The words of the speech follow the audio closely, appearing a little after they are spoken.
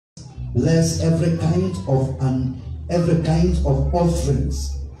bless every kind of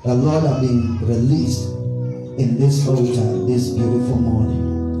offerings the Lord have been released in this altar this beautiful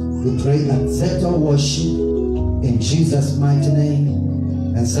morning. We pray accept our worship in Jesus' mighty name.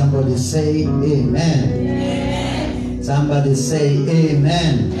 And somebody say amen. Amen. Somebody say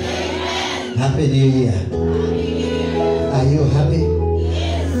amen. Amen. Happy New Year. Happy New Year. Are you happy?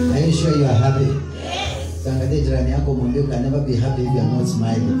 Yes. Are you sure you are happy? Yes. You can never be happy if you are not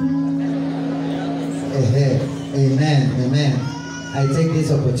smiling. Amen. Amen. I take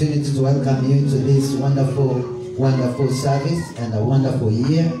this opportunity to welcome you to this wonderful service and a wonderful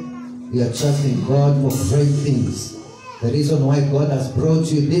year. We are trusting God for great things. The reason why God has brought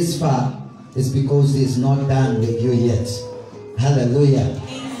you this far is because He is not done with you yet. Hallelujah.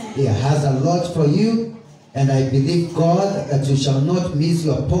 He has a lot for you, and I believe, God, that you shall not miss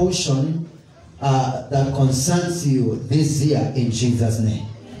your portion that concerns you this year in Jesus' name.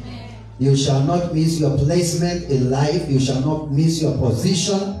 You shall not miss your placement in life. You shall not miss your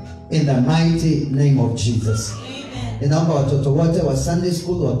position in the mighty name of Jesus. Inaomba watoto wote wa Sunday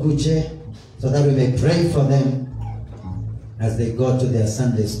school wakuje so that we may pray for them as they go to their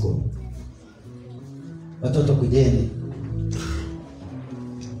Sunday school. Watoto kujeni.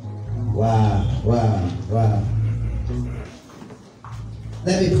 Wow.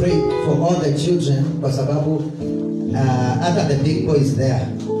 Let me pray for all the children kwa sababu hata the big boys there.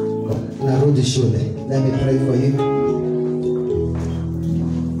 Narudi shule. Let me pray for you.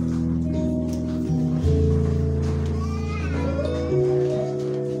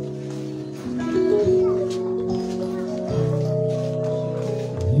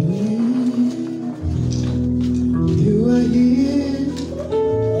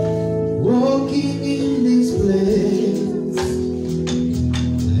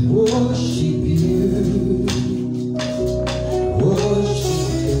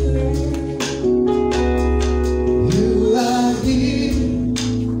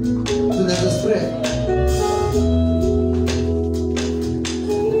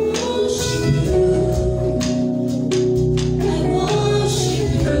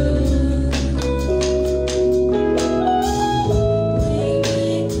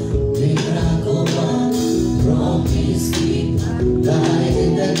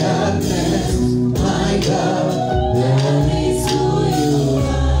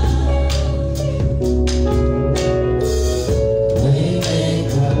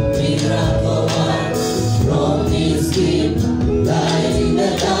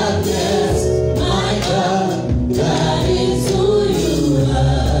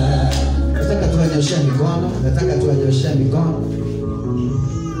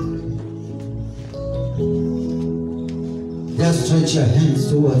 Just stretch your hands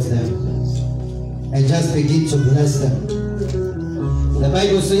towards them and just begin to bless them. The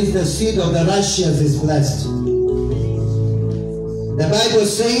Bible says the seed of the righteous is blessed. The Bible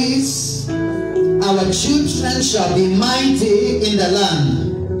says our children shall be mighty in the land.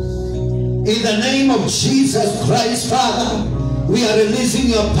 In the name of Jesus Christ, Father, we are releasing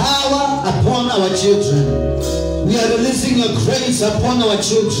your power upon our children. We are releasing your grace upon our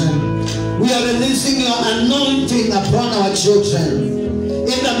children. We are releasing your anointing upon our children.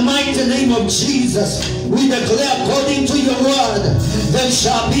 In the mighty name of Jesus, we declare according to your word, they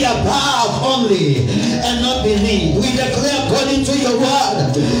shall be above only and not beneath. We declare according to your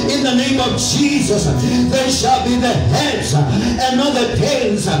word, in the name of Jesus, they shall be the heads and not the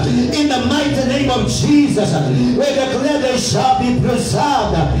tails. In the mighty name of Jesus, we declare they shall be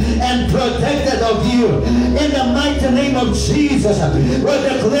preserved and protected of you. In the mighty name of Jesus, we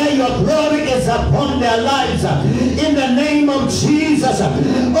declare your glory is upon their lives. In the name of Jesus,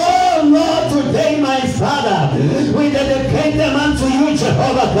 oh Lord, today, my Father, we dedicate them unto you,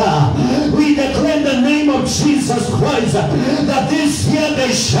 Jehovah God. We declare in the name of Jesus Christ that this year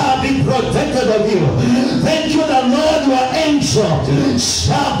they shall be protected of you. Thank you, the Lord, your angel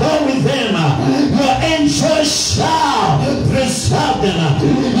shall go with them. Your angel shall preserve them.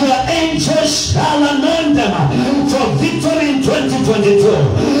 Your angel shall anoint them for victory in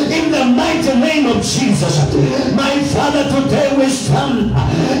 2022. In the mighty name of Jesus, my Father, today we stand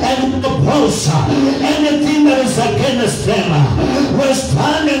and oppose anything that is against them. We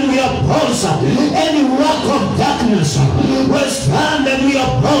stand and we oppose any work of darkness. We stand and we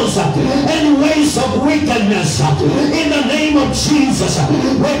oppose any ways of wickedness. In the name of Jesus,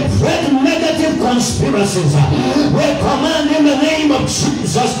 we break negative conspiracies. We command in the name of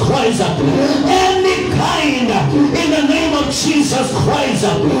Jesus Christ any kind, in the name of Jesus Christ,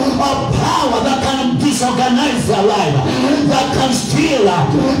 of power that can disorganize their life, that can steal,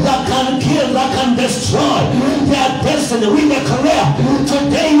 that can kill, that can destroy their destiny. We declare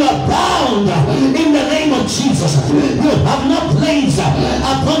today you are bound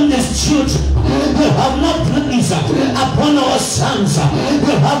sons.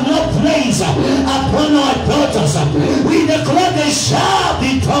 You have no place upon our daughters. We declare they shall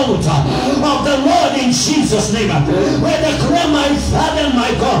be taught of the Lord in Jesus' name. We declare, my Father and my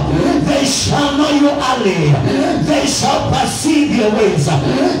God, they shall know you early. They shall perceive your ways.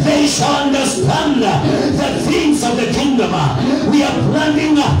 They shall understand the things of the kingdom. We are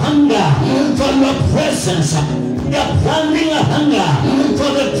planting a hunger for your presence. We are planting a hunger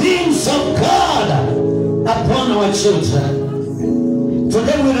for the things of God upon our children.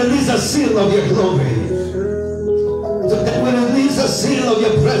 Today we release a seal of your glory. Today we release a seal of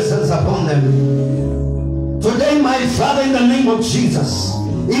your presence upon them. Today, my Father, in the name of Jesus,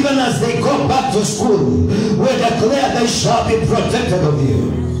 even as they go back to school, we declare they shall be protected of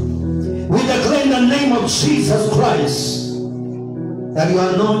you. We declare in the name of Jesus Christ that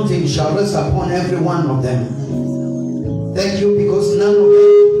your anointing shall rest upon every one of them. Thank you, because none of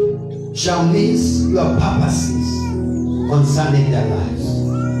them shall miss your purposes concerning their lives.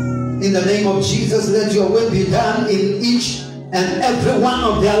 In the name of Jesus, let your will be done in each and every one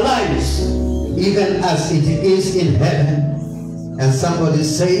of their lives, even as it is in heaven. And somebody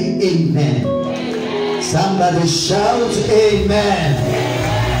say amen. Amen. Somebody shout amen.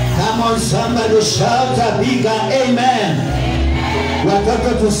 Come on, somebody shout a bigger amen.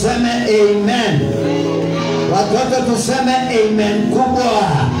 Watoto tuseme amen. Watoto tuseme amen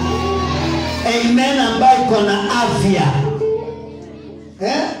kubwa. Amen ambayo iko na afya.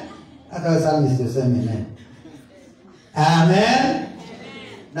 Hata wasami tuseme amen. Amen.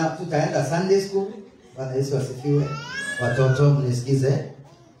 Na tutaenda Sunday school. Bwana Yesu asifiwe. Watoto mnisikize,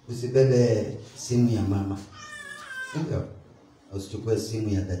 usibebe simu ya mama. Sio? Usichukue simu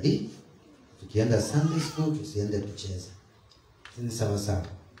ya dadi. Tukienda Sunday school tusiende kucheza. Ni sawa sawa.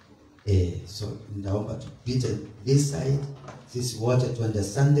 So ndaomba tupite this side. Sisi wote tuende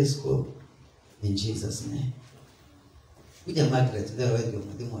Sunday school in Jesus name. Kuja Margaret, leo wewe ndio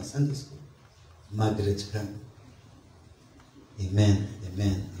mwalimu wa Sunday school. Margaret come. Amen,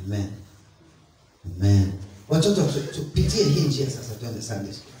 amen, amen, amen. Watoto tupitie hii njia sasa, tuende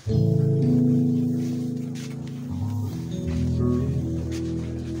Sunday school.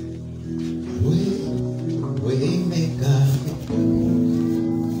 We make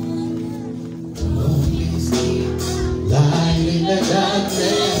light in the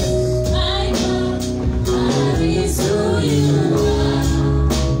darkness. I know that is who you are.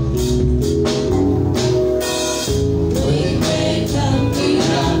 We make a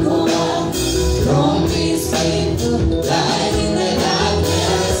miracle from this light in the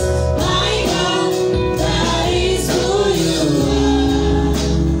darkness. I know that is who you are.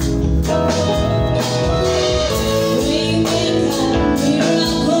 We make a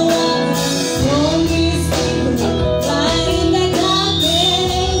miracle from this light in the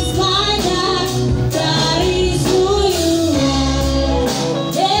darkness. My God, that is who you are.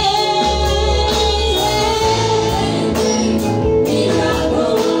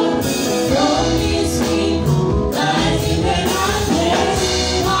 Miracle from this light in the darkness.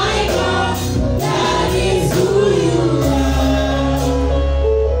 My God, that is who you are.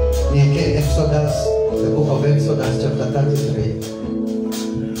 Exodus, the book of Exodus chapter 33.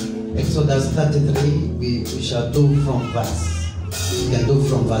 Exodus 33, we shall do from verse, we can do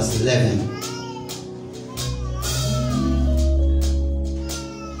from verse 11.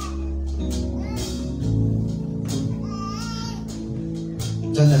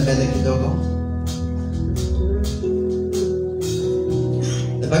 Turn mbele kidogo.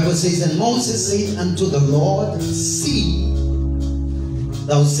 The Bible says, and Moses said unto the Lord, see,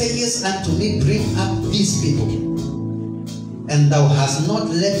 thou sayest unto me, bring up these people, and thou hast not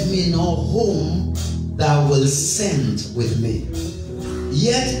let me know whom thou wilt send with me.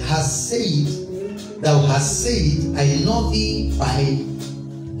 Yet thou hast said, I know thee by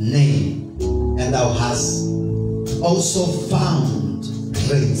name, and thou hast also found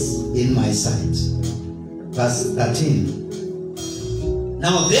grace in my sight. Verse 13.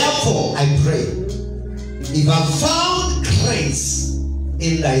 Now therefore I pray, if I found grace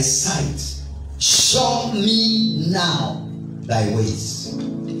in thy sight, show me now thy ways,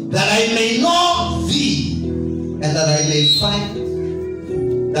 that I may know thee, and that I may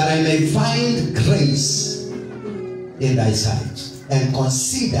find grace in thy sight, and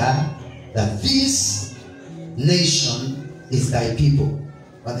consider that this nation is thy people.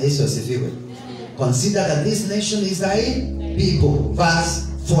 Bwana Yesu asifiwe. Consider that this nation is thy people. Verse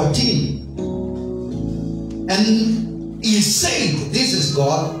 14. And he said, this is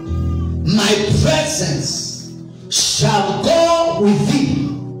God, my presence shall go with thee,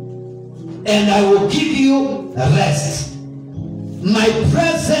 and I will give you rest. My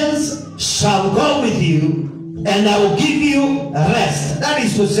presence shall go with you, and I will give you rest. That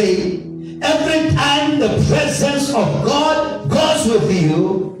is to say, every time the presence of God goes with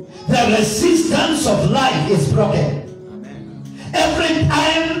you, the resistance of life is broken. Every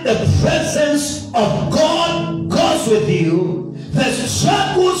time the presence of God goes with you, the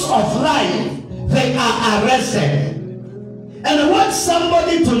struggles of life, they are arrested. And I want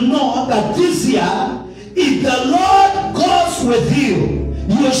somebody to know that this year, if the Lord goes with you,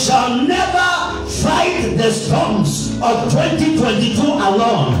 you shall never fight the storms of 2022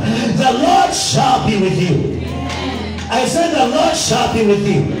 alone. The Lord shall be with you. I said the Lord shall be with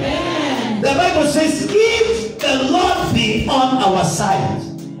you. The Bible says, if the Lord be on our side,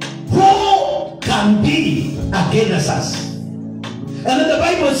 who can be against us? And then the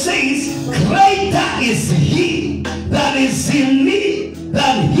Bible says, greater is he that is in me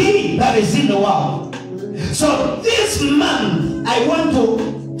than he that is in the world. So this month, I want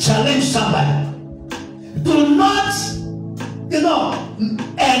to challenge somebody. Do not,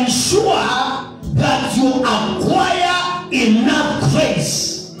 ensure that you acquire enough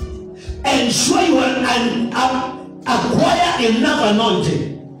grace. Ensure you acquire enough anointing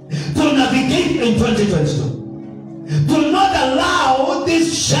to navigate in 2022. Do not allow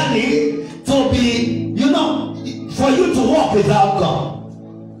this journey to be, for you to walk without God.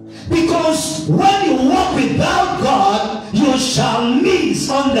 Because when you walk without God, you shall miss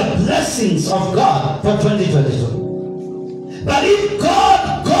on the blessings of God for 2022. But if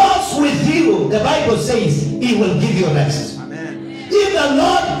God goes with you, the Bible says he will give you rest. Amen. If the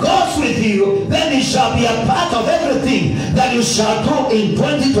Lord goes with you, then he shall be a part of everything that you shall do in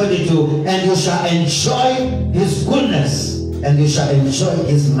 2022, and you shall enjoy his goodness, and you shall enjoy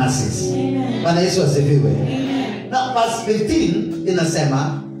his mercies. Amen. Now verse 15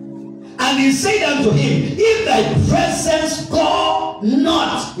 inasema, and he said unto him, if thy presence go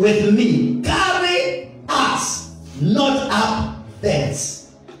not with me, carry us not up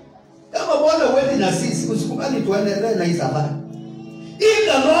thence. If the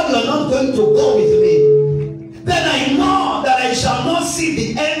Lord you are not going to go with me, then I know that I shall not see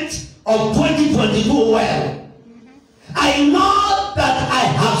the end of 2022 well. I know that I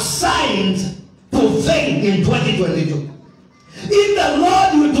have signed to faith in 2022. If the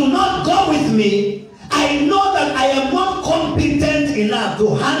Lord you do not go with me, I know that I am not competent enough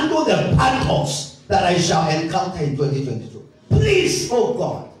to handle the battles that I shall encounter in 2022. Please, oh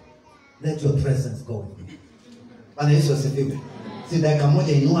God, let your presence go with me. Bwana Yesu asifiwe. Si dakika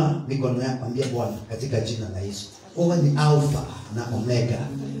moja inua mikono yako, ambia Bwana katika jina la Yesu. Wewe ni Alpha na Omega.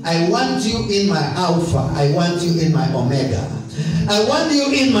 I want you in my Alpha. I want you in my Omega. I want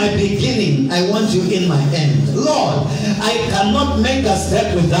you in my beginning. I want you in my end. Lord, I cannot make a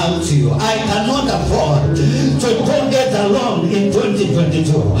step without you. I cannot afford to get along in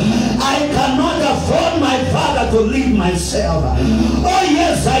 2022. I cannot afford, my Father, to leave myself. Oh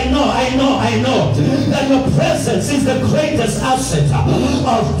yes, I know that your presence is the greatest asset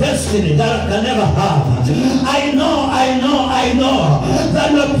of destiny that I can ever have. I know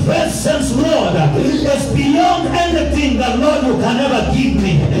that your presence, Lord, is beyond anything that, Lord, you can never give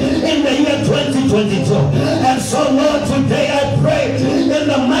me in the year 2022. And so, Lord, today I pray in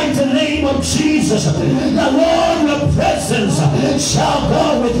the mighty name of Jesus, the Lord, your presence shall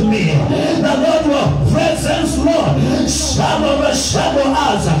go with me. The Lord, your presence, Lord, shall overshadow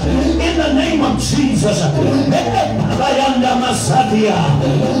us in the name of Jesus.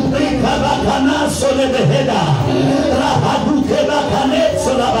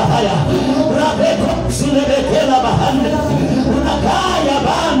 Rakaya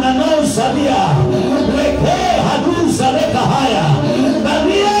bana no sabia, reke hadusa reka haya,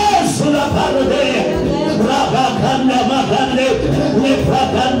 baniye sula parode, rabakanda makande,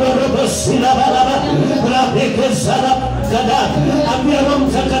 lepakando robosila balaba, rabeke sarap kada. Abiyarom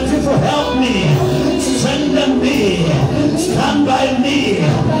takatifu, help me, strengthen me, stand by me,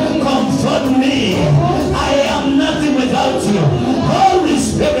 comfort me. I am nothing without you. Holy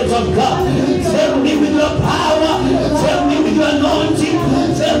Spirit of God, fill me with your power, fill me with your anointing,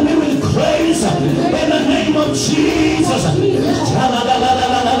 fill me with grace in the name of Jesus.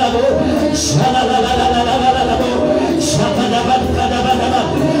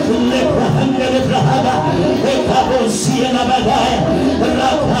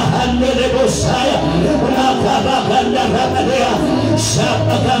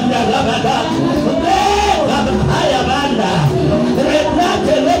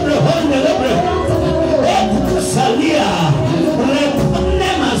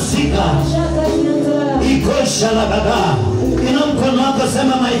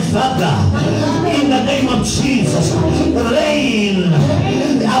 My Father, in the name of Jesus, reign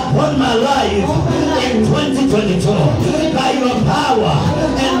upon my life in 2022. 2022 by your power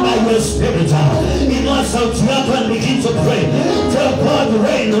and by your spirit. In our sauti yako and begin to pray. Tell God,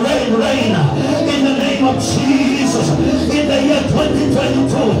 rain, rain, rain. In the name of Jesus. In the year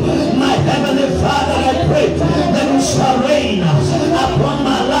 2022, my heavenly Father, I pray that you shall rain upon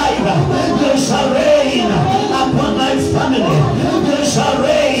my life. You shall rain upon my family. You shall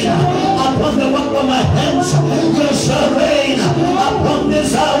rain upon the work of my hands. You shall rain upon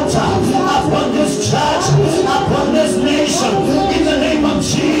this altar, upon this church, upon this nation. In the name of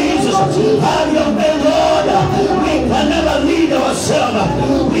Jesus, have your way, Lord. We can never lead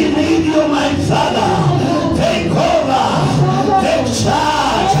ourselves. We need you, my Father. Take over, take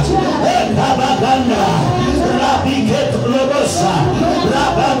charge. Ekabaganda, Rabiket Lobosa,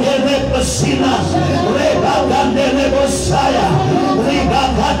 Rabagene Pasina, Rebagandele Bosaya,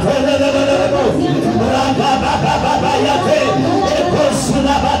 Ribakatele Lebo, Ragababayate,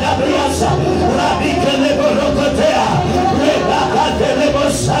 Ekosuna Bagabriasa, Rabikele Borokotea, Rebakatele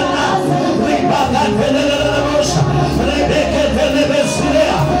Bosana, Ribakatele Lebosa, Rebekele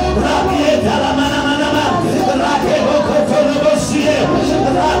Besia, Rabieta Manamana, Rakeboko Tolobosie,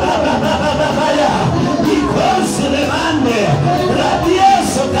 Rababababaya, Ikosulemande,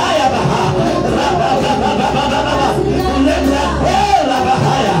 Rabieso Kayabaha, Rababababababa, Lebrahela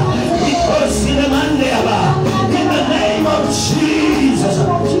Bahaya, Ikosulemande Aba, in the name of Jesus.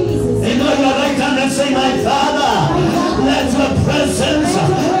 You know your right hand and say, my Father, let your presence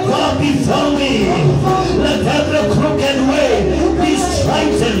go before me. Let every crooked way be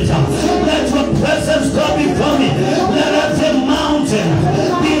straightened. Let your presence go before me. Let every mountain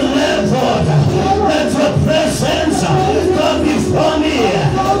be leveled. Let your presence go before me.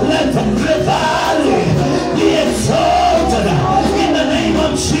 Let every valley be exalted in the name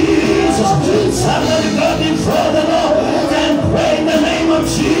of Jesus. Somebody go before the Lord and pray in the name of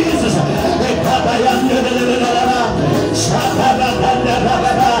Jesus.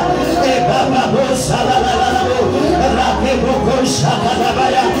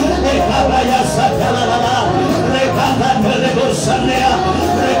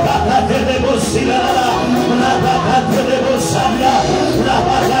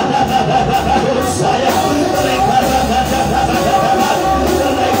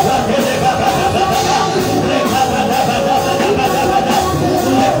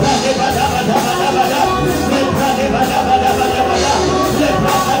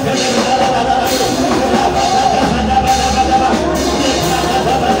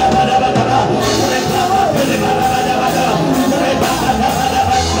 Rebecca,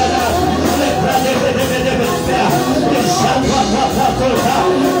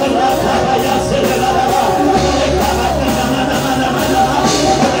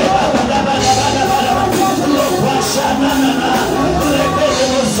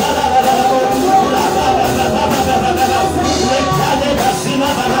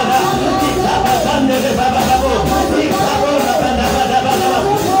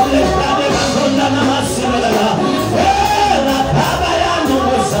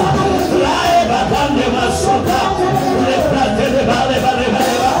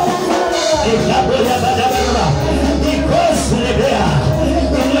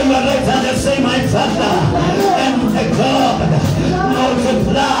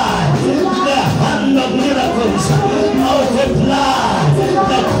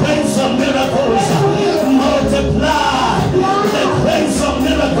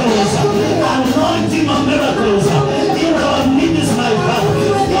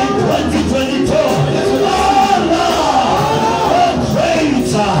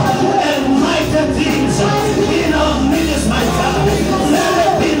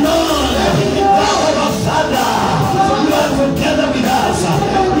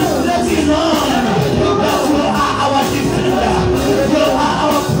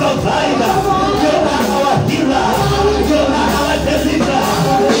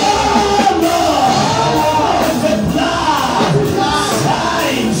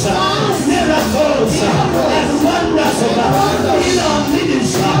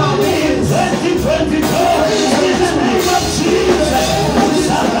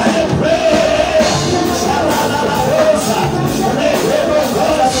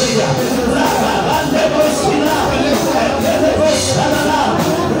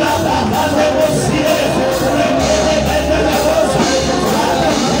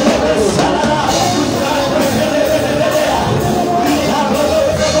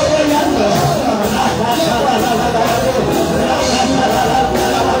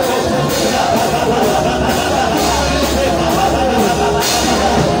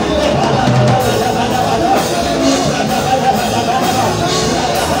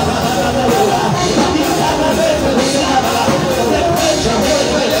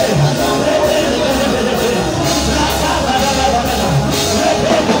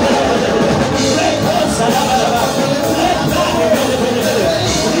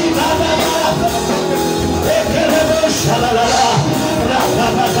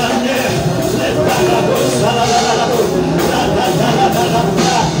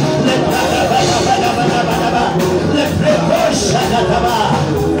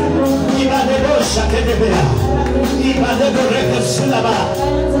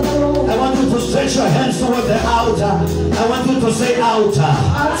 I want you to stretch your hands toward the altar. I want you to say altar.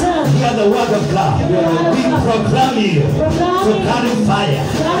 Hear the word of God. We proclaim you to carry fire,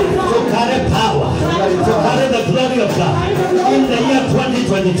 to carry power, to carry the glory of God in the year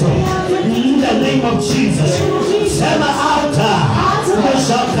 2022. In the name of Jesus. Sema altar. You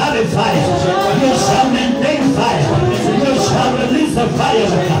shall carry fire. You shall maintain fire. You shall release the fire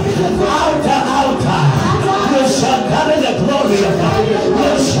of God. Altar, altar. You shall carry the glory of God.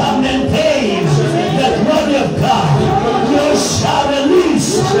 You shall maintain the glory of God. You shall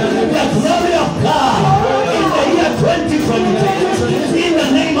release the glory of God in the year 2022. In the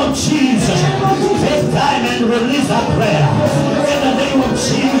name of Jesus, take time and release our prayer. In the name of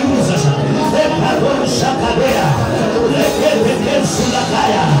Jesus,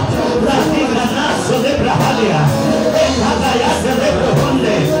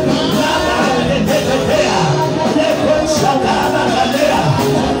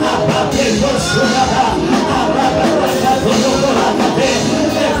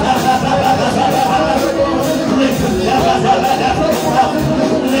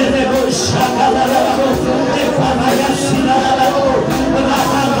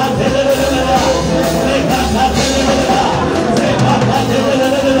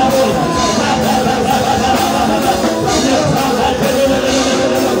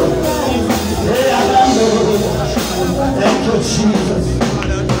 Thank you, Jesus.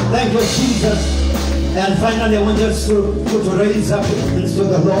 Thank you, Jesus. And finally, I want us to raise up hands to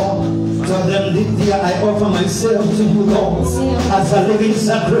the Lord. So then, Lydia, I offer myself to you, Lord, as a living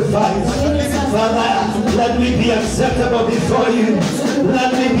sacrifice. Father, let me be acceptable before you.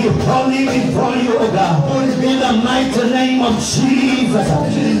 Let me be holy before you, O God. In the mighty name of Jesus.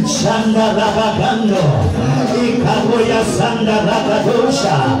 Shanda Rabagando. Ikaboya Sanda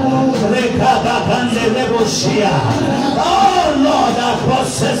Ragadosha. Rekabagande Leboshia. Oh Lord,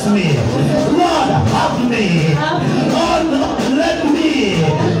 possess me. Lord, have me. Oh Lord, let me,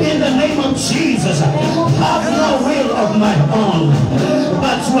 in the name of Jesus, have no will of my own,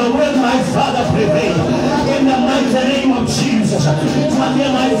 but your will, my Father, prevail. In the mighty name of Jesus,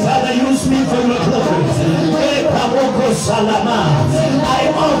 my Father, use me for your glory.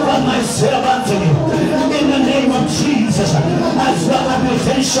 I offer myself unto you in the name of Jesus as your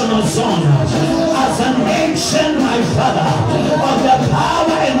habitational zone, as an ancient, my Father, of the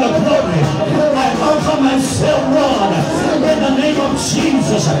power and the glory. I offer myself, Lord, in the name of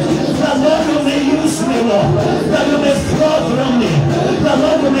Jesus. The Lord, you may use me, Lord. That you may flow through me. The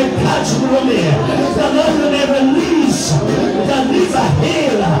Lord, you may catch through me. The Lord, you may release the liver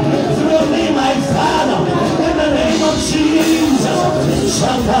heal through me, my Father. In the name of Jesus.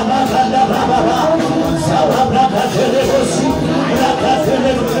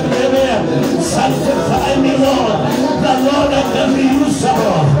 Sanctify me, Lord. The Lord, I can be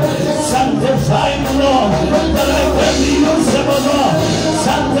usable. Sanctify me, Lord. That I can be usable, Lord.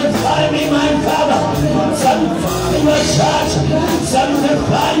 Sanctify me, my Father. Sanctify your church.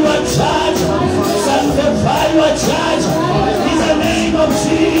 Sanctify your church. Sanctify your church. In the name of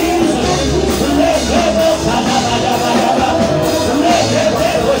Jesus.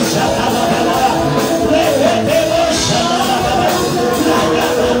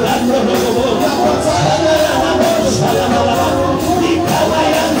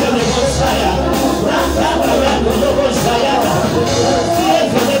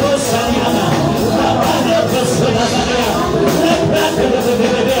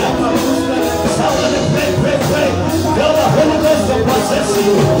 Tell the Holy Ghost to possess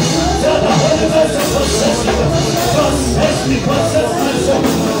you. Tell the Holy Ghost to possess you. Possess me, possess my soul.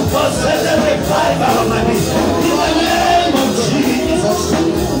 Possess every fiber of my being. In the name of Jesus.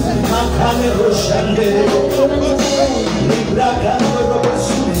 Makame Roshande. Librakando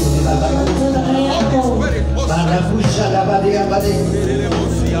Robosuni. Barabusha Labadia Bade.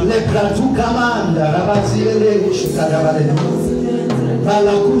 Lepratu Kamanda Rabazile Shikadabade.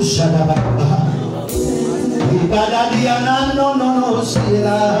 Balakusha Lababa. No,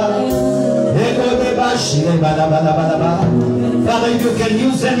 Father, if you can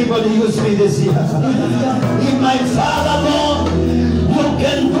use anybody, use me this year. If my Father, Lord, you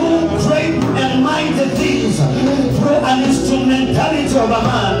can do great and mighty things through an instrumentality of a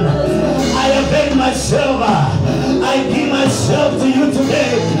man. I avail myself. I give myself to you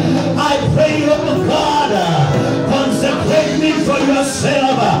today. I pray, oh God, consecrate me for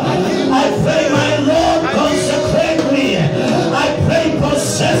yourself. I pray, my Lord, consecrate me. I pray,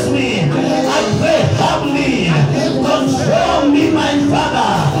 possess me. I pray, help me. Control me, my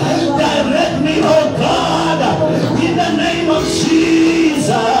Father. Direct me, oh God, in the name of Jesus.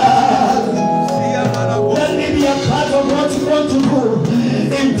 Let me be a part of what you want to do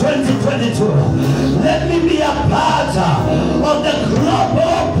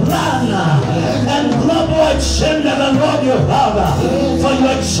you have for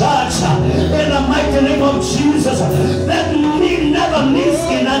your church in the mighty name of Jesus. Let me never miss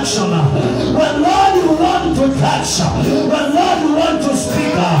in action. When Lord you want to touch, when Lord you want to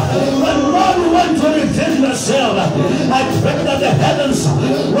speak, when Lord you want to reveal yourself, I pray that the heavens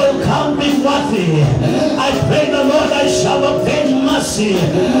will count me worthy. I pray the Lord I shall obtain mercy.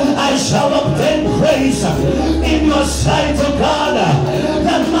 I shall obtain grace in your sight, O God,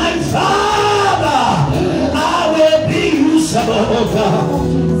 that my Father, I will be usable, O God.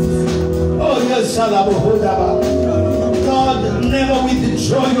 Oh yes, God, never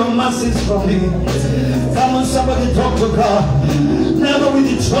withdraw your mercies from me. Come on, somebody talk to God. Never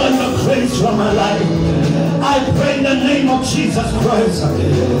withdraw your grace from my life. I pray in the name of Jesus Christ.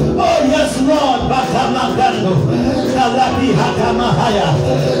 Oh yes, Lord. Bakamagando. Kalabi hakamahaya.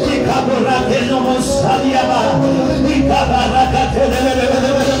 Ikaburake no mosaliaba. Ikabaraka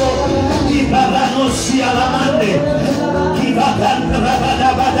telelelelelelelo. Ibarano sialamande. Kibakanda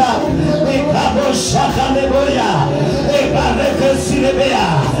rabadabada. Ikaboshaka leboya. Ebareke silebea.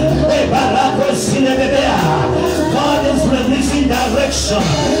 Ebarako silebea. God is releasing direction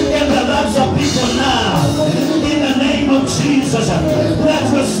in the lives of people now. In the name of Jesus, let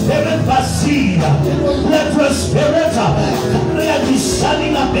your spirit perceive. Let your spirit carry a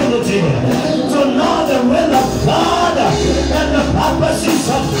discerning ability to know the will of God and the purposes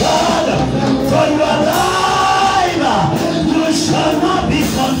of God for your life. You shall not be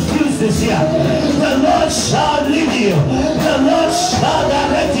confused this year. The Lord shall lead you. The Lord shall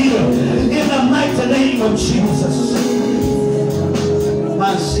direct you in the mighty name of Jesus.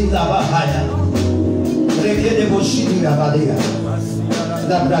 Masila bahaya. Rekede boshini rabadia.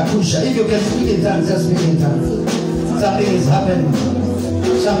 Labrakusha. If you can speak in tongues, just speak in tongues. Something is happening.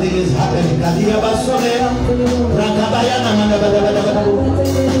 Something is happening. Kadia basolea. Rakabayana manabada.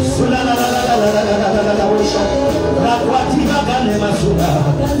 Sulala la la la la la la la la la bosha. Rakwativa kane masuda.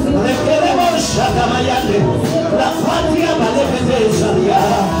 Rekede bosha kamayande. Rakwatia balekete zalia.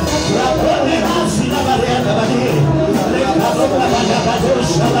 Rakone masila balea kabadi.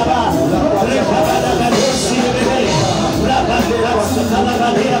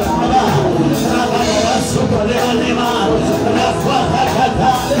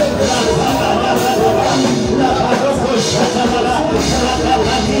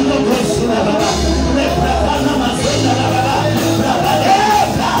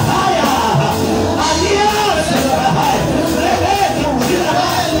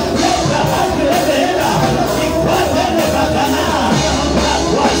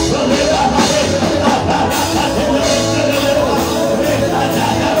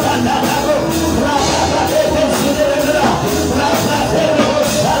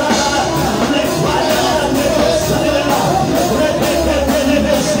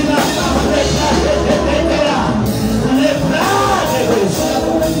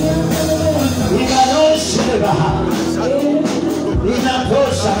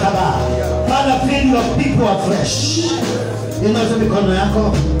 Father, fill your people afresh. Inaweza mikono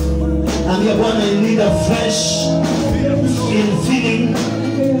yako. Ambia Bwana, I need a fresh infilling.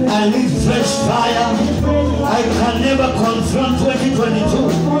 I need fresh fire. I can never confront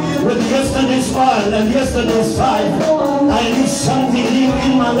 2022 with yesterday's oil and yesterday's fire. I need something new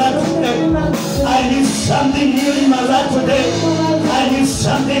in my life today. I need something new in my life today. I need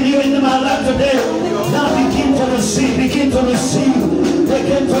something new in my life today. Now begin to receive, begin to receive.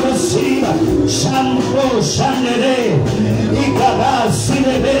 Begin to receive. Shambo, Shandere, Ikaba,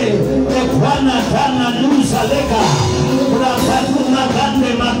 Sinebe, Ekwana, Tana, Nuzaleka, Rakatuma,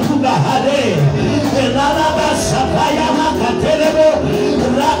 Gande, Makuba, Hade, Elalaba, Sakaya, Makatelebo,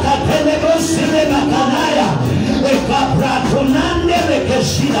 Rakatelebo, Sineba, Kanaya, Ekabra, Tonande,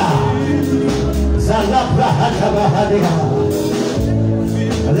 Rekeshida, Zalabra, Hataba, Hadea,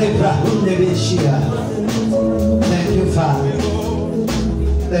 Lepra, Hundebeshia. Thank you, Father.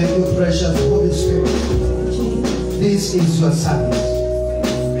 Thank you, precious Holy Spirit. This is your service.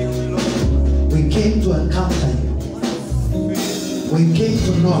 We came to encounter you. We came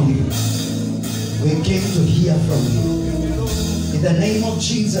to know you. We came to hear from you. In the name of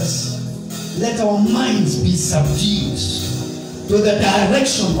Jesus, let our minds be subdued to the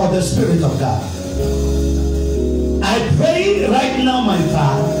direction of the Spirit of God. I pray right now, my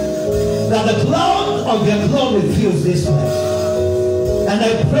Father, that the cloud of your glory fills this place. And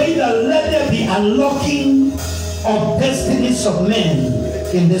I pray that let there be unlocking of destinies of men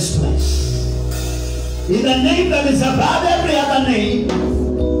in this place. In the name that is above every other name,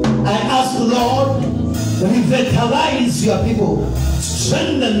 I ask, Lord, revitalize your people,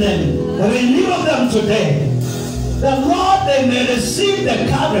 strengthen them, renew them today. That, Lord, they may receive the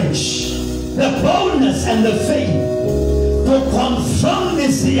courage, the boldness, and the faith to confront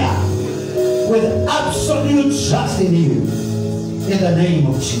this year with absolute trust in you. In the name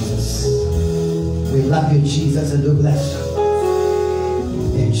of Jesus. We love you, Jesus, and we bless you.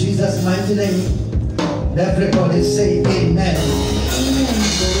 In Jesus' mighty name. Everybody say amen.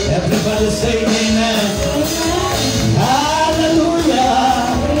 Everybody say amen. Hallelujah.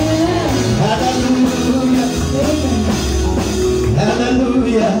 Hallelujah.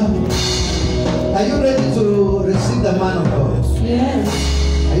 Hallelujah. Are you ready to receive the man of God? Yes.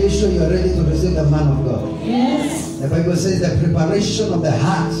 Are you sure you are ready to receive the man of God? Yes. The Bible says the preparation of the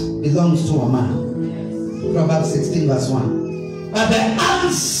heart belongs to a man. Proverbs 16 verse 1. But the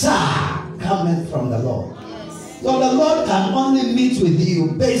answer cometh from the Lord. So the Lord can only meet with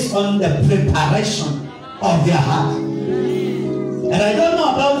you based on the preparation of your heart. And I don't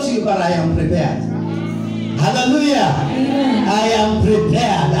know about you, but I am prepared. Hallelujah. Amen. I am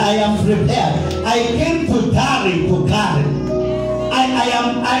prepared. I am prepared. I came to carry.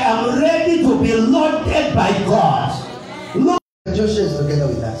 I am ready to be loaded by God. Lord, Joshua is together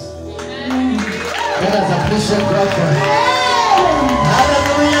with us. Let us appreciate God for him.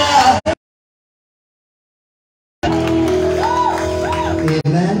 Hallelujah.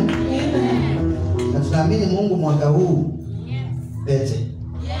 Amen. Na tunaamini Mungu mwaka huu pete.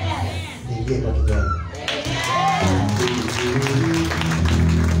 Ingie kwa kijana.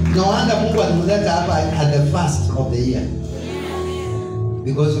 No wonder Mungu alimleta hapa at the first of the year.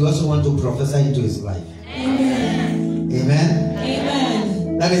 Because we also want to prophesy into his life. Amen. Amen.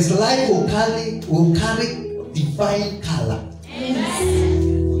 Amen. That his life will carry divine color. Yes.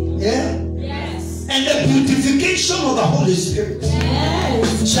 Yeah? Yes. And the beautification of the Holy Spirit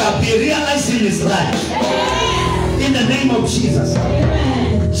shall be realized in his life. Yes. In the name of Jesus.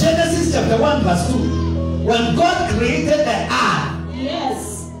 Amen. Genesis chapter 1 verse 2. When God created the earth,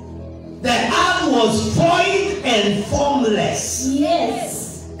 Yes. the earth was void and formless. Yes.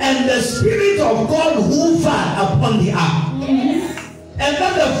 And the Spirit of God hovered upon the earth. And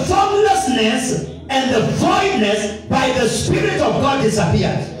then the formlessness and the voidness by the Spirit of God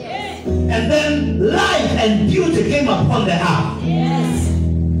disappeared. And then life and beauty came upon the earth. Yes.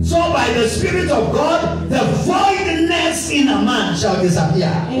 So by the Spirit of God, the voidness in a man shall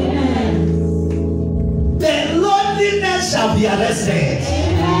disappear. Amen. The loneliness shall be arrested.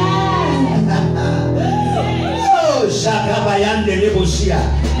 Oh, Shakabayande Leboshia.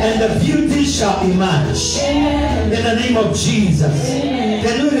 And the beauty shall emerge. Amen. In the name of Jesus. Amen.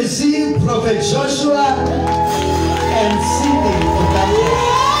 Can we receive Prophet Joshua and Cindy to come here?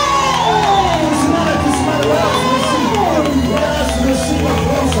 Let us receive the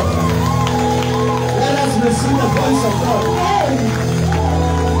voice of God. Let us receive the voice of God.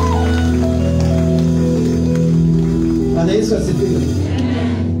 Bwana Yesu asifiwe.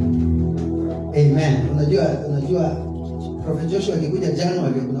 Amen. Unajua Prophet Joshua akikuja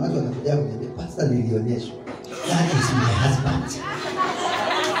January, kuna watu wanakuja kuniambia, Pastor, nilionyeshwa. That is my husband.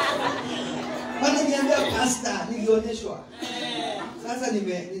 Wananiambia, Pastor, nilionyeshwa. Sasa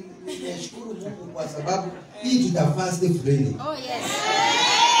nimeshukuru Mungu kwa sababu hii tutafast freely. Oh yes.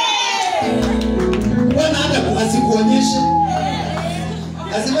 Bwana hata asikuonyeshe.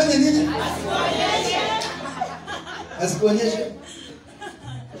 Asifanye nini? Asikuonyeshe.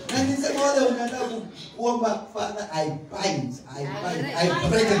 Na nisema wale unaenda kuomba, Father, I break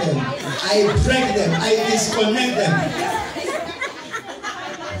them, I disconnect them.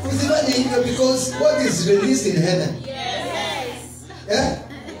 Usifanye hivyo because what is released in heaven. Yeah?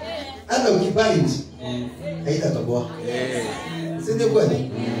 Hata ukibind haitatoboa. Si ndio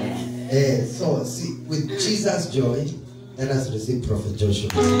kweli? So see, with Jesus' joy, let us receive Prophet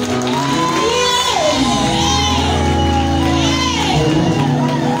Joshua.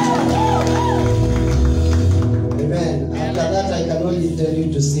 Amen. After that, I can only tell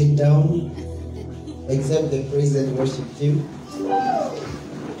you to sit down, except the praise and worship team.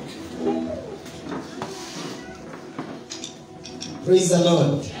 Praise the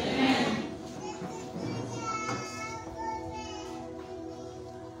Lord.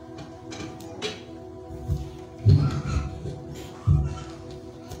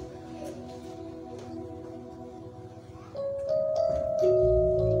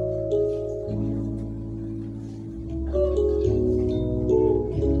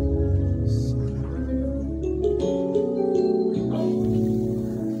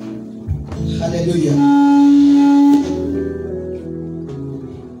 Hallelujah.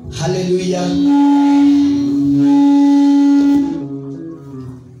 Hallelujah.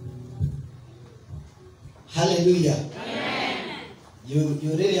 Hallelujah. You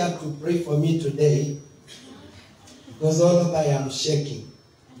really have to pray for me today because all of I am shaking,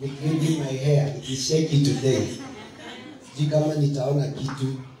 including my hair. It is shaking today. sijui kama nitaona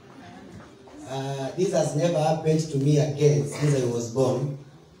kitu. This has never happened to me again since I was born.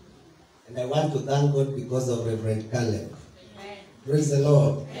 And I want to thank God because of Reverend Caleb. Amen. Praise the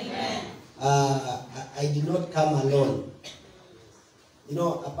Lord. Amen. I did not come alone. You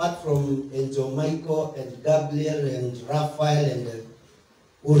know, apart from Angel Michael and Gabriel and Raphael and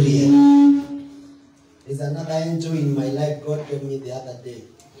Uriel, there's another angel in my life God gave me the other day.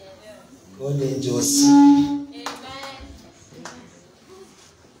 Called Angel C.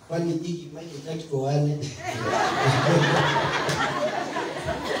 Kwani hiki maji taki tuone.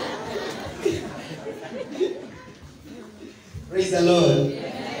 Praise the Lord.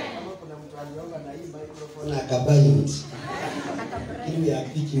 Kama kuna mtu aliomba na hii microphone akabalance. We are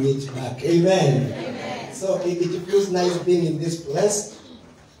picking it back. Amen. So it feels nice being in this place.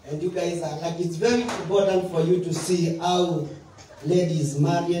 And you guys are like, it's very important for you to see how ladies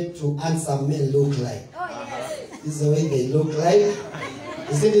married to handsome men look like. Oh, yes. This is the way they look like.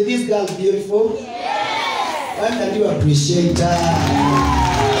 Isn't this girl beautiful? Yes. Why can you appreciate her?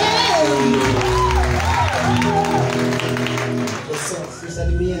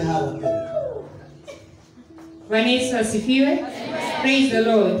 Bwana Yesu asifiwe. Praise the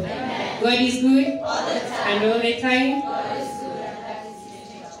Lord. Amen. God is good all the time. And all the time. God is good and that is his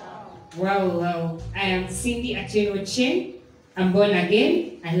nature. Wow. I am Cindy Acheno Chen. I'm born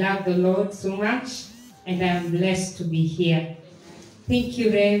again. I love the Lord so much and I am blessed to be here. Thank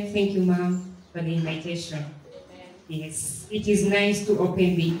you, Rev. Thank you, Mom, for the invitation. Yes, it is nice to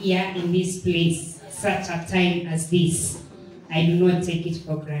open the ear in this place, such a time as this. I do not take it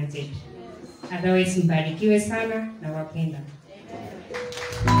for granted. Otherwise, mbarikiwe sana na wapenda.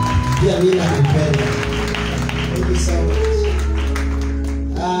 Pia mimi nakupenda. Thank you so much.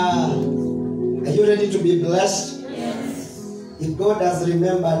 Are you ready to be blessed? Yes. If God has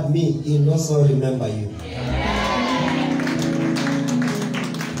remembered me, He will also remember you.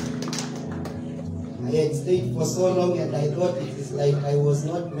 I had stayed for so long and I thought it is like I was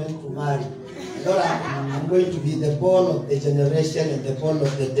not meant to marry. I thought I'm going to be the ball of the generation and the ball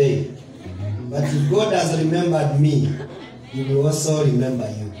of the day. But if God has remembered me, He will also remember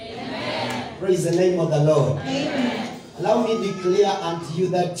you. Amen. Praise the name of the Lord. Amen. Allow me to declare unto you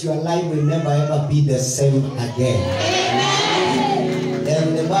that your life will never ever be the same again. Amen.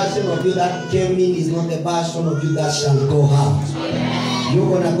 And the version of you that came in is not the version of you that shall go out. Amen. You're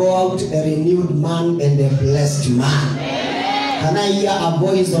going to go out a renewed man and a blessed man. Amen. Can I hear a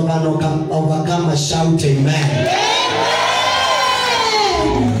voice of an overcomer shout amen? Amen.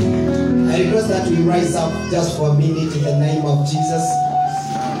 I request that we rise up just for a minute in the name of Jesus.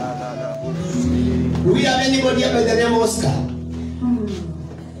 Do we have anybody here by the name of Oscar?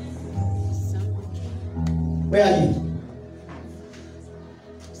 Where are you?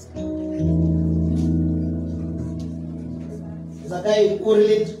 There's a guy who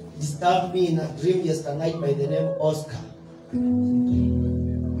really disturbed me in a dream yesterday night by the name Oscar.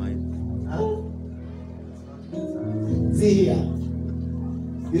 Huh? Is he here?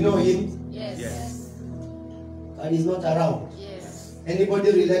 You know him? Yes. And he's not around? Yes.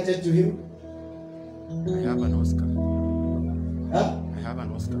 Anybody related to him? I have an Oscar. Huh? I have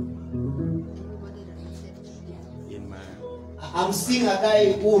an Oscar. In my... I'm seeing a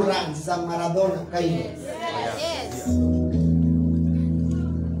guy who runs. He's a Maradona kind of. Yes.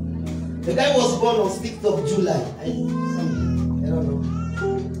 The guy was born on 6th of July. I don't know.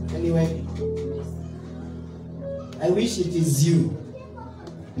 Anyway, I wish it is you.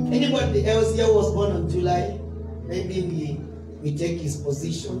 Anybody else here was born on July? Maybe we take his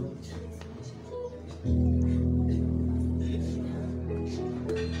position.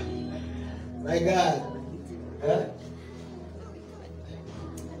 My God. Huh?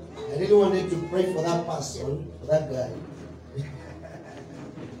 I really wanted to pray for that person, for that guy.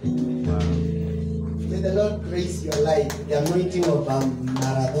 May the Lord grace your life, the anointing of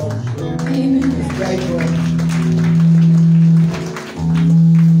Maradona. Amen.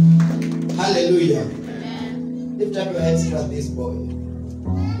 Hallelujah. Amen. Lift up your hands for this boy.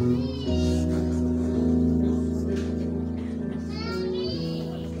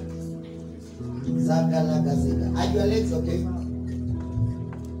 Are your legs okay?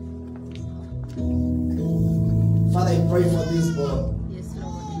 Father, I pray for this boy. Yes,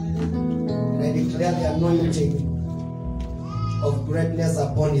 Lord. And I declare the anointing of greatness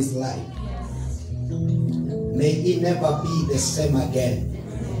upon his life. Yes. May he never be the same again.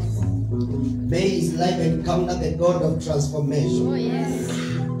 Yes. May his life encounter the God of transformation. Oh, yes.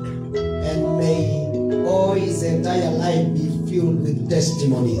 And may all his entire life be filled with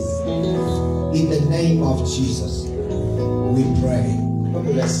testimonies. In the name of Jesus, we pray. God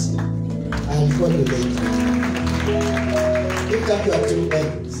bless you. I'll call you later. Lift up your two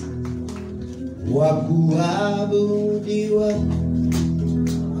hands. Wakuabudiwa,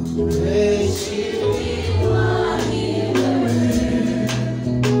 wakuheshimiwa ni wewe.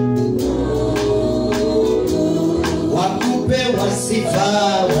 Wakupewa sifa,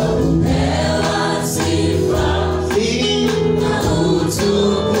 wakupewa sifa, na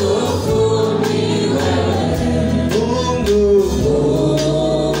utukufu ni wewe.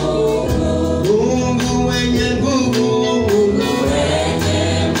 Mungu mwenye nguvu,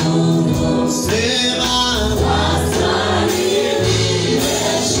 sema wastahili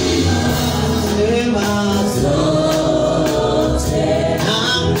heshima, sema zote.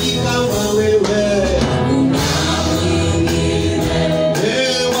 Nani kama wewe? Hakuna mwingine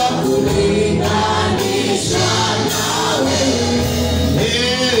wa kulinganisha nawe.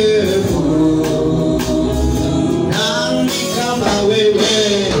 Nani kama wewe?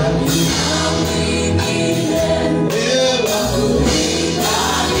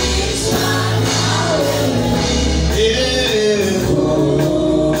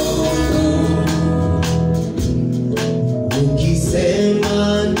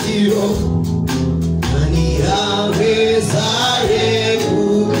 Ukisema ndio, nani awezaye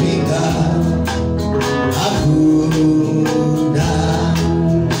kupinga? Hakuna.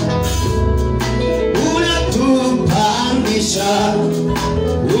 Unatupandisha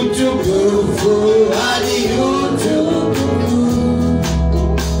utukufu hadi utukufu.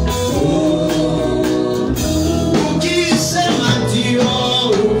 Ukisema ndio,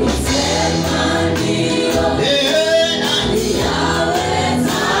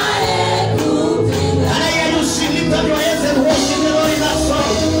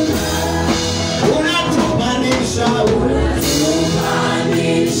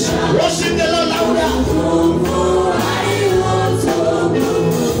 worship the Lord louder.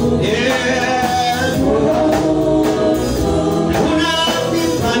 Yeah.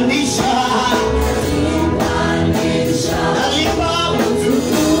 Unapandisha. Nalipa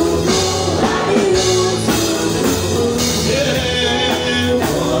utukufu. Yeah.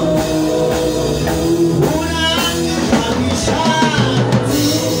 Unapandisha.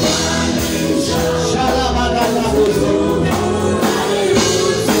 Shalabadalabuzu.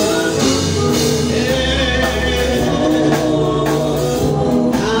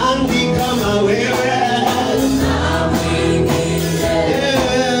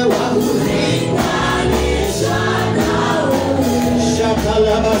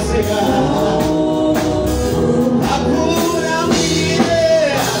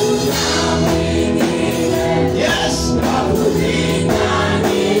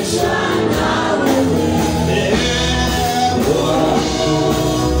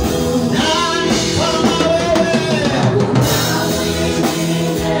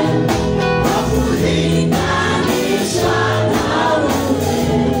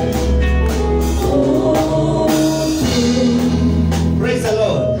 Praise the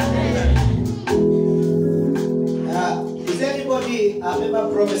Lord. Is anybody I've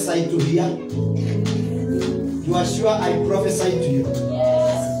ever prophesied to here? You are sure I prophesied to you?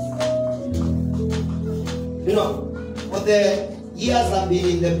 You know, for the years I've been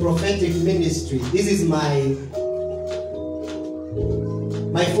in the prophetic ministry, this is my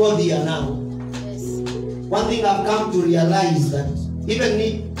 4th year now. One thing I've come to realize that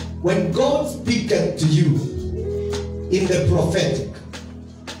even when God speaketh to you in the prophetic,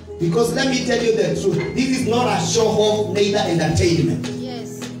 because let me tell you the truth, this is not a show off, neither entertainment.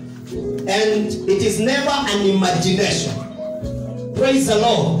 Yes. And it is never an imagination. Praise the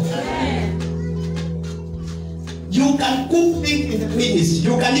Lord. Amen. You can cook things in the ministry.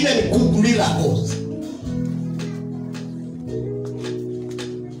 You can even cook miracles.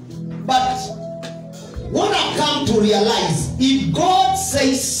 But what I've come to realize, if God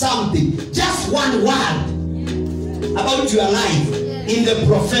says something, just one word about your life in the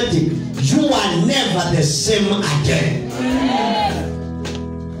prophetic, you are never the same again.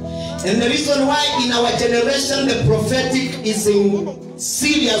 And the reason why in our generation the prophetic is in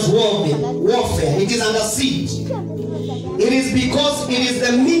serious warfare, it is under siege. It is because it is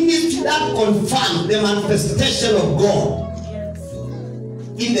the ministry that confirms the manifestation of God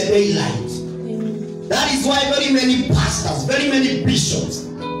in the daylight. That is why very many pastors, very many bishops,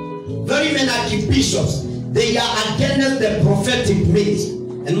 very many archbishops, they are against the prophetic ministry.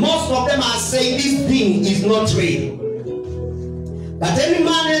 And most of them are saying this thing is not real. But any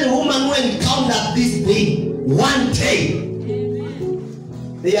man and woman who encounter this thing one day,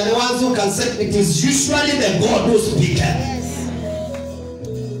 they are the ones who can say it is usually the God who speaketh.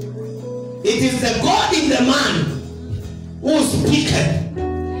 It is the God in the man who speaketh,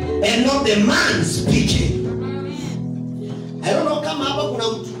 and not the man speaking. I don't know kama hapa kuna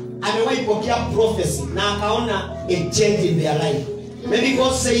mtu amewahi pokea prophecy na akaona a change in their life. Maybe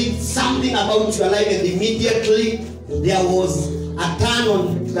God said something about your life and immediately there was a turn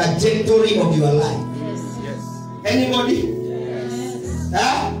on trajectory of your life. Yes. Anybody? Yes.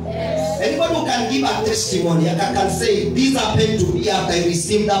 Huh? Yes. Anybody who can give a testimony and can say this happened to me after I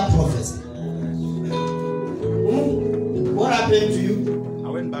received that prophecy? What happened to you? I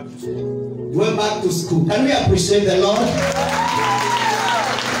went back to school. You went back to school. Can we appreciate the Lord?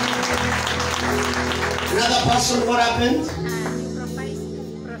 Another person, what happened?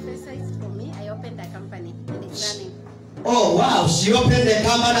 Prophesied for me. I opened a company and it's running. Oh wow, she opened the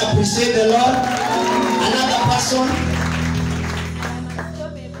company. Appreciate the Lord. Another person.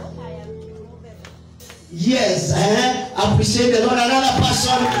 Yes, appreciate the Lord. Another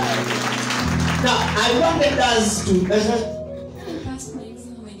person. Now I wanted us to. I passed my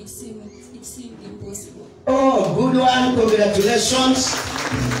exam and it seemed impossible. Oh, good one. Congratulations.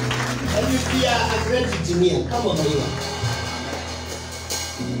 And you be a great engineer. Come over here.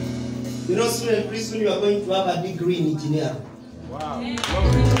 You know, soon and pretty soon you are going to have a degree in engineering. Wow. You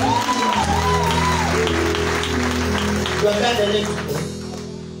are done electrical.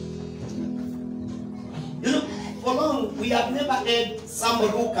 You know, for long we have never had somebody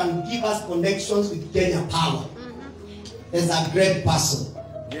who can give us connections with Kenya Power. As a great person.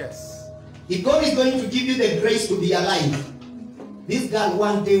 Yes. If God is going to give you the grace to be alive, this girl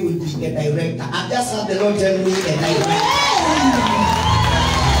one day will be a director. I've just had the Lord tell me a director.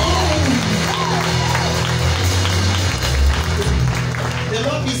 The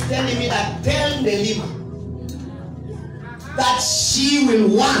Lord is telling me that tell Nelima that she will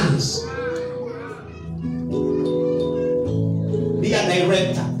once be a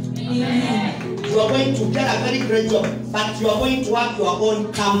director. Amen. You are going to get a very great job, but you are going to have your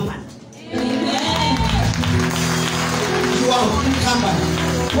own company. Your own company.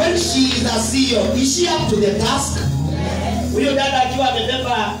 When she is a CEO, is she up to the task? Huyo dada akiwa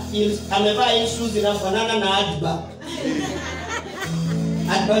amevaa shoes inafanana na Adiba.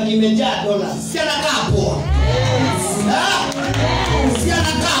 Adiba imejaa dola. Si anakaa poa. Si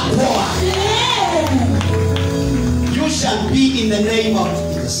anakaa poa. You shall be in the name of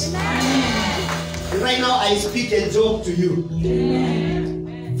Jesus. Right now I speak a job to you.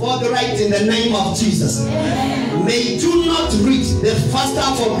 For the right in the name of Jesus. May you not reach the first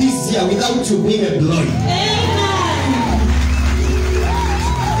half of this year without you being a glory.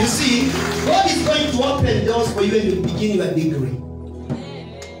 You see, God is going to open doors for you and you begin your degree.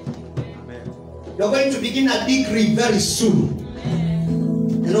 You're going to begin a degree very soon.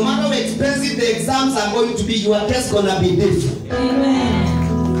 And no matter how expensive the exams are going to be, your test is going to be different.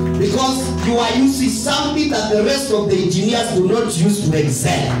 Amen. Because you are using something that the rest of the engineers do not use to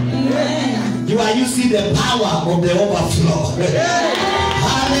excel. Amen. You are using the power of the overflow.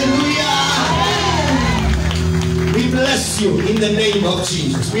 Hallelujah. We bless you in the name of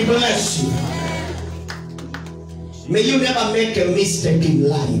Jesus. We bless you. May you never make a mistake in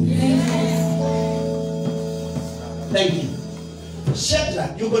life. Thank you.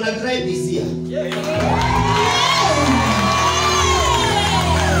 Shadrach, you're going to drive this year.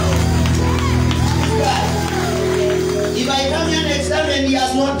 If I come here next time and he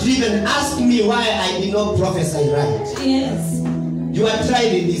has not driven, ask me why I did not prophesy right. Yes. You are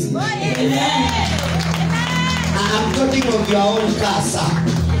driving this year. I'm talking of your own car, sir.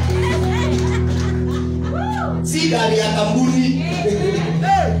 Si gari ya kampuni.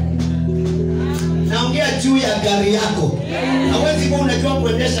 Naongea juu ya gari yako. Hawezi kuwa unajua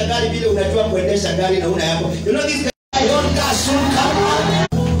kuendesha gari vile unajua kuendesha gari na una yako. You know this guy, your car soon come out.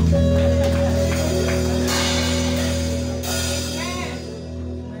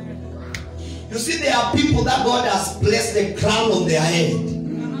 You see, there are people that God has placed a crown on their head.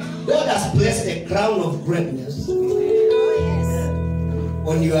 God has placed a crown of greatness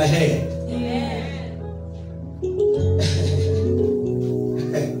on your head.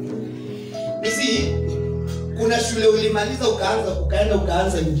 You see, kuna shule ulimaliza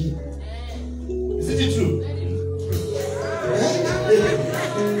ukaanza ingine. Is it true?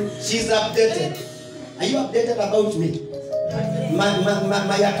 She's updated. Are you updated about me? My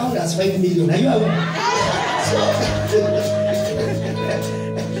account has 5 million. Are you aware?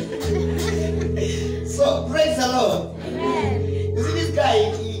 So praise the Lord. You see, this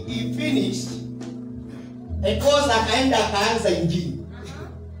guy, he finished a course akaenda akaanza ingine.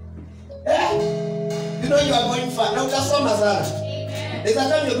 You know you are going far. Now utasoma sana. There's a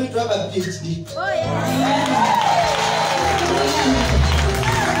time you're going to have a PhD. Oh yeah.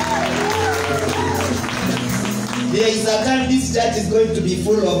 There is a time this church is going to be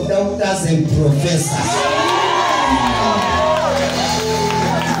full of doctors and professors.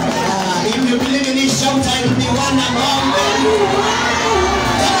 If you believe in it, shout, I will be one among them.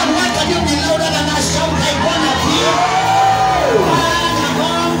 Come on, why can you be louder than I shout? I wanna be one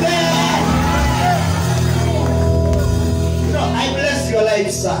among them. You know, I bless your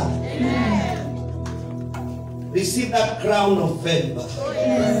life, son. Receive that crown of favor.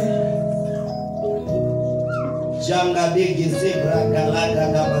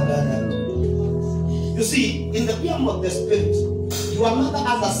 You see, in the realm of the spirit, your mother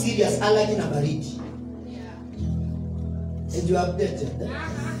has a serious allergy in a marriage. And you have dated.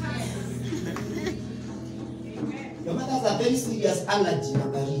 Your mother has a very serious allergy in a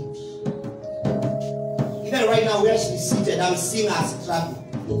marriage. Even right now where she's seated, I'm seeing her struggle.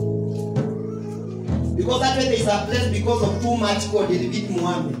 Because that way there is a place because of too much called David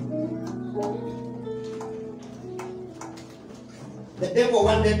Muhammad. The devil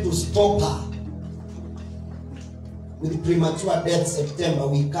wanted to stop her with premature death September.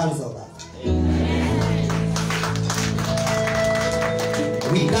 We cancel that.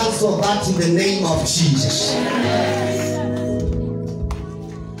 We cancel that in the name of Jesus.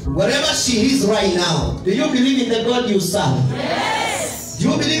 Wherever she is right now, do you believe in the God you serve? Yes. Do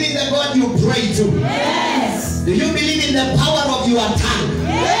you believe in the God you pray to? Yes. Do you believe in the power of your tongue?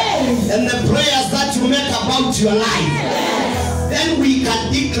 Yes. And the prayers that you make about your life? Yes. Then we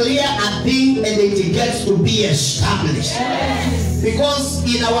can declare a thing and it gets to be established. Yes. Because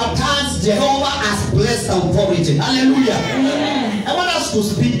in our tongues, Jehovah has blessed authority. Hallelujah. Amen. I want us to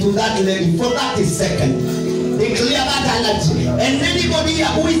speak to that lady for 30 seconds. Declare that allergy. And anybody here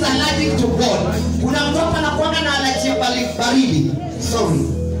who is allergic to God, kuna mtu hapa anakuanga na allergy ya baridi. Sorry.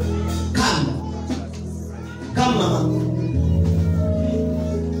 Come. Come, mama.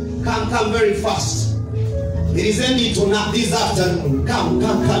 Come very fast. There is a need to nap this afternoon. Come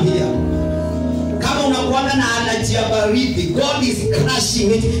here. Kama unakuanga na allergy ya baridi, God is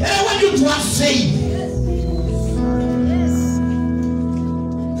crushing it. And I want you to have faith.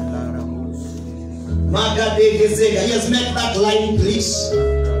 Yes, make that line, please.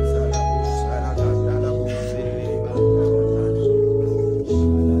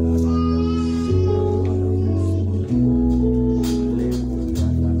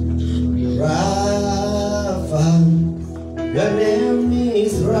 Rafa, your name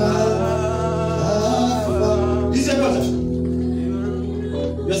is Rafa. This is your daughter?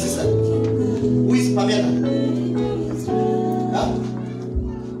 Your sister? Who is Pamela? Huh?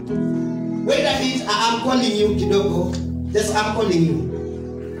 Wait a minute, I'm calling you, kidogo. Just I'm calling you.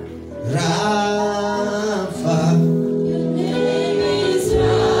 Rafa.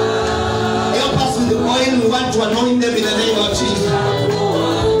 Help us with the oil. We want to anoint them in the name of Jesus.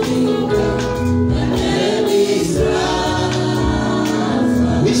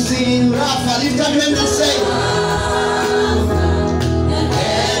 We sing Rafa. Lift up your hands and say,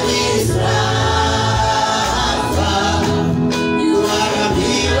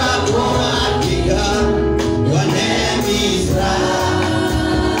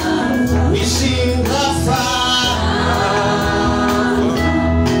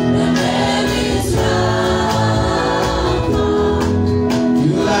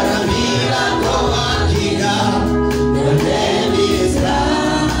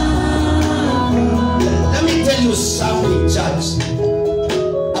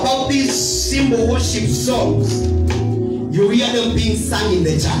 worship songs, you hear them being sung in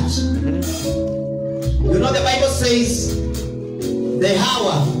the church. You know the Bible says the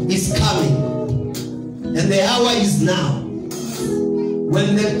hour is coming and the hour is now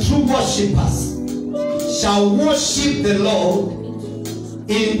when the true worshippers shall worship the Lord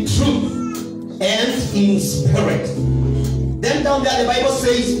in truth and in spirit. Then down there the Bible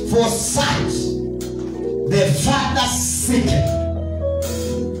says, for such the Father seeketh.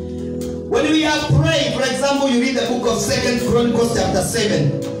 When we are praying, for example, you read the book of 2 Chronicles chapter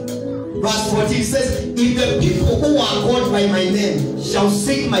 7, verse 14, it says, if the people who are called by my name shall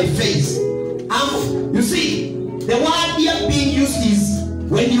seek my face. You see, the word here being used is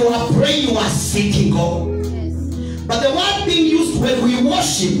when you are praying, you are seeking God. But the word being used when we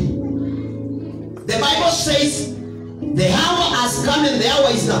worship, the Bible says, the hour has come and the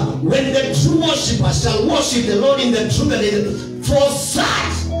hour is now when the true worshippers shall worship the Lord in the truth and in the, for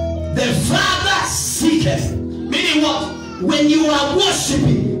such the Father seeketh. Meaning what? When you are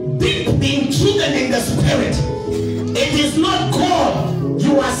worshiping deep in truth and in the spirit, it is not God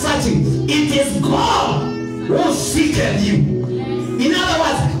you are searching, it is God who seeketh you. In other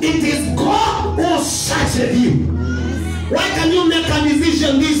words, it is God who searcheth you. Why can you make a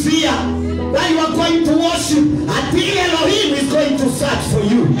decision this year that you are going to worship until Elohim is going to search for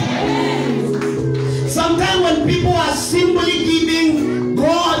you? Sometimes when people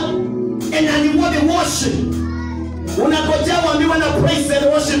and you want to worship. Unangojea uambiwe na praise and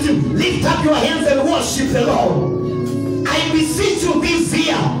worship him. Lift up your hands and worship the Lord. I beseech you this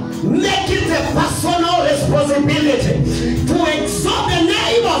year, make it a personal responsibility to exalt the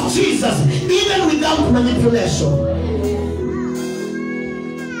name of Jesus even without manipulation.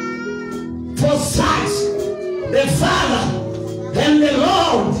 For such the Father and the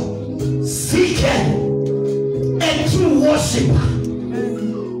Lord seeketh a true worshiper.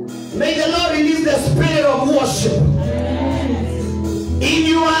 May the Lord release the spirit of worship in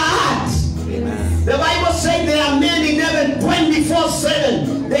your heart. The Bible says there are men in heaven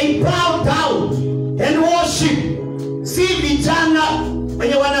 24/7. They bow down and worship. Si vijana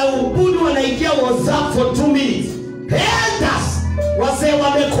wenye wanaubudu wanaingia WhatsApp for 2 minutes. Elders wase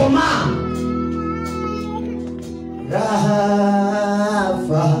wamekomaa. Rafa.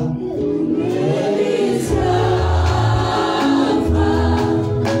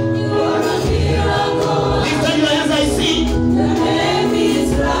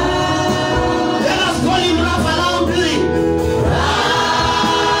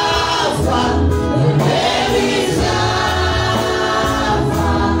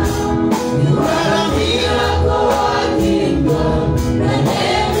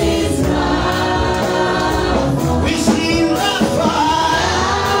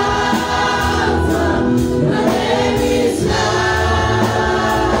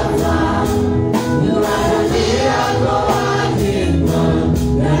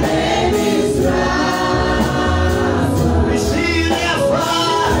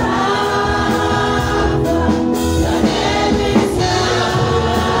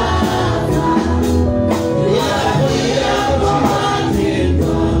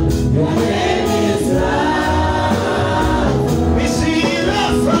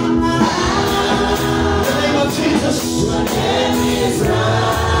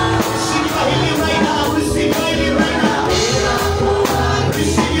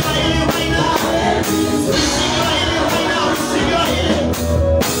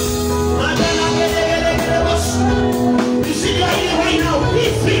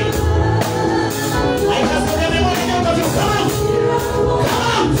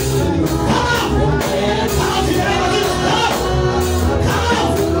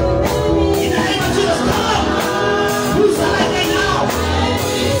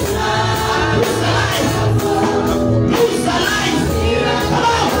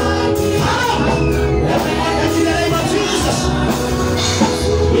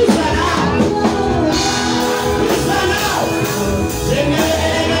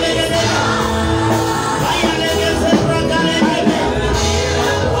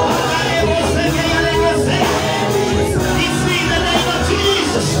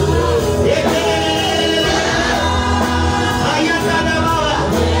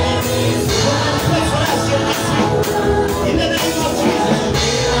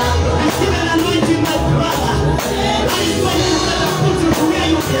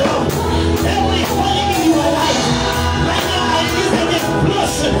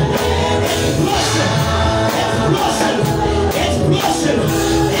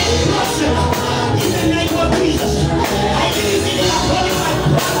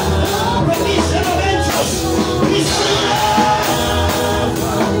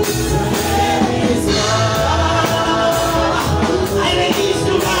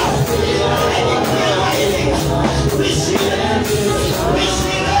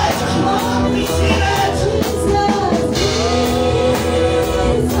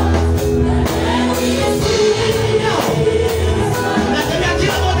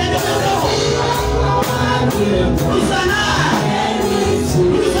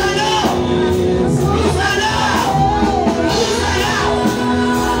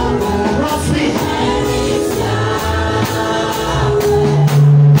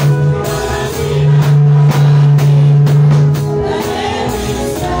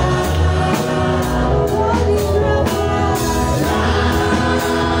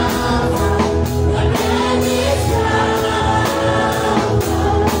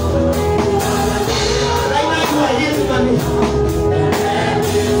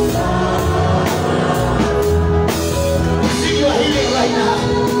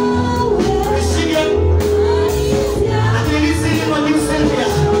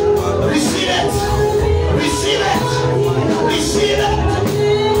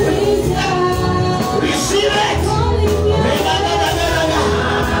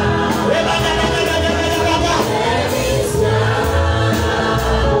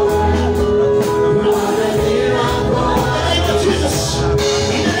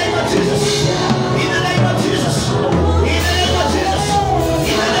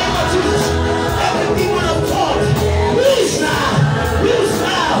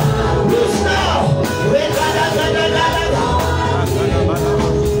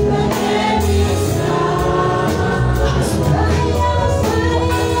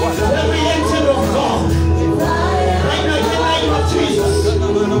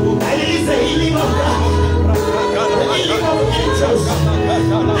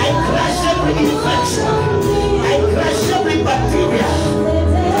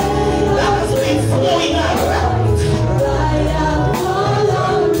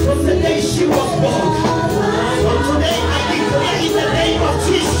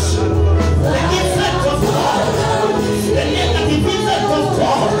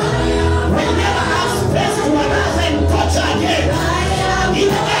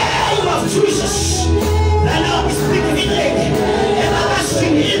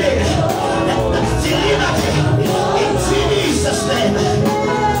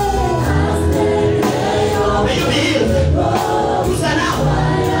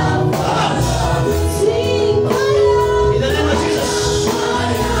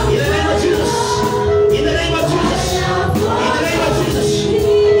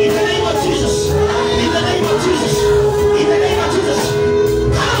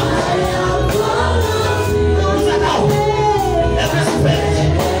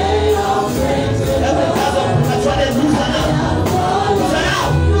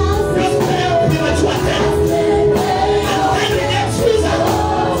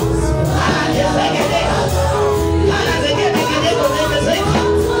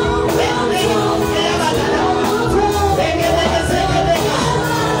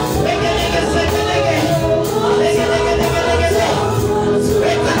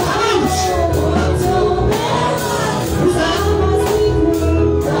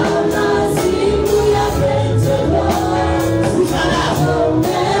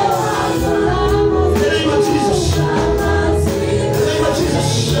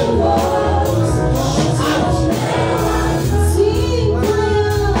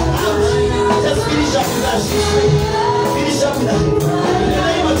 Finish up with that. Finish up with that. In the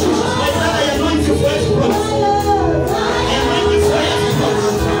name of Jesus, my brother, I anoint you for exploits. I anoint you for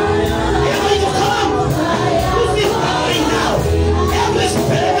exploits. I anoint you to come. Who's this happening now? Every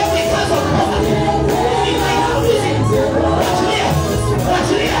spirit, every cause of poverty. Who's it right now? Who's it? Watch it here.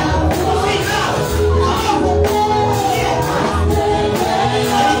 Watch it here. Who's it now? Come on. Yeah.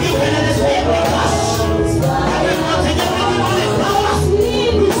 I rebuke this way every curse. I will not take every demonic power.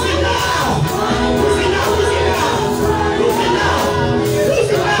 Lose it now. Lose it now. Lose it now. Lose it now.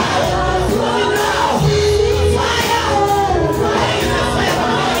 Lose it now. Lose it now. Fire. Fire is the fire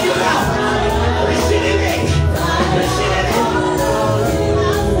from you now. Receive it. Receive it.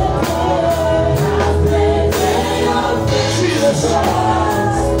 Jesus.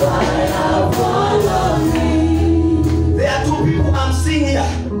 There are two people I'm seeing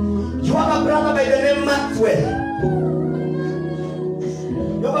here. You have a brother by the name Maxwell.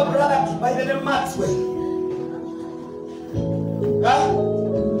 You have a brother by the name Maxwell. Huh?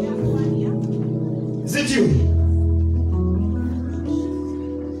 Is it you?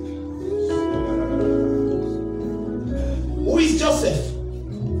 Who is Joseph?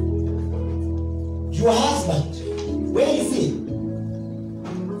 Your husband. Where is he?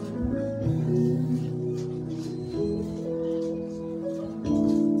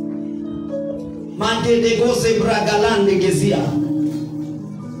 Mande de goze bragalande gezia.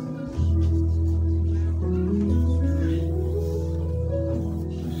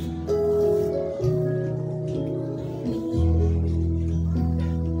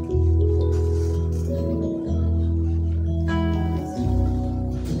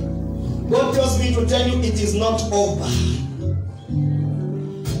 God tells me to tell you it is not over.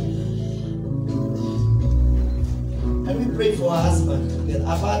 Can we pray for our husband together?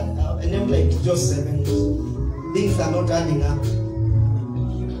 I've had a name like Joseph and things are not adding up.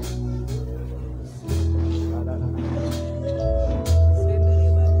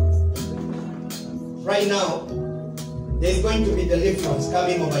 Right now, there's going to be deliverance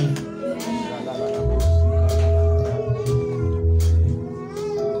coming over you.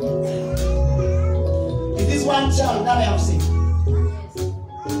 It is one child that I have seen.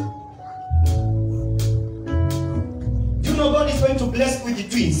 You know God is going to bless with the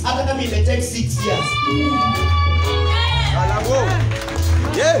twins. After that, it may take 6 years.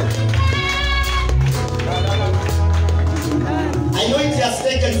 Yeah. I know it has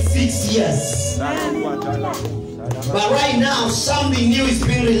taken 6 years. But right now, something new is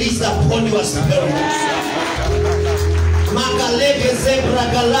being released upon your spirit. Makalege zebra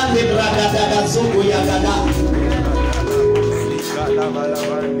galande bragadaga zogo yagada.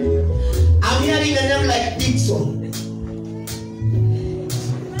 I'm hearing a name like Dixon.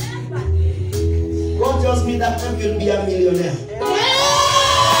 God tells me that man will be a millionaire.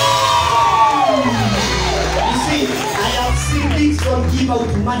 You see, I have seen Dixon give out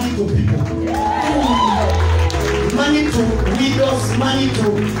money to people. Money to widows, money to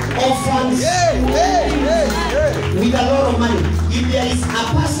orphans. With a lot of money. If there is a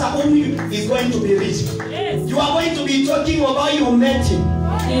pastor who is going to be rich, you are going to be talking about you met him.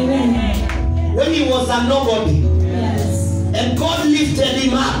 Amen. When he was a nobody. Yes. And God lifted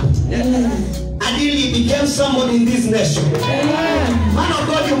him up. Until he became somebody in this nation. Amen. Man of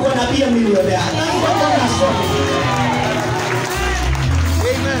God, you're going to be a millionaire. That's what God has shown me.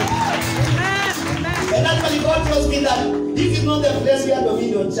 Amen. And actually God tells me that this is not the place where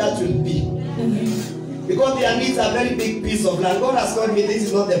Dominion Church will be. Because there needs a very big piece of land. God has told me this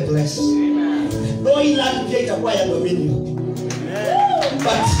is not the place. Though he land to get acquire Dominion.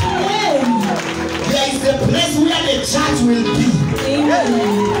 But there is a place where the church will be.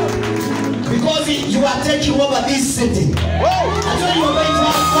 Because you are taking over this city. Actually, you are going to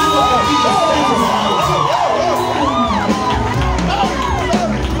have one of the biggest churches around.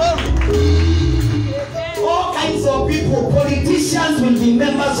 All kinds of people, politicians will be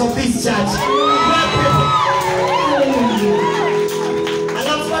members of this church. And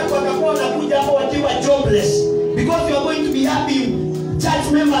that's why watakuwa wanakuja hapo wakiwa jobless. Because you are going to be having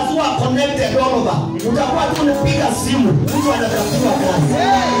church members who are connected all over. Utakuwa tu unapiga simu, mtu anatafuta kazi.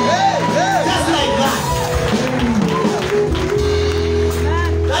 Just like that.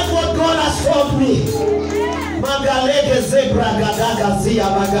 That's what God has told me. Magalege zebra gadaga zia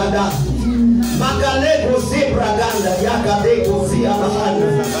bagada. Magalego zebra ganda yagadego zia bahana.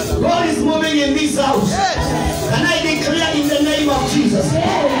 God is moving in this house. And I declare in the name of Jesus,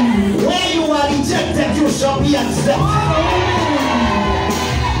 where you are rejected, you shall be accepted.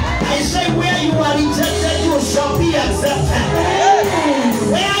 I say where you are rejected, you shall be accepted.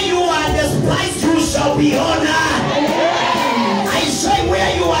 Where you are despised, you shall be honored. I say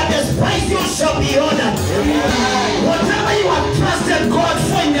where you are despised, you shall be honored. Whatever you have trusted God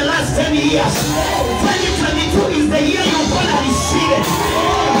for in the last 10 years, 2022 is the year you're going to receive it.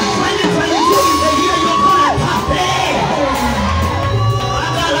 2022 is the year you're going to have it.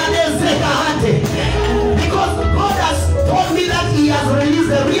 Because God has told me that He has released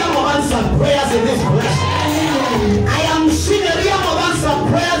the realm of answered prayers in this place. I am seeing a realm of answered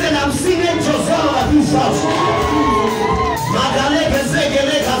prayers and I'm seeing angels all over this house.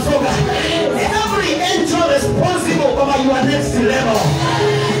 Every angel responsible over your next level.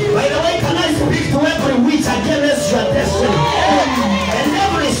 By the way, can I speak to every witch against your destiny? And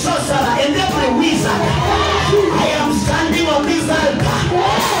every sorcerer and every wizard. I am standing on this altar.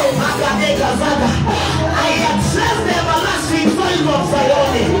 I access the everlasting soil of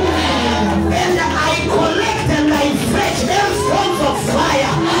Zion. And I collect and I fetch stones of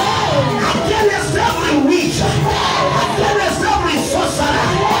fire against every witch, against every sorcerer,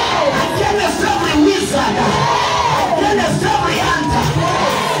 against every wizard, against every hunter.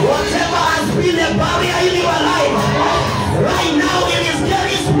 Whatever has been a barrier in your life, right now it is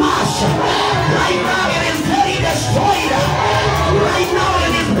getting smashed. Right now it is getting destroyed. Right now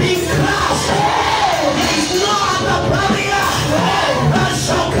it is being crushed. There is no other barrier that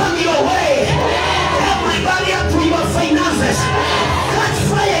shall come your way. Every barrier to your finances, catch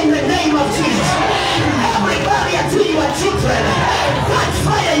fire in the name of Jesus. Every barrier to your children, catch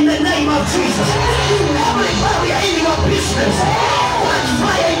fire in the name of Jesus. Every barrier in your business, catch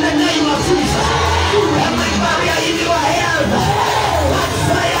fire in the name of Jesus. Every barrier in your health, catch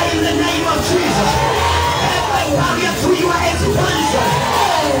fire in the name of Jesus. Every barrier to your expansion,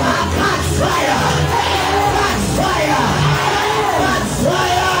 catch fire, catch fire, catch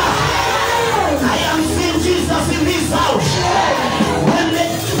fire. I am seeing Jesus in this house.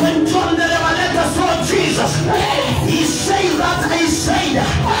 When John the Revelator saw Jesus, he said that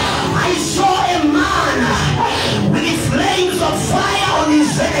I saw a man with the flames of fire on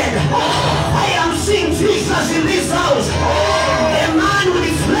his head. I am seeing Jesus in this house. A man with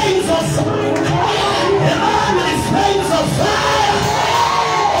the flames of fire. A man with the flames of fire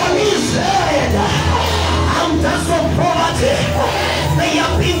on his head. Hunters of poverty, they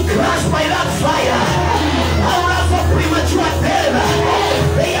have been crushed by that fire. Hours of premature death,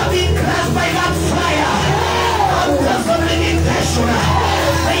 they have been crushed by that fire. Hunters of limitation,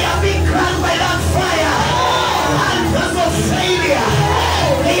 they have been crushed by that fire. Hunters of failure,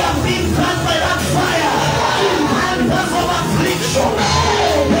 they have been crushed by that fire. Hunters of affliction,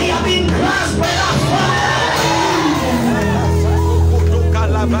 they have been crushed by that fire.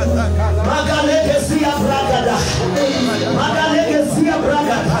 Magalegesia bragada. Magalegesia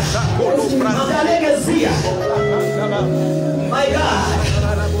bragada. Magalegesia. My God.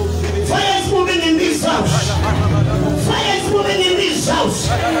 Fire is moving in this house. Fire is moving in this house.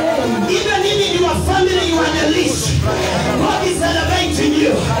 Even in your family, you are the least. God is elevating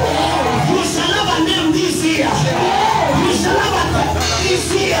you. You shall have a name this year. You shall have a this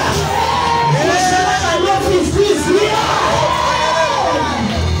year. You shall have a office this year.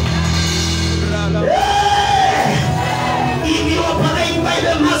 If you operate by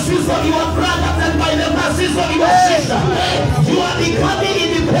the mercies of your brother and by the mercies of your sister, you are becoming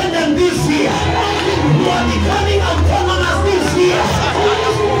independent this year. You are becoming autonomous this year.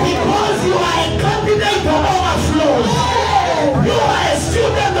 Because you are a candidate of overflows. You are a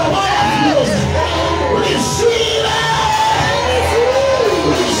student of overflows. Receive it.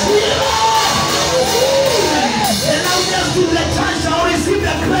 Receive it. And now just to the church shall receive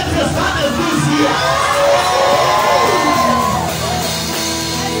the greatest honor this year.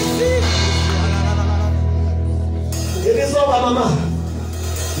 It is over, Mama.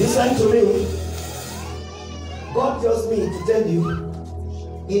 Listen to me. God tells me to tell you,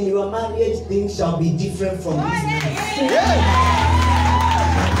 in your marriage, things shall be different from this night.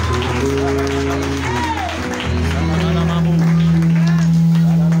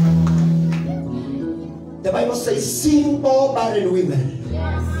 The Bible says, sing, all barren women.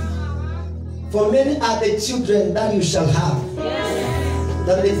 For many are the children that you shall have,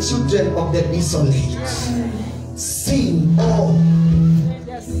 than the children of the desolate. Sing, all.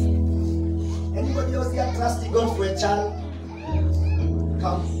 Anybody else here trusting God for a child?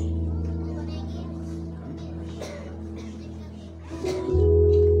 Come.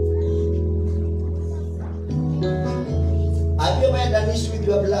 Have you ever had an issue with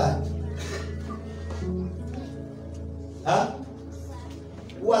your blood? Huh?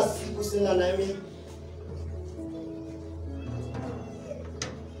 Who has siku sina nami?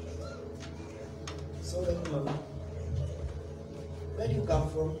 Sorry, Mama. Where do you come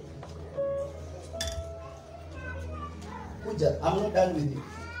from? Kuja, I'm not done with you.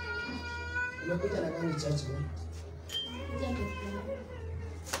 Umekuja na nani church bwana?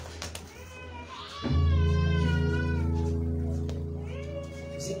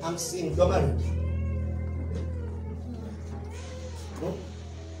 See, I'm seeing you're married. No?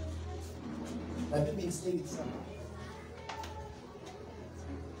 Have you been staying with someone?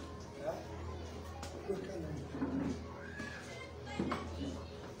 Yeah? Good kind of.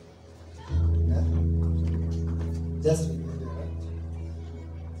 Yeah? Just remember, right?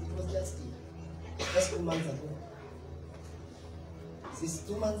 It was just 2 months ago. Is this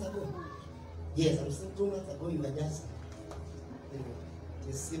 2 months ago? Yes, I'm saying 2 months ago you were just. Anyway,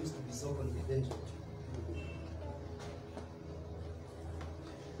 it seems to be so confidential.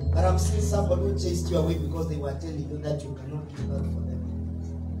 But I'm seeing somebody who chased you away because they were telling you that you cannot do that for them.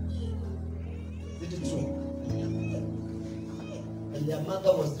 Is it true? And their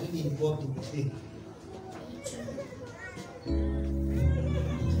mother was really involved in the thing.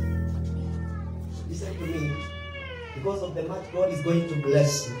 Listen to me. Because of the much God is going to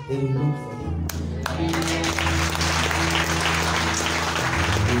bless you, they will look for you.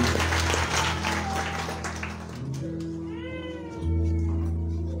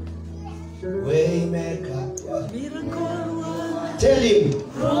 Waymaker. Tell him.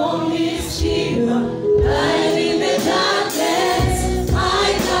 Promise keeper, light in the darkness, my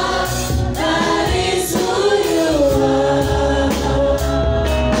God, that is who you are.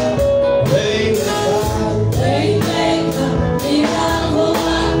 Waymaker, miracle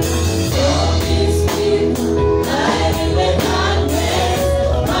worker, promise keeper, light in the darkness,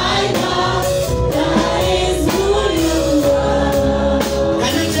 my God, that is who you are.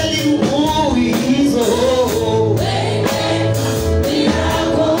 Can you tell him who he is? Oh. Waymaker,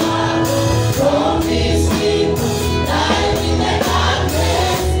 miracle worker, promise keeper, light in the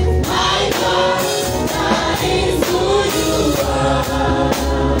darkness, my God, that is who you are.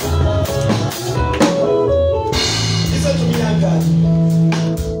 Listen to me, young God.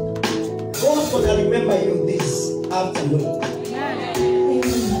 God's gonna remember you this afternoon.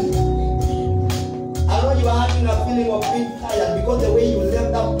 I know you are having a feeling of being tired because the way you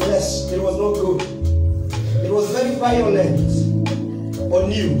left that place, it was not good. It was very violent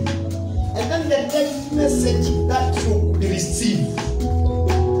on you. And then the next message that you received,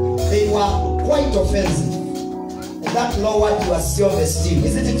 they were quite offensive. And that lowered your self-esteem.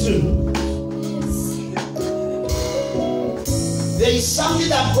 Isn't it true? There is something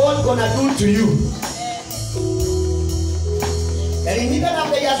that God's gonna do to you. And even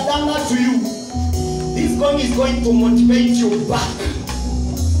after He has done that to you, this God is going to motivate you back.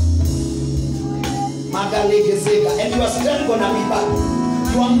 And your strength gonna be back.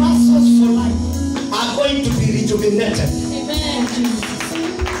 Your muscles for life are going to be rejuvenated. Amen.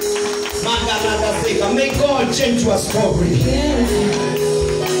 May God change your story.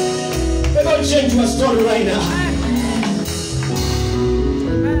 May God change your story right now.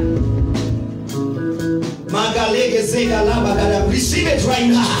 Receive it right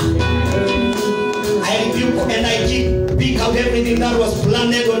now. I rebuke and I pick out everything that was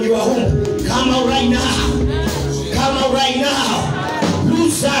planted on your home. Come out right now. Come out right now.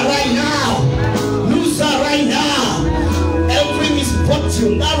 Loose her right now. Loose her right now. Every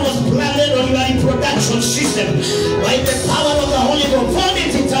misfortune that was planted on your reproduction system, by the power of the Holy Ghost,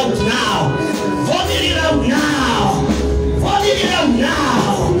 vomit it out now. Vomit it out now. Vomit it out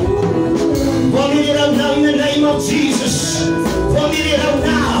now. Vomit it out now in the name of Jesus. Vomit it out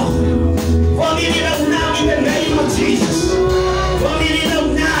now. Vomit it out now in the name of Jesus. Vomit it out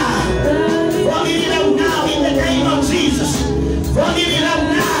now. Vomit it out now in the name of Jesus. Vomit it out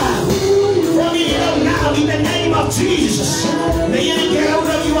now. Vomit it out now in the name of Jesus. May it get out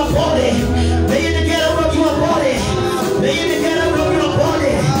of your body. May it get out of your body. May it get out of your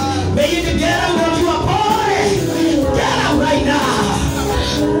body. May it get out of your body. Get out right now.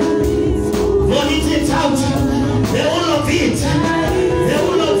 Vomit it out. The whole of it. The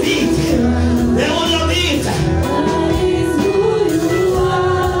whole of it. The whole of it. That is who you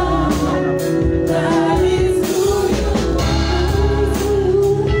are. That is who you are. That is who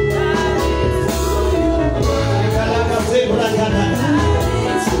you are. That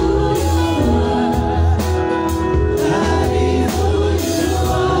is who you are. That is who you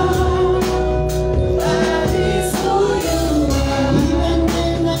are. That is who you are.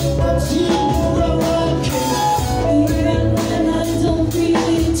 Even when I don't feel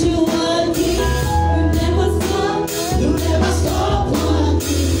it, you working. You never stop. You never stop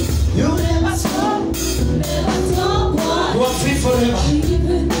working. You never stop. You never stop You working. are free forever.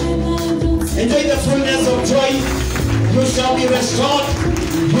 Even when I don't see Enjoy the fullness of joy. You shall be restored.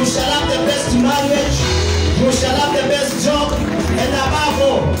 You shall have the best marriage. You shall have the best job. And above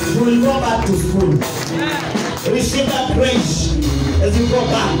all, you You will go back to school. Receive that grace as you go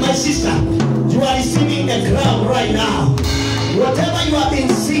back. My sister, you are receiving a crown right now. Whatever you have been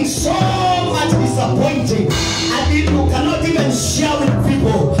seeing, so much disappointing, and you cannot even share with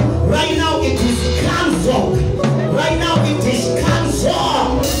people. Right now it is cancelled. Right now it is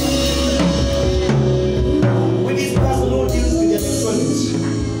cancelled. With this person who deals with electronics.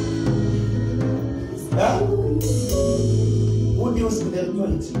 Huh? Who deals with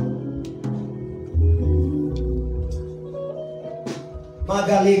electronics?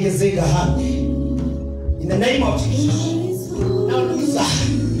 In the name of Jesus. Now, Lisa,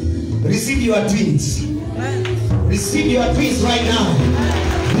 receive your twins. Receive your twins right now.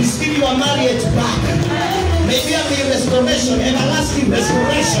 Receive your marriage back. May there be restoration, everlasting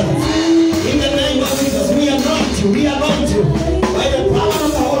restoration. In the name of Jesus, we anoint you. We anoint you by the power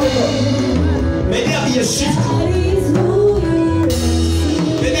of the Holy Ghost. May there be a shift.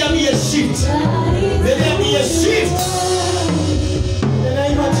 May there be a shift. May there be a shift. In the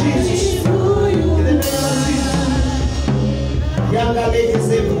name of Jesus. In the name of Jesus. Yanga lege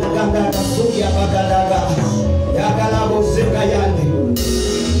zebu ganga kasuya bagadaga. Yagala bozeka yande.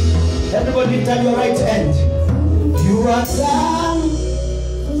 Everybody lift up your right hand. You are done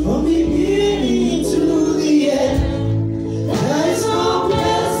from beginning to the end. There is no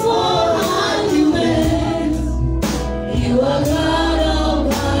place for argument. You are God all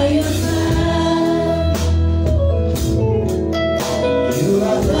by yourself. You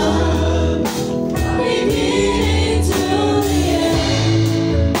are done from beginning to the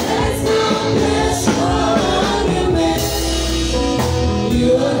end. There is no place for argument. You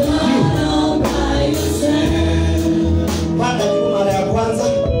are God all by yourself. Panda juu mara ya kwanza,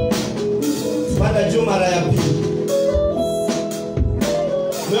 panda juu mara ya pili.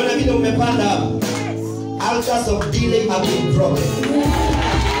 Umeona vile umepanda hapo? Altars of delay have been broken.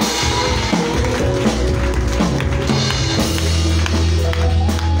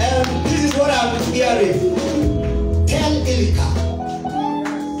 And this is what I'm hearing. Tell Ilika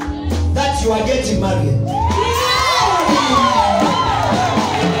that you are getting married.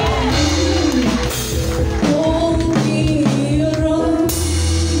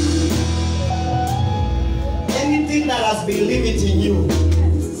 Anything that has been limiting you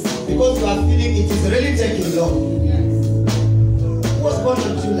because you are feeling it is really taking long. Who was born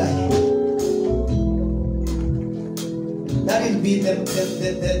in July? That will be the birth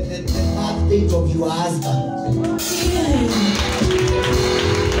date of your husband.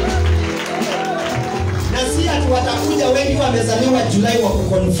 Na si ati watakuja wengi wamezaliwa Julai wa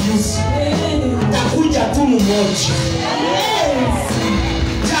kuconfuse. Takuja tu mmoja.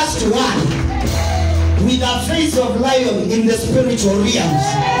 Just one. With a face of lion in the spiritual realms.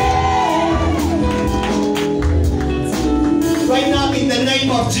 Right now, in the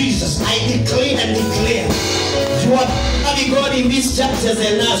name of Jesus, I declare and declare, you are having God in these chapters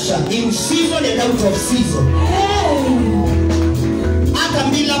and Asha, in season and out of season. Hata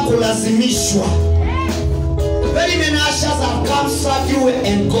bila kulazimishwa. Very many Ashas have come, served you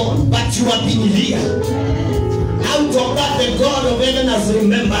and gone, but you have been here. Out of that, the God of heaven has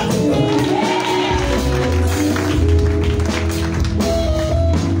remembered you.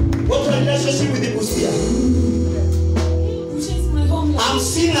 What's your relationship with the Busia? She's my homeland. I'm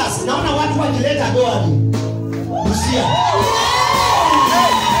singers. Naona watu wakileta doani. Busia.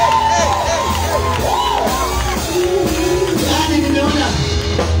 Yaani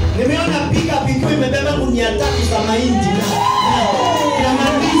nimeona piga pikiwa imebeba gunia 3 za mahindi na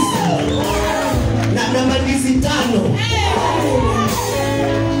mandizi. Na mandizi 5.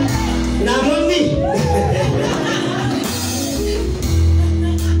 Na moni.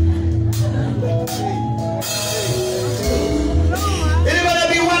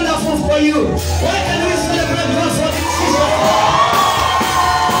 For you. Why can we celebrate God for this season?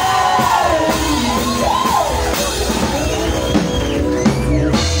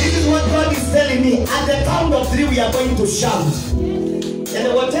 This is what God is telling me. At the count of 3, we are going to shout.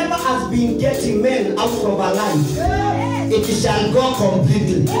 And whatever has been getting men out of our life, it shall go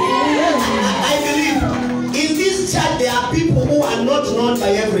completely. I believe in this church there are people who are not known by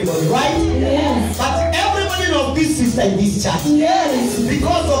everybody, right? Yes. But everybody knows this sister in this church. Yes.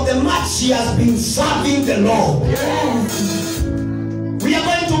 Because of the much she has been serving the Lord. Yes. We are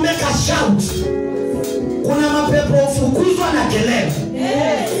going to make a shout. Kuna mapepo ufukuzwa na kelele.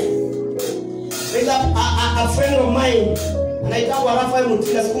 Yes. There's a friend of mine, and I tell Rafael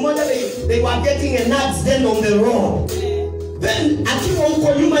Mutila, siku moja they were getting an accident on the road. Then akiwa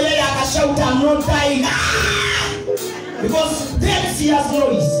huko nyuma yeye akashout, I'm not dying. Because death hears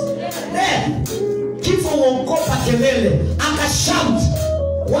noise. Death. Kifo uogopa kelele. Akashout.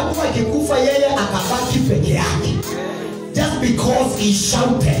 Watu akikufa yeye akabaki peke yake. Just because he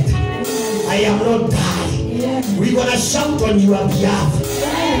shouted, I am not dying. We're gonna shout on your behalf.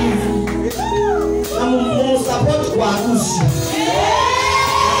 Na mumusupport kwa harusi.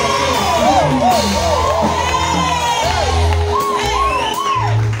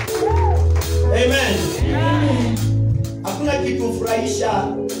 Amen. Hakuna kitu furahisha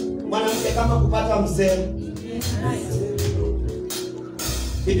mwanamke kama kupata mzee.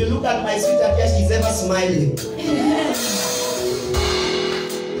 If you look at my sweetheart here, she's ever smiling.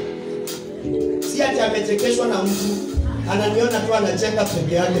 Si ati amechekeshwa na mtu, ananiona tu anacheka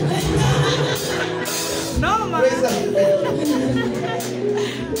peke yake. No man. Praise the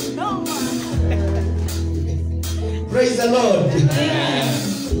No man. Praise the Lord.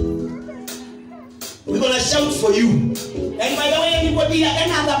 We're gonna shout for you. And by the way, anybody,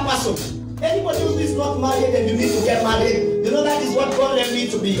 any other person, anybody who is not married and you need to get married, you know that is what God led me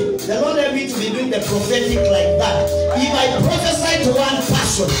to be. The Lord led me to be doing the prophetic like that. If I prophesy to one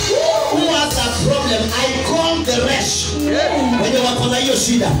person who has a problem, I call the rest. When you work on your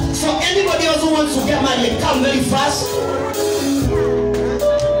shida. So anybody else who wants to get married, come very fast.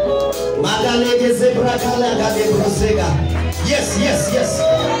 Yes, yes, yes.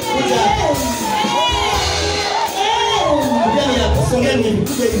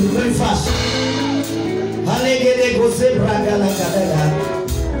 Very fast.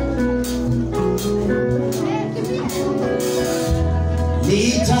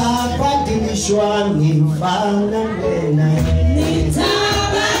 Nitabadilishwa nifanane naye.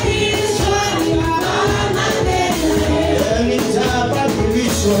 Nitabadilishwa nifanane naye.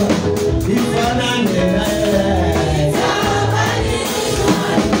 Nitabadilishwa nifanane naye.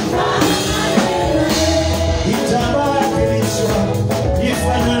 Nitabadilishwa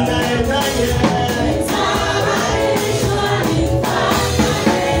nifanane naye.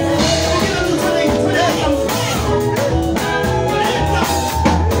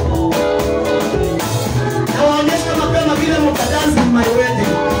 Nawaonyesha mapema vile mtadansi my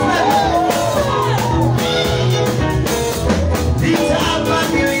wedding.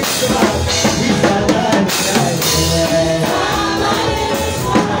 Nitabadilishwa nifanane naye.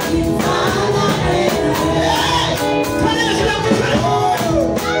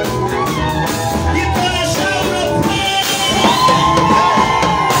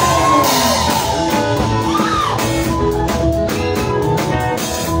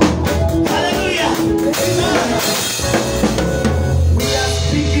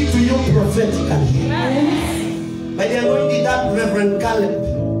 By the anointing that Reverend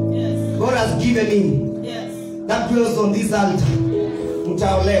Caleb, God has given him, that dwells on this altar,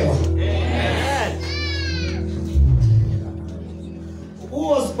 mtaolewa. Who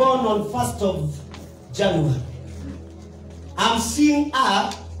was born on 1st of January? I'm seeing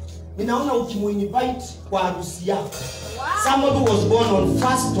her. Ninaona ukimuinvite kwa harusi yako. Somebody who was born on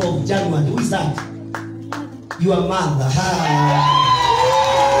 1st of January. Who is that? Your mother.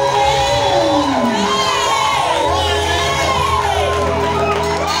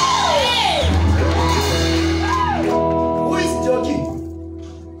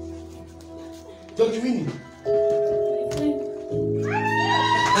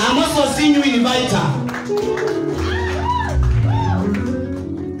 I'm also seeing you invite her.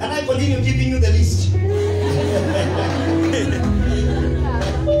 Can I continue giving you the list?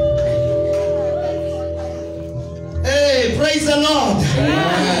 Hey, praise the Lord.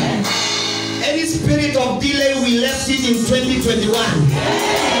 Amen. Any spirit of delay, we left it in 2021.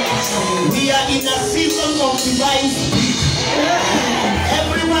 We are in a season of divine speed.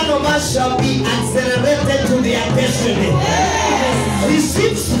 Every one of us shall be accelerated to their destiny.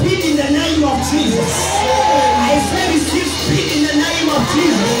 Receive speed in the name of Jesus. I say receive speed in the name of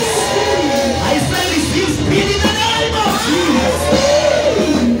Jesus. I say receive speed in the name of Jesus.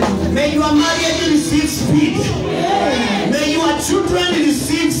 May your marriage receive speed. May your children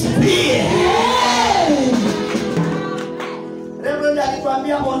receive speed. Reverend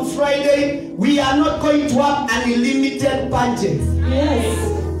alituambia on Friday, we are not going to have unlimited budget.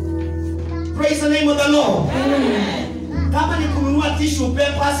 Praise the name of the Lord. Kama ni kununua tissue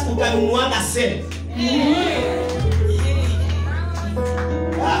papers, utanunuanga set.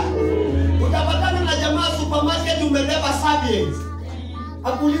 Utapatana na jamaa supermarket umebeba serviette.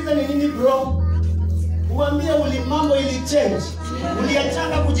 Akuulize ni nini bro? Uambie mambo ili change.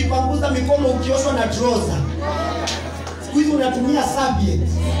 Uliachanga kujipanguza mikono ukioshwa na trouser. Siku hizi unatumia serviette.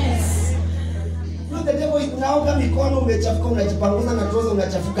 The devil is unaoga mikono umechafuka, unajipanguza na trouser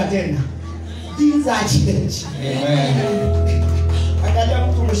unachafuka tena. Things are changed. Amen. Angalia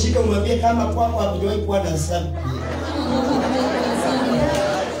mtu mshike umwambie kama kwako hakujawahi kuwa na serviette.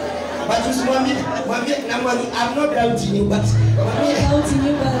 I'm not doubting you, but Doubting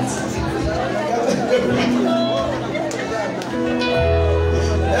you, but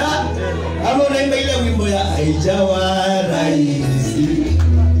ama unaimba ile wimbo ya haijawa rahisi.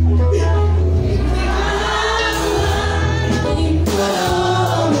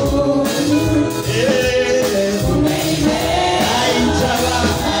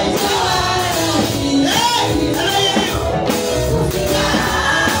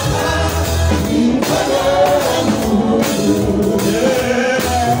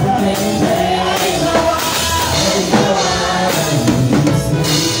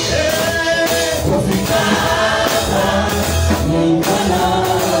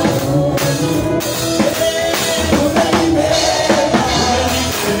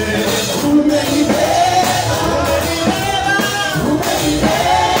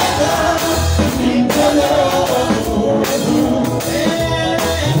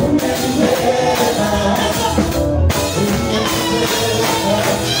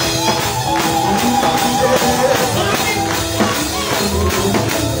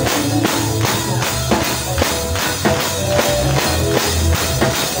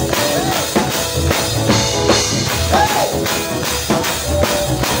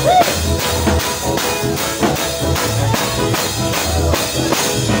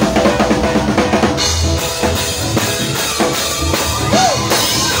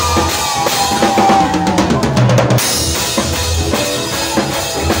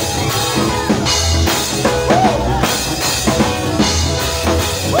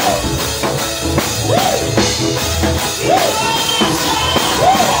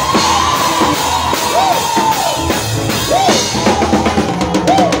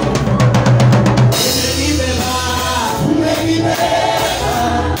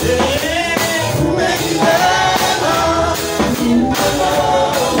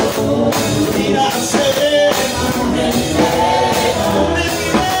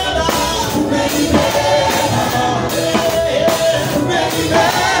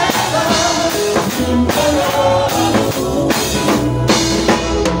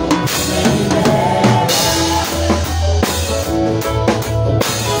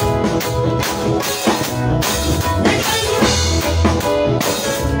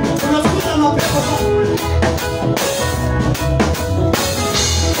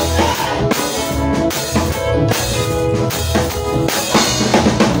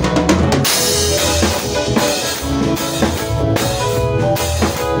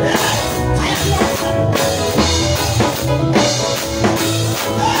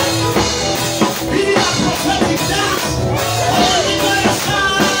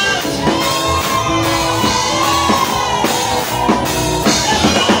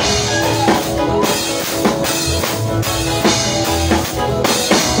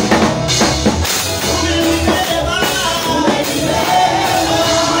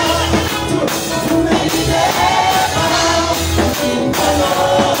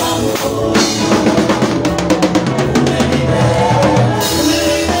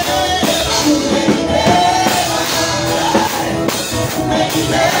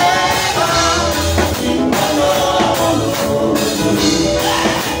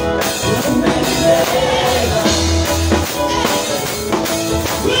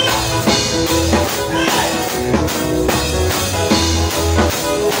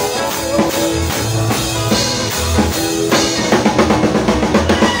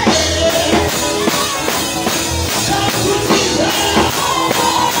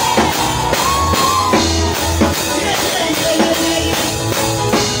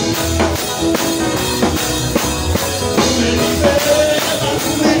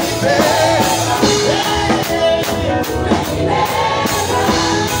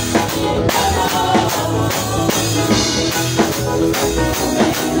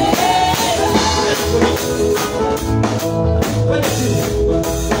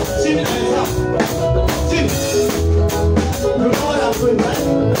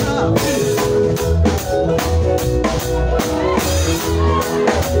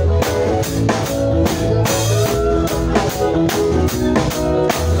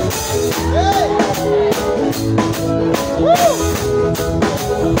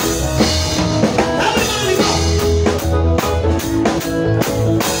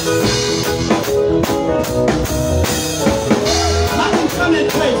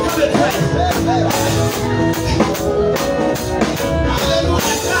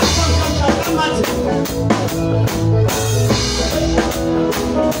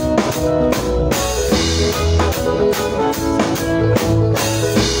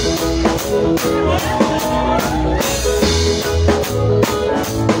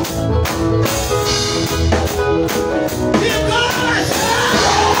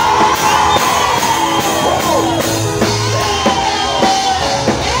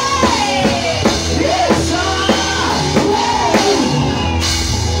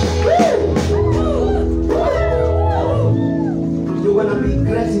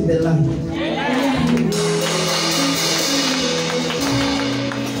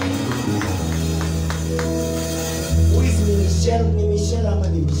 ama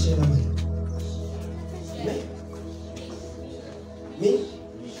ni Michelle ama? Me?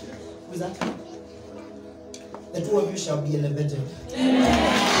 Who is that? The two of you shall be elevated.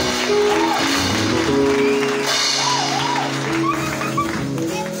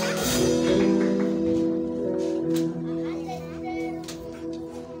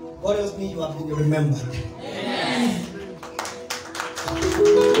 God helps me, you have been remembered.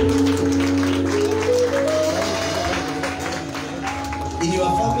 In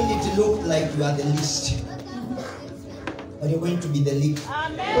your family, it looked like you are the least, but you're going to be the lead.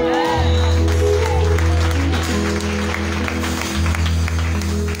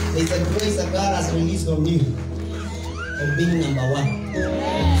 There's a grace that God has released on you of being number one.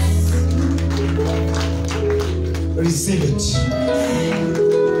 Receive it.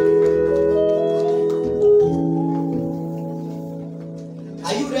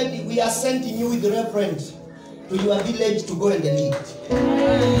 Are you ready? We are sending you with the reverend to your village to go and lead.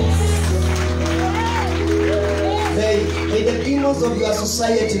 May the demons of your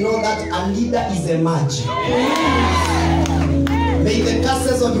society know that a leader is emerging. May the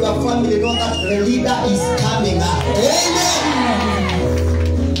curses of your family know that the leader is coming up. Amen.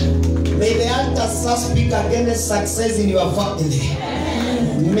 May the altars speak against success in your family.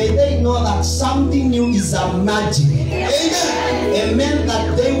 May they know that something new is emerging. Amen. A man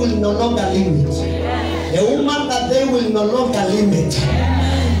that they will no longer limit. A woman that they will no longer limit.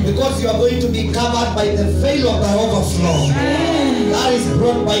 Because you are going to be covered by the veil of the overflow. That is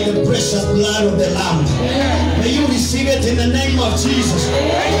brought by the precious blood of the Lamb. May you receive it in the name of Jesus. I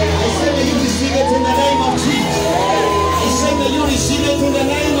say may you receive it in the name of Jesus. I say may you receive it in the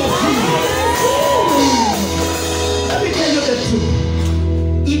name of Jesus. Let me tell you the truth.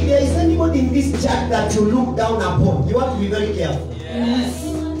 If there is anybody in this church that you look down upon, you have to be very careful.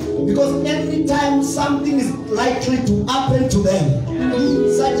 Because every time something is likely to happen to them,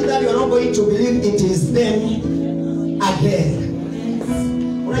 such that you are not going to believe it is them again.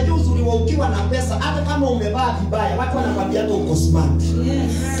 Unajua uzuri wa ukiwa na pesa, hata kama umevaa vibaya, watu wanakwambia tu uko smart.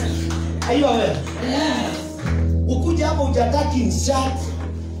 Are you aware? Ukuja hapo hujataki in shirt,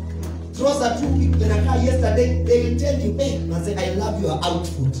 trouser tu inakaa yesterday, they will tell you, hey, manze, I love your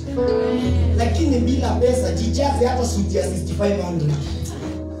outfit. Lakini bila pesa, jijaze hata suti ya 6500.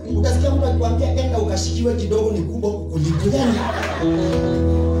 Utasikia mtu akikwambia enda ukashikiwe kidogo ni kubwa kuliko yani.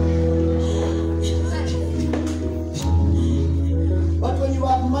 But when you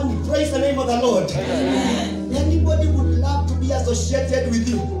have money, praise the name of the Lord. Anybody would love to be associated with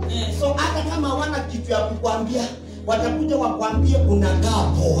you. So hata kama hawana kitu ya kukwambia, watakuja wakwambie unakaa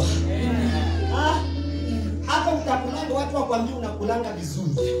poa. Hata utakulanga watu wakwambie unakulanga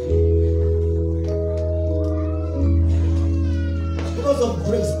vizuri. Because of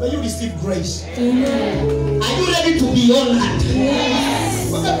grace, may you receive grace. Amen. Are you ready to be honored?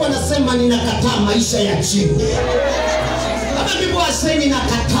 Yes. Watu wanasema ninakataa maisha ya chini. Other people are saying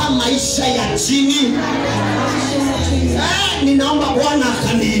ninakataa maisha ya chini. Ninaomba Bwana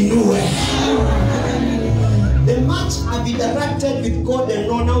akaniinue. The much have been directed with God and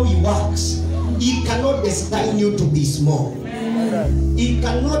know how He works. He cannot destine you to be small. He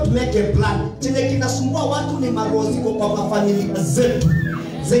cannot make a plan. Chenye kinasumbua watu ni maroziko kwa mafamilia zetu.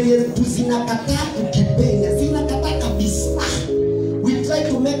 Zenye tuzinakataa tukipenya. Zinakataa kabisa. We try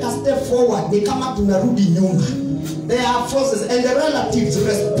to make a step forward. Ni kama tunarudi nyuma. There are forces and the relatives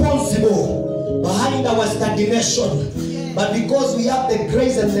responsible behind our stagnation. But because we have the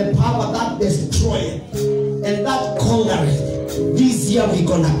grace and the power that destroy and that conquereth, this year we're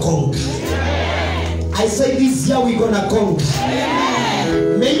gonna conquer. I say this year we're gonna conquer.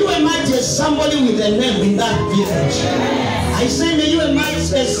 May you imagine somebody with a name in that village. I say may you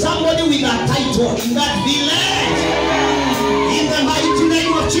imagine somebody with a title in that village. In the mighty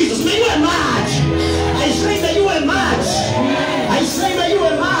name of Jesus. May you imagine. I say may you imagine. I say may you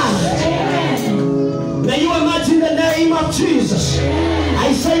imagine. May you imagine the name of Jesus.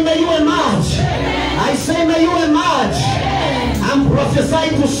 I say may you imagine. I say may you imagine. I'm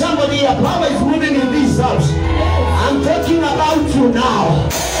prophesying to somebody, your power is moving in this house. I'm talking about you now.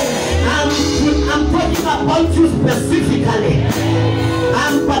 I'm talking about you specifically.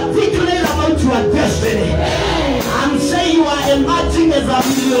 I'm particularly about your destiny. I'm saying you are emerging as a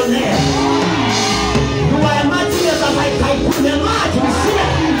millionaire. You are emerging as a tycoon. Emerge, receive it.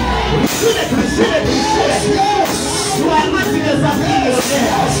 Receive it, receive it, receive it. You are emerging as a millionaire.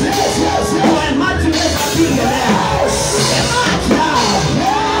 You are emerging as a millionaire. Emerge now.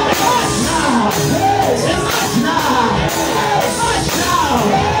 Emerge now. Emerge now. Emerge now.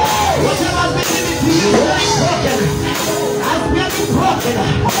 Whatever has been given to you is broken. Has been broken.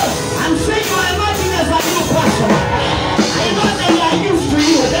 I'm saying you are emerging as a new person. I know that you are used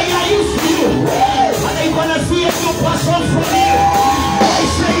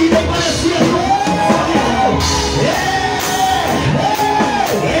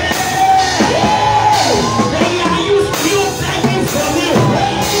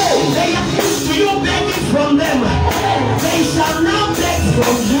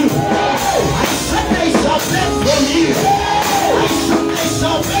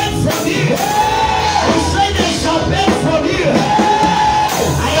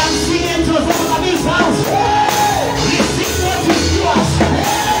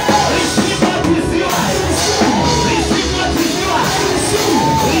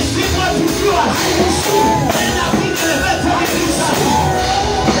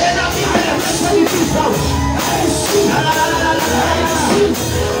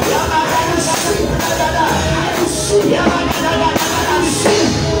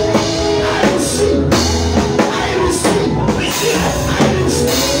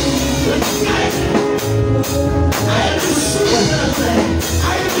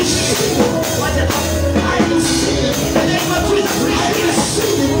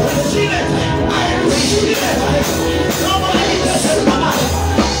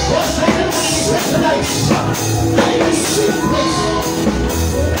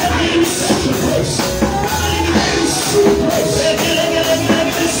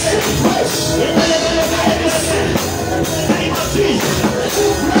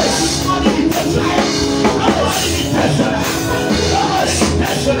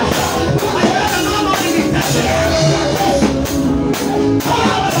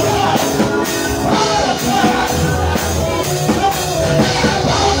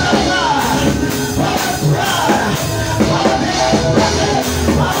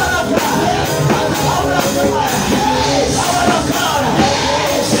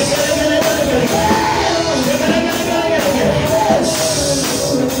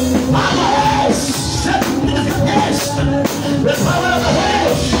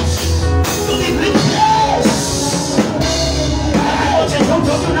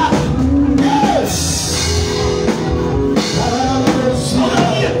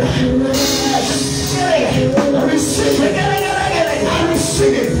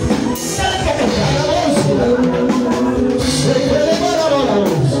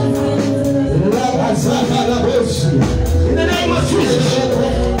In the name of Jesus,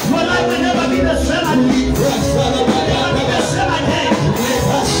 your life will never be the same again. Never be the same again.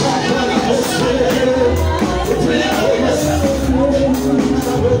 Never be the same again. It will never be the same.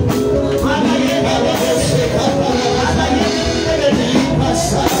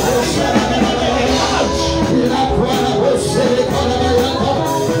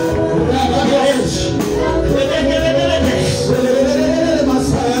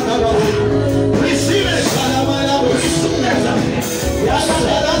 Receive it.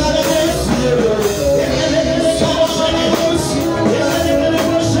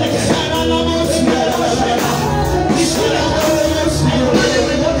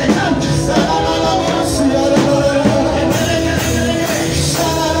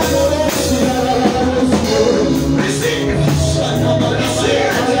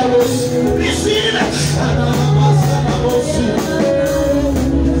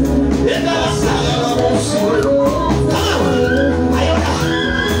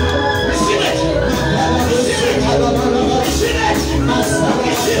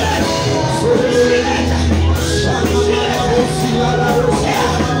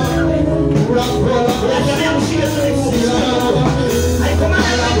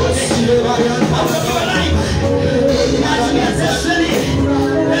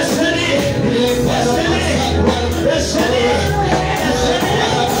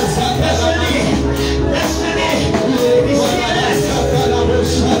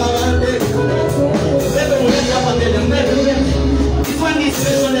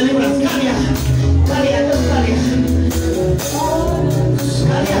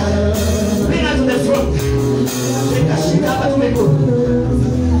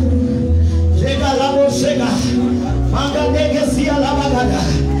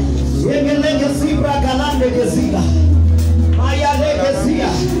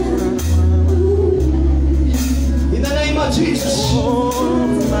 In the name of Jesus.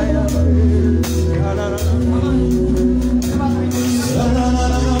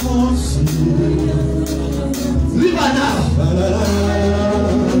 Live now.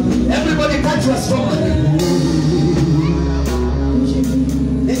 Everybody catch your stomach.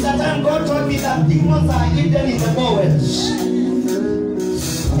 It's the time God told me that demons are hidden in the bowels.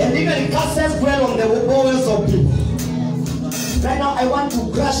 And even the curses dwell on the bowels of people. Right now, I want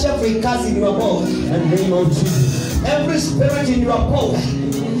to crush every curse in your bowel. In the name of Jesus. Every spirit in your bowel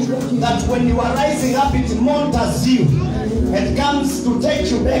that when you are rising up, it monitors you. It comes to take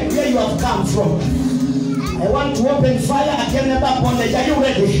you back where you have come from. I want to open fire against that bondage. Are you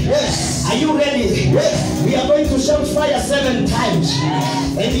ready? Yes. Are you ready? Yes. We are going to shout fire 7 times.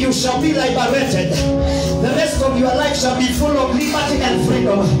 And you shall be liberated. The rest of your life shall be full of liberty and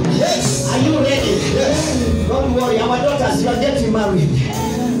freedom. Yes. Are you ready? Yes. Don't worry, our daughters, you are getting married.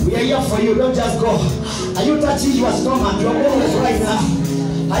 We are here for you. Don't just go. Are you touching your stomach? Your bones right now.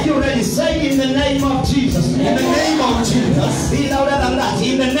 Are you ready? Say in the name of Jesus. In the name of Jesus. Be louder than that.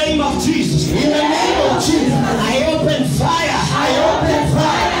 In the name of Jesus. In the name of Jesus. I open fire. I open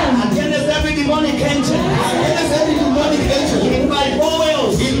fire. Against every demonic angel. Against every demonic angel. In my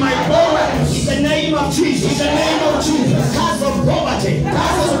bowels. In my bowels. In the name of Jesus. In the name of Jesus. Curse of poverty.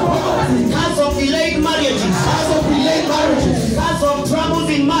 Curse of poverty. Curse of delayed marriages. Curse of delayed marriages. Curse of troubles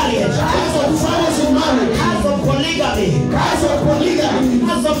in marriage. Curse of troubles in marriage. Curse of polygamy. Curse of polygamy.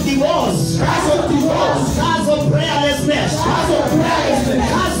 Curse of divorce. Curse of divorce. Curse of prayerlessness. Curse of prayerlessness.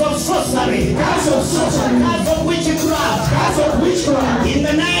 Curse of sorcery. Curse of sorcery. Curse of witchcraft. Curse of witchcraft. In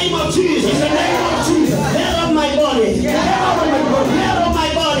the name of Jesus. In the name of Jesus. Head of my body. Head of my body. Head of my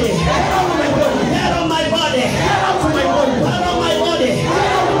body. Head of my body. Head of my body. Head of my body. Head of my body.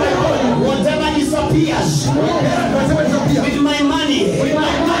 Head of my body. Whatever disappears. Whatever disappears. With my money. With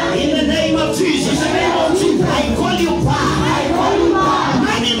my money. In the name of Jesus. In the name of Jesus. I call you back. I call you back.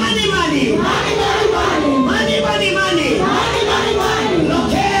 Money, money, money. Money, money, money. Money, money, money. Money, money, money.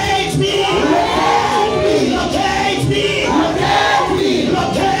 Locate me. Locate me. Locate me.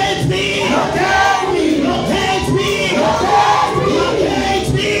 Locate me. Locate me. Locate me. Locate me. Locate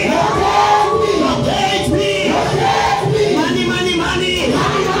me. Locate me. Locate me. Locate me. Money, money, money.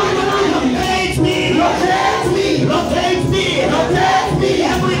 Money, money, money. Locate me. Locate me. Locate me. Locate me.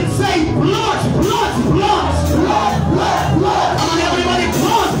 Everyone say blood, blood, blood, blood, blood, blood. Come on, everybody,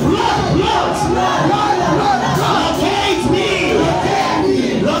 blood, blood, blood, blood, blood, blood. Locate me. Locate me.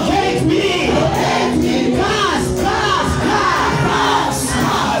 Locate me. Locate me. Cast, cast, cast,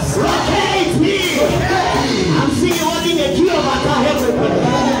 cast. Locate me. I'm seeing you holding a key of a car everybody.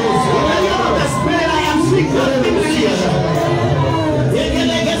 In the name of the Spirit, I am sick.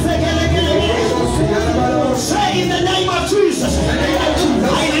 Say in the name of Jesus,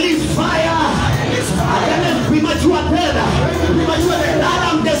 I release fire. I cannot premature death. That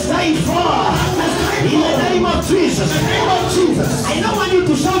I'm destined for. In the name of Jesus. I don't want you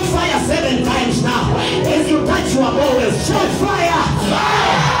to shout fire 7 times now. As you touch your bowels, shout fire.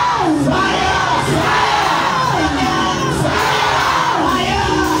 Fire. Fire.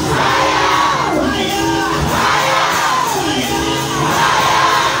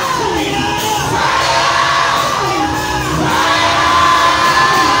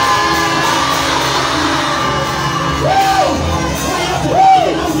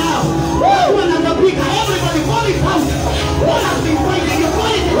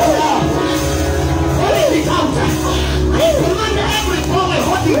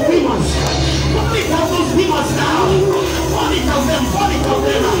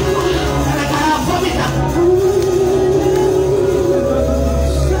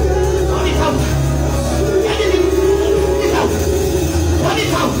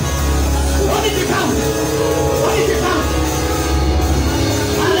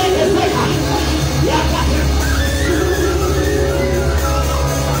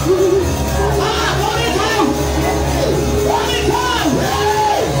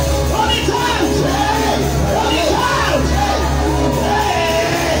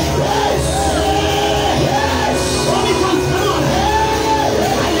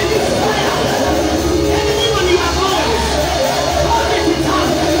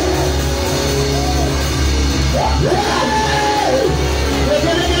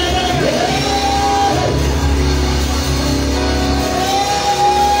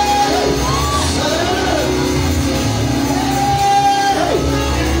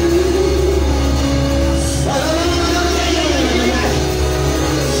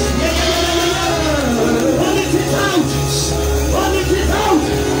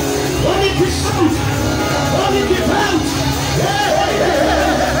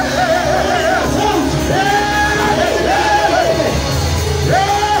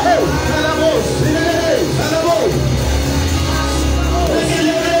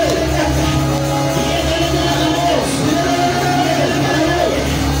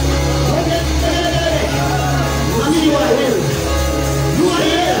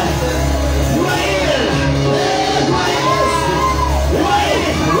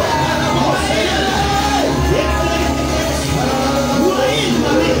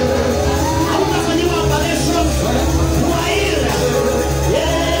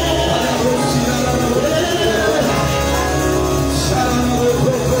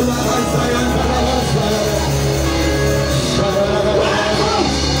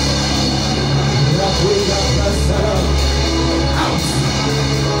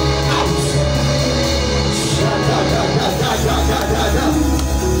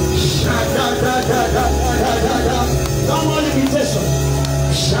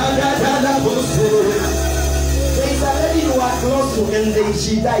 And then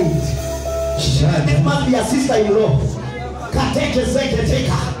she died. It must be a sister-in-law.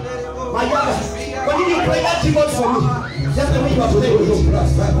 My God, when did you pray that keyboard for me? Just the way you are playing with it.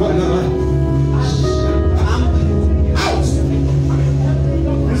 I'm out.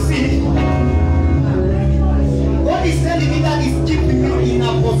 You see, God is telling me that He's keeping me in a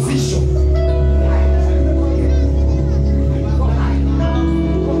position.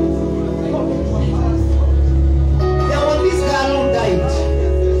 There was this girl who died.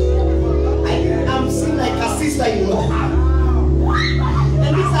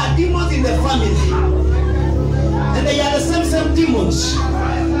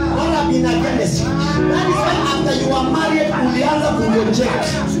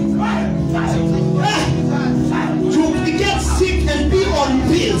 You get sick and be on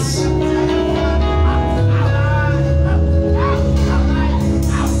pills.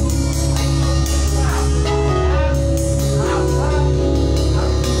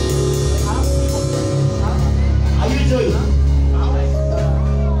 Are you joining?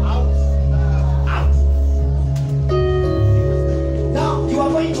 Now you are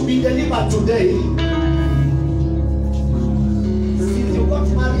going to be delivered today. Since you got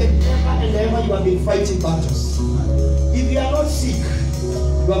married ever and ever, you have been fighting battles. If you are not sick,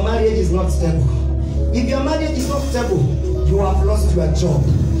 your marriage is not stable. If your marriage is not stable, you have lost your job.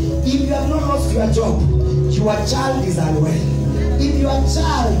 If you have not lost your job, your child is unwell. If your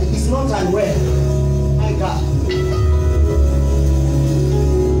child is not unwell, my God.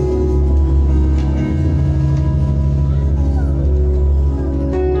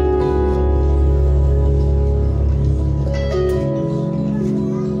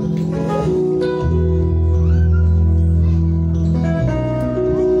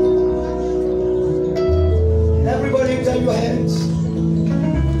 Everybody lift up your hands.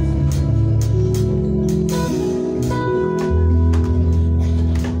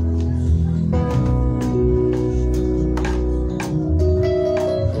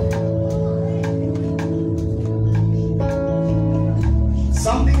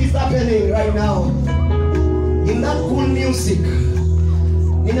 Something is happening right now. In that cool music,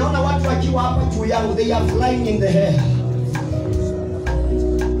 ninaona watu wakiwa hapa juu yangu, they are flying in the air.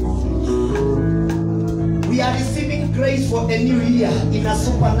 We are receiving grace for a new year in a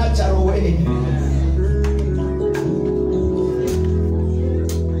supernatural way.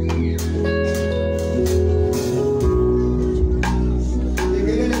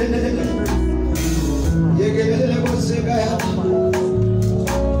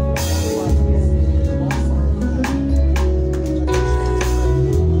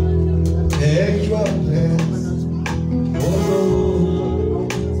 Take your place, oh Lord.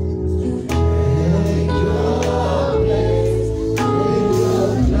 Take your place, take your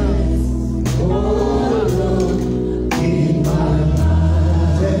place, oh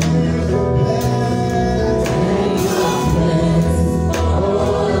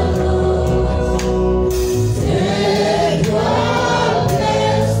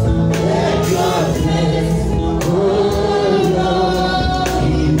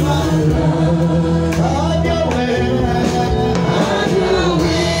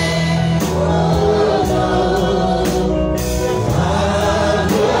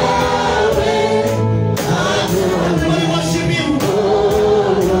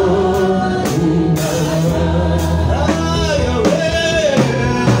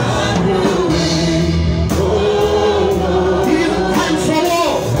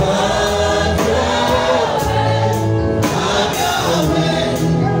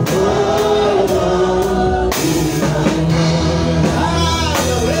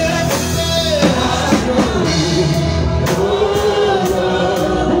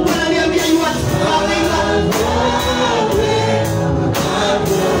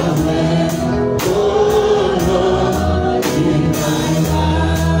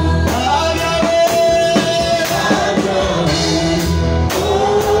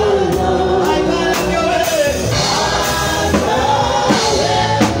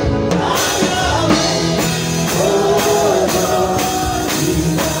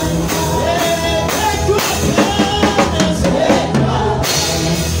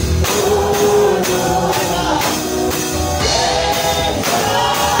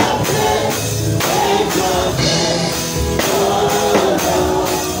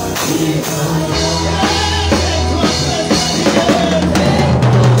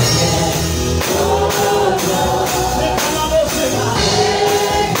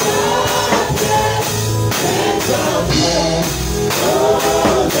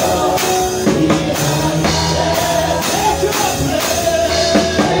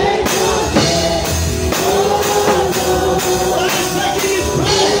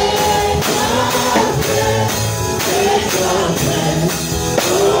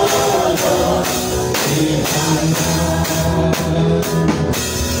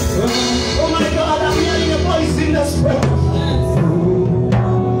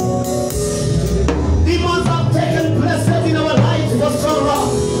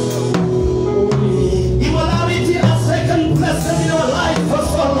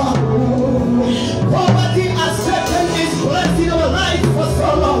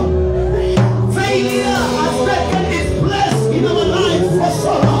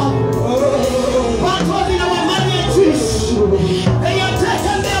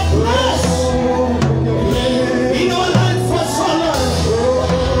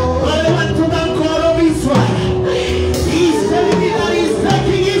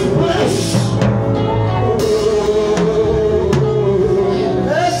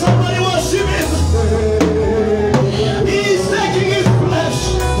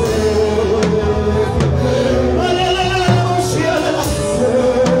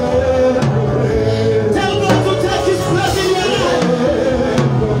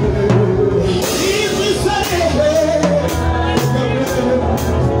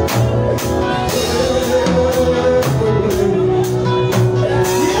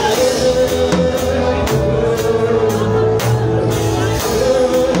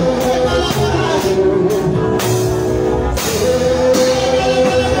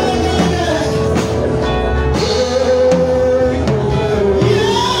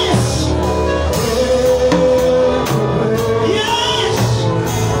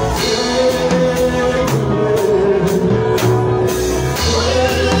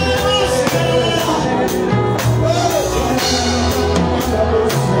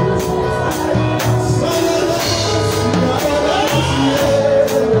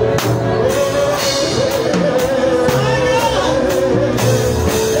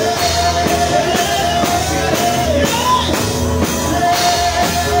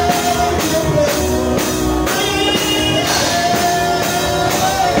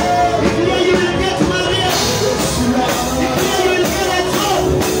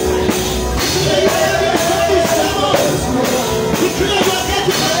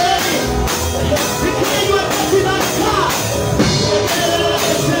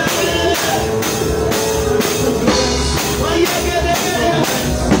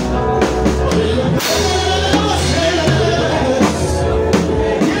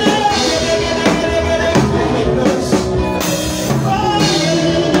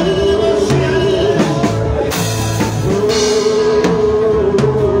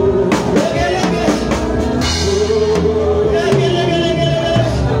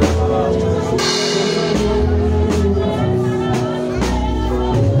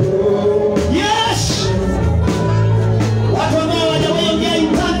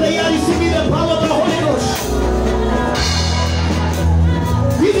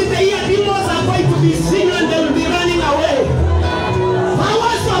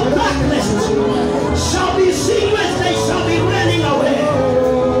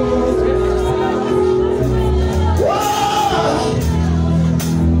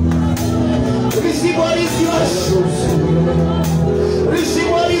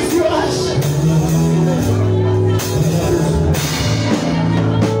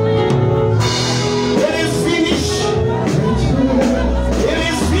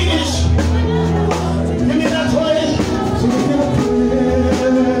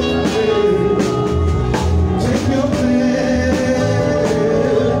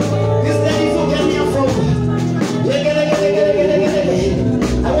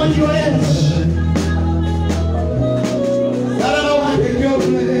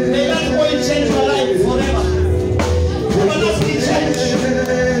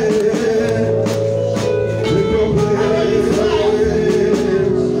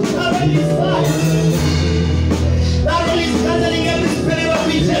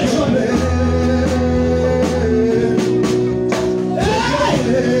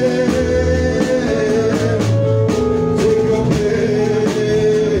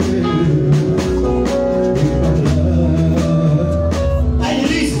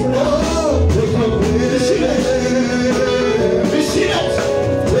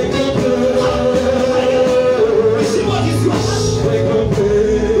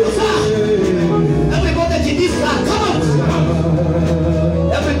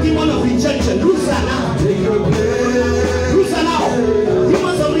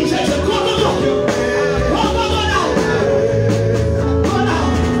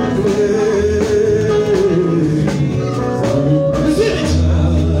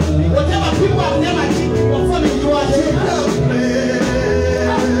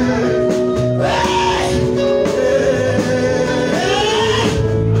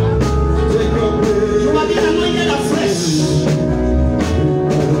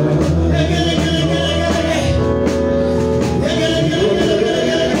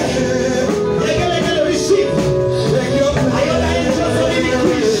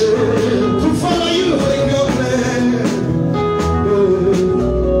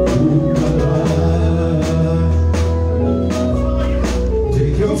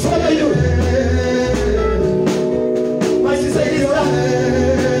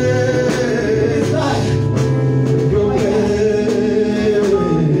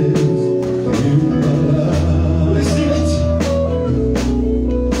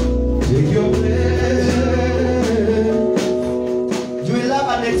Take your place. You will have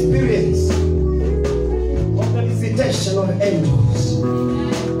an experience of the visitation of angels.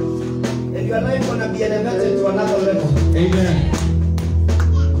 And your life gonna be elevated to another level. Amen.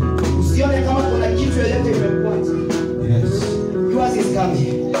 Usione kama kuna kitu yoyote imekuacha. Yes. Yours is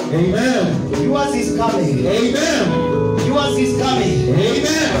coming. Amen. Yours is coming. Amen. Yours is coming.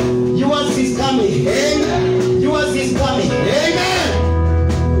 Amen. Yours is coming. Amen. Yours is coming. Amen.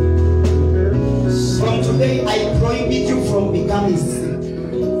 From today, I prohibit you from becoming sick.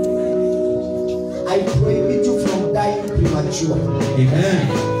 I prohibit you from dying premature. Amen.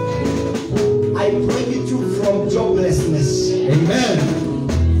 I prohibit you from joblessness. Amen.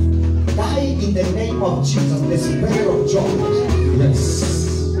 Die in the name of Jesus, the spirit of job, Yes.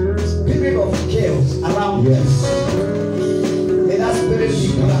 spirit of chaos around Yes. us. May that spirit be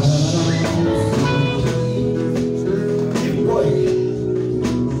crushed. Keep going.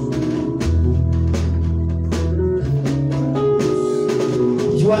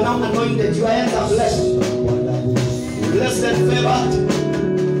 You are now anointed. Your hands are blessed. Blessed and favored.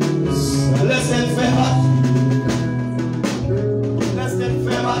 Blessed and favored. Blessed and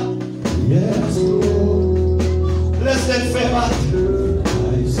favored. Yes, Lord. Blessed and favored. I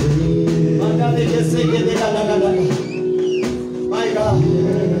say My God.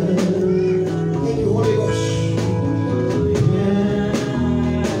 Thank you, Holy Ghost.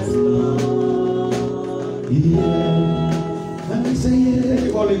 yeah. And I say Thank yes.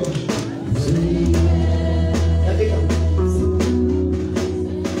 you, Holy Ghost. Say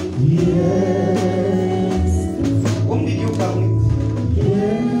yes. Whom did you come with?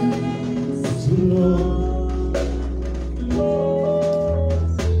 Yes, Lord.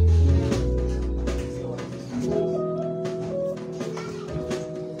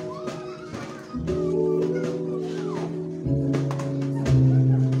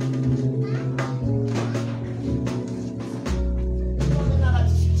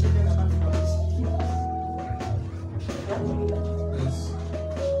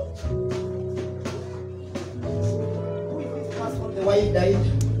 The wife died.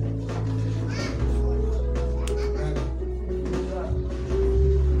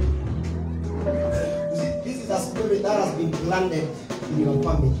 This is a spirit that has been planted in your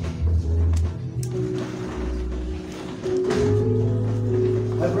family.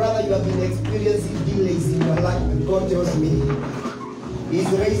 My brother, you have been experiencing delays in your life, and God tells me He's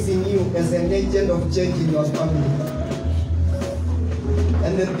raising you as an agent of change in your family.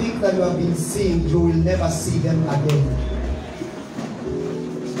 And the things that you have been seeing, you will never see them again.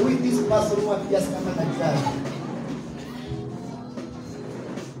 Who is this person who appears kama daktari?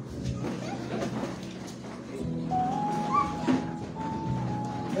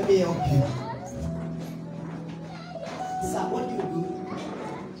 Let me help you. Sir, what do you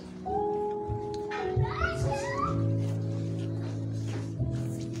do?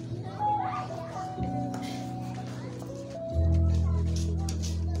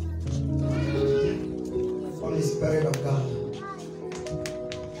 Holy Spirit of God.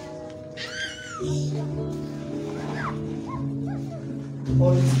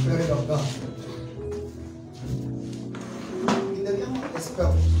 Holy Spirit of God. In the name of the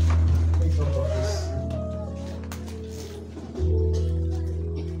Spirit, take note of this.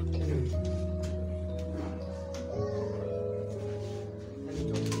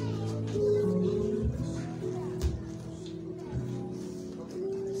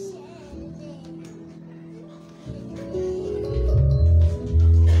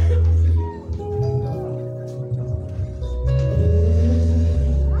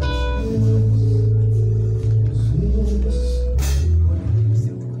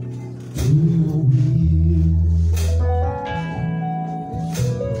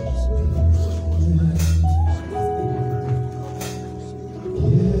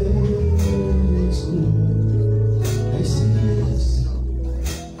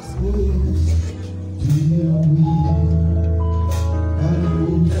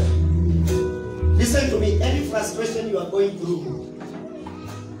 Listen to me. Any frustration you are going through,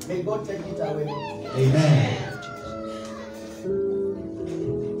 may God take it away. Amen.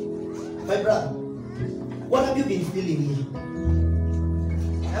 My brother, what have you been feeling here?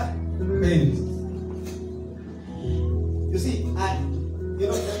 Huh? Pain. You see,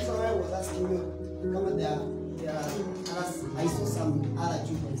 that's why I was asking you. Come on, I saw some other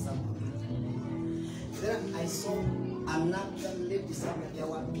children somewhere. Then I saw another lady somewhere. There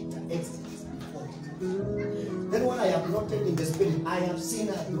were Peter exits before. Then what I have noted in the spirit, I have seen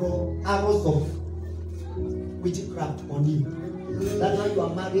her throw arrows of witchcraft on you. That's why you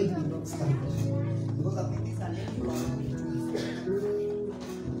are married, you don't stand. Because I think these are ladies you are married to.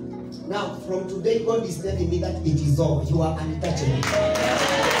 Now, from today, God is telling me that it is all. You are untouchable.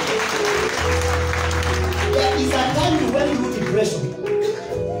 There is a time you went through depression.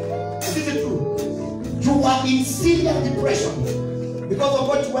 Is it true? You are in serious depression because of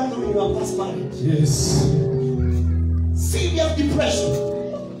what you went through in your past marriage. Yes. Serious depression.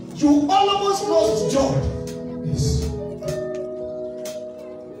 You almost lost job. Yes.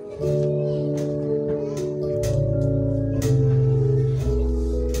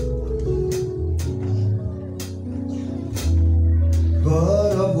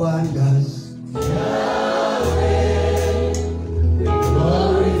 God of wonders.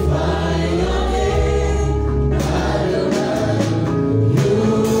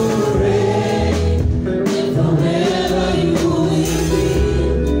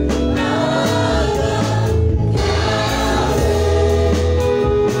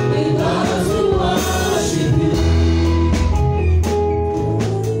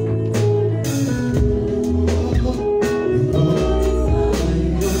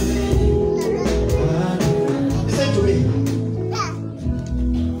 Listen to me.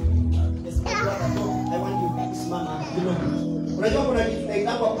 Yes, my brother, I want you to simama. You know, unajua kuna kitu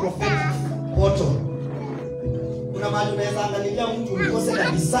inaitwa prophetic bottle. Kuna mahali unaweza angalia mtu mkose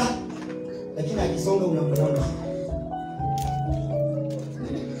kabisa, lakini akisonga unamuona.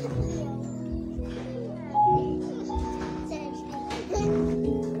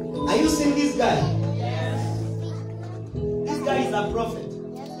 Are you seeing this guy? This guy is a prophet.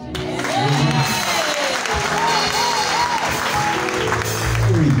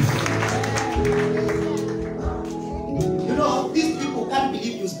 You know, these people can't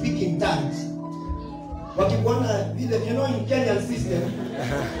believe you speak in tongues. Wakikuona vile, you know, in Kenyan system,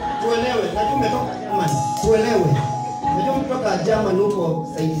 tuelewe, najua umetoka German, tuelewe. Najua umetoka German huko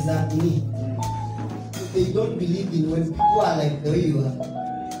saidi za nini. They don't believe in when people are like the way you are.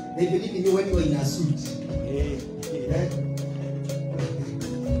 They believe in you when you are in a suit. Eh?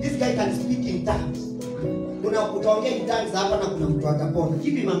 This guy can speak in tongues. Kuna utaongea in tongues hapa na kuna mtu atapona.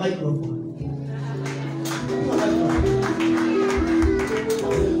 Give him a microphone.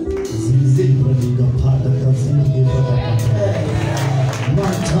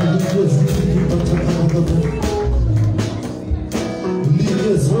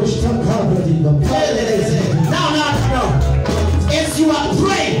 Now. As you are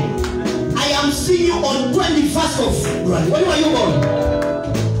praying, I am seeing you on 21st of February. When were you born?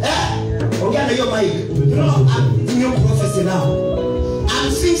 Okay, your mic. You know, I'm in your prophecy now.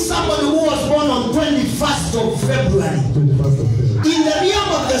 I'm seeing somebody who was born on 21st of February. In the realm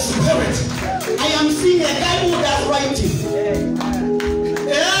of the spirit, I am seeing a guy who does writing.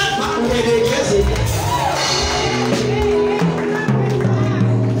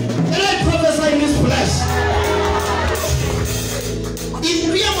 Can I prophesy in this place? In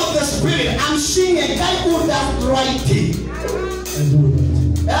the realm of the spirit, I'm seeing a guy who does writing.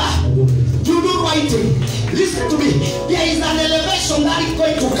 You do writing. Listen to me. There is an elevation that is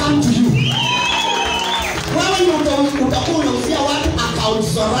going to come to you. When utakuwa unauzia watu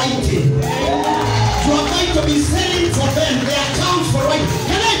accounts for writing, you are going to be selling for them their accounts for writing.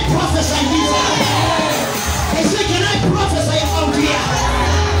 Can I prophesy this? I say, can I prophesy out here?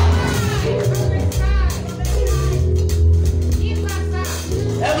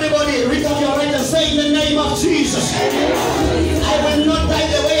 Everybody, reach up your right and say, in the name of Jesus, I will not die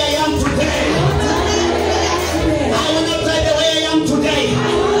the way I am today. I will not die the way I am today.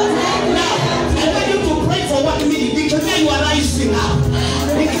 Now, I want you to pray for 1 minute. Declare you are rising up.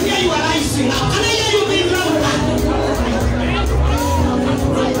 Declare you are rising up. Can I hear you being louder?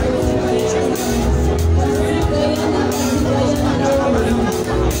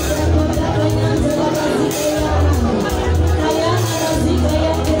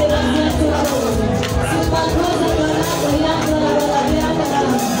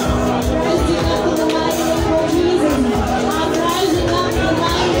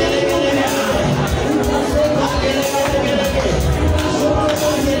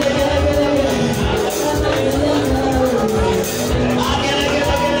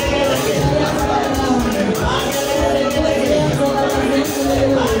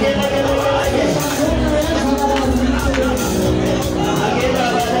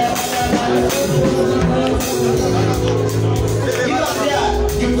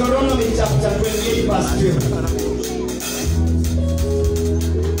 Deuteronomy chapter 28 verse 2.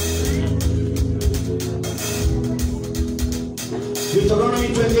 Deuteronomy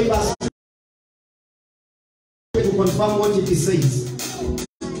 28 verse 2 to confirm what it says.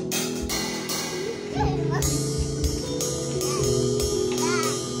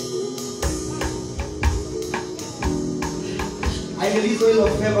 I release oil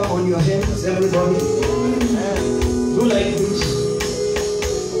of favor on your hands, everybody. Do like this.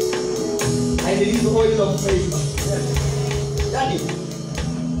 I release oil of favor. Daddy,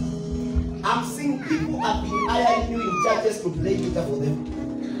 I'm seeing people have been hiring you in churches to play guitar for them.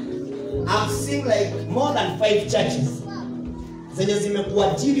 I'm seeing like more than 5 churches zenye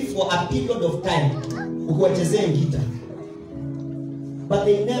zimekuajiri for a period of time ukuwachezea guitar. But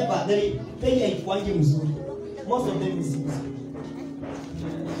they never, they haikuangi mzuri. Most of them is easy.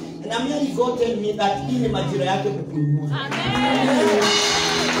 And I'm hearing God tell me that hii ni majira yake kukuinua. Amen.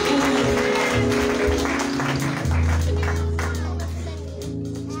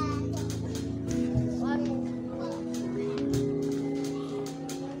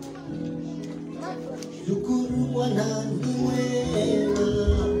 Shukuru Bwana ni wema.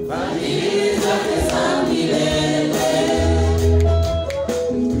 Fadhili zake za milele.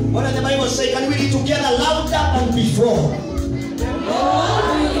 What does the Bible say? Can we read together louder than before? Lord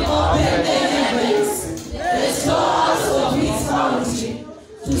will open the heavens, the stores of his bounty,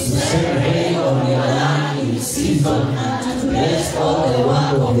 to send rain on your land in season and to bless all the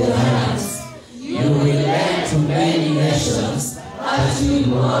work of your hands. You will lend to many nations, but you will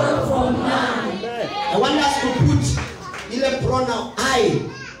borrow from none. I want us to put ile pronoun I.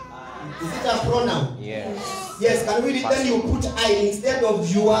 Is it a pronoun? Yes. Yes, can we read? Then you put I instead of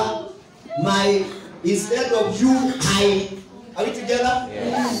you are, my, instead of you, I. Are we together?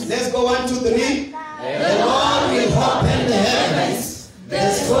 Yes. Let's go 1, 2, 3. The Lord will open the heavens,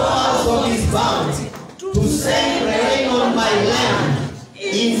 the stores of his bounty, to send rain on my land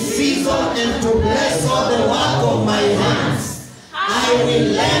in season and to bless all the work of my hands. I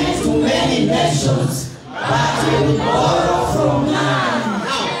will lend to many nations, but will borrow from none.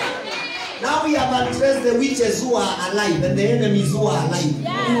 Now we have addressed the witches who are alive and the enemies who are alive.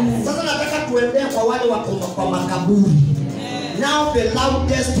 Sasa nataka tuendee kwa wale wako kwa makaburi. Now the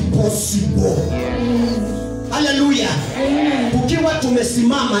loudest possible. Hallelujah. Tukiwa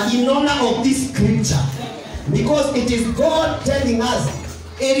tumesimama in honor of this scripture, because it is God telling us,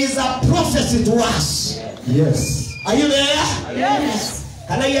 it is a prophecy to us. Yes. Are you there? Yes.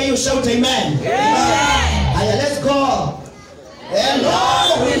 Can I hear you shout amen? Yes. Let's go. The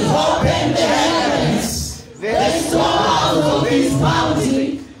Lord will open the heavens, the stores of his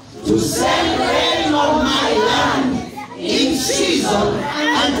bounty, to send rain on my land in season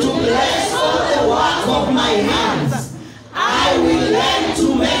and to bless all the work of my hands. I will lend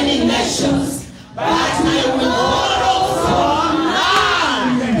to many nations, but I will borrow from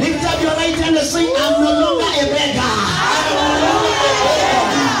none. Lift up your right hand and say, I'm no longer a beggar.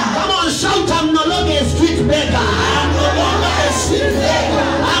 Come on, shout, I'm no longer a street beggar. I'm no longer a street beggar.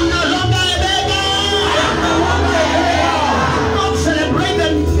 I'm no longer a beggar. I'm no longer a beggar. Come on, celebrate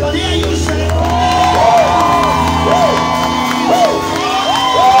them. You're there, you celebrate.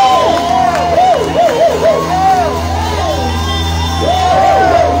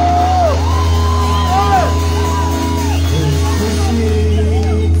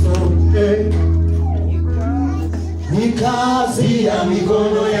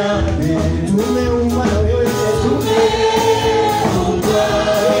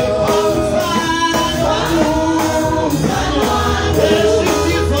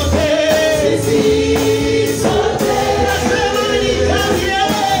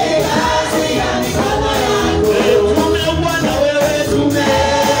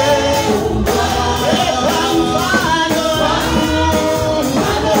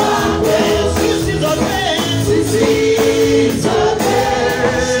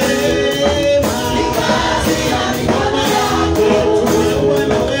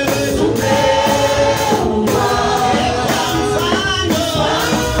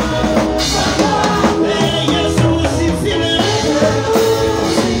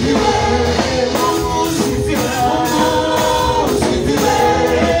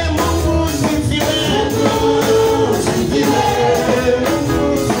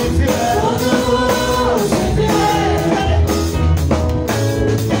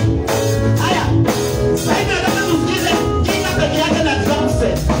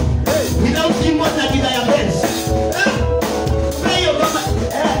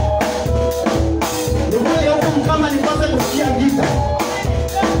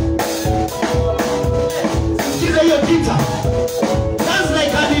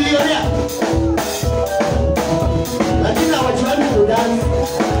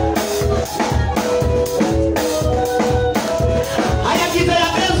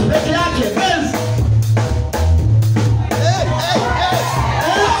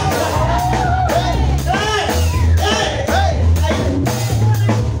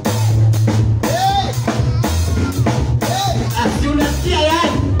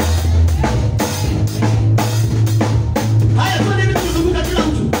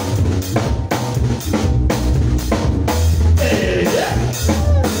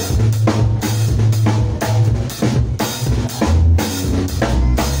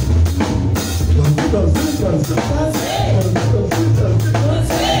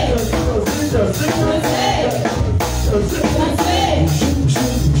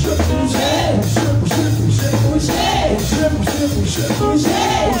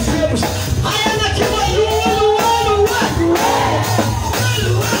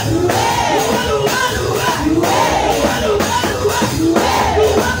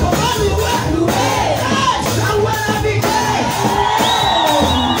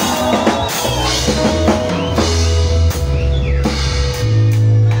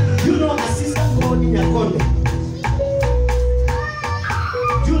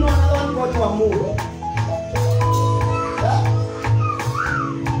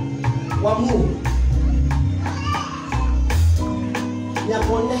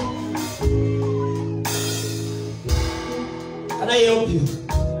 Can I help you?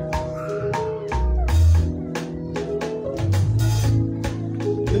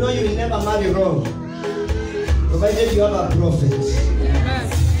 You know you will never marry wrong, provided you have a prophet.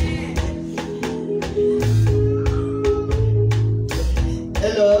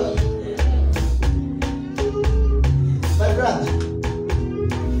 Hello, my brother.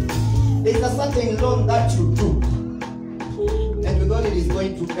 There is a certain loan that you took, and you thought it is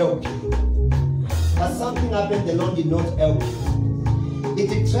going to help you. But something happened, the loan did not help you. It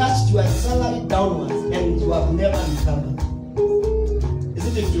trashed your salary downwards, and you have never recovered.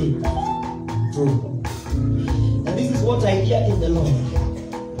 Isn't it true? True. And this is what I hear in the Lord.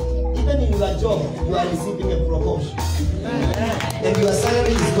 Even in your job, you are receiving a promotion. And your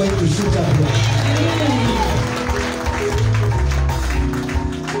salary is going to shoot up here.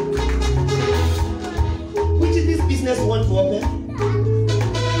 Which is this business you want to open?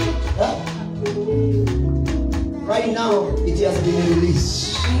 Huh? Right now, it has been released.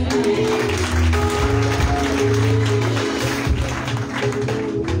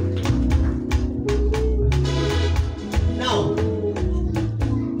 Now,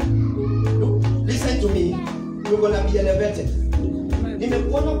 listen to me. You're gonna be elevated.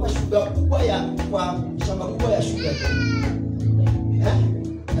 Nimekuona kwa shamba kubwa ya sugar.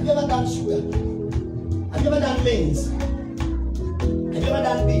 Have you ever done sugar? Have you ever done beans? Have you ever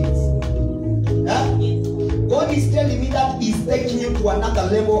done beans? God is telling me that He's taking you to another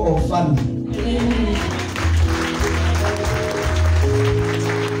level of family.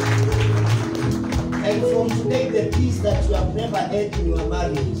 And from today, the peace that you have never had in your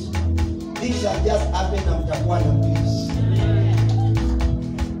marriage, this shall just happen after one peace.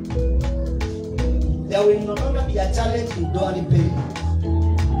 There will no longer be a challenge in dowry payment.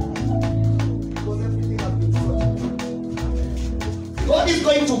 Because everything has been sorted. God is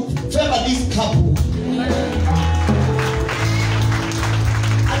going to favor this couple.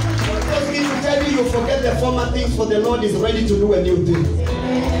 And God tells me to tell you, you forget the former things, for the Lord is ready to do a new thing.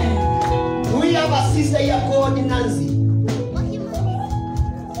 We have a sister here called Nancy.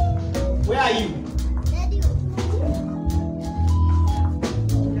 Where are you?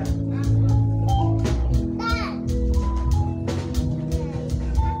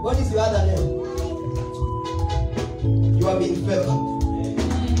 What is your other name? You have been favored.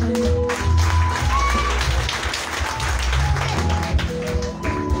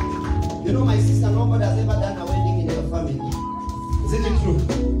 You know, my sister, nobody has ever done a wedding in your family. Isn't it true?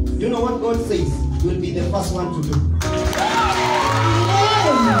 You know what God says? You will be the first one to do.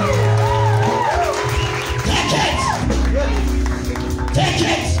 Take it! Take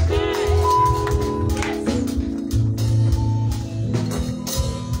it!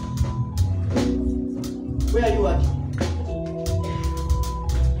 Where are you at?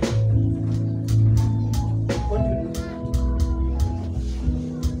 What do you do?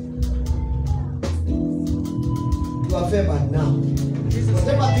 You are favored now.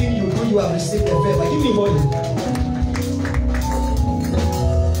 Whatever thing you do, you have received a favor. Give me money.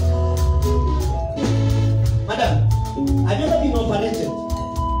 Madam, have you ever been operated?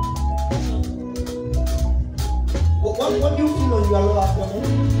 What do you feel on your lower abdomen?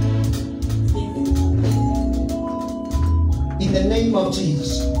 In the name of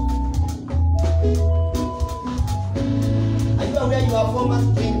Jesus. Are you aware you are former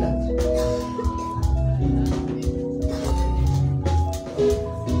pregnant?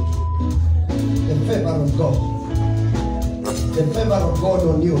 The favor of God. The favor of God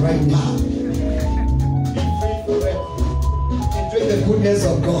on you right now. Be free forever. Enjoy the goodness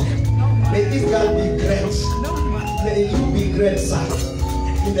of God. May this girl be great. May you be great, sir.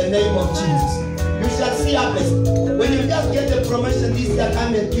 In the name of Jesus. You shall see happen. When you just get the promotion this year,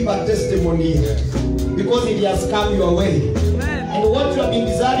 come and give a testimony. Because it has come your way. And what you have been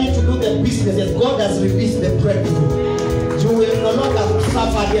desiring to do the business, as God has released the breakthrough. You will no longer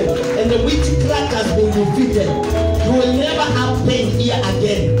suffer again. And the witchcraft has been defeated. You will never have pain here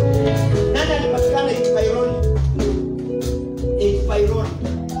again. Nana nipatikana H-Pyron. H-Pyron.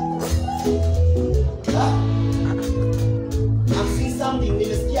 I'm seeing something,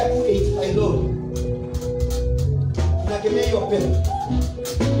 nimesikia tu 85 Lord. Inakemea hiyo pepo.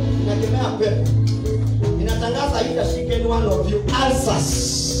 Inakemea pepo. Inatangaza haitashika any one of you.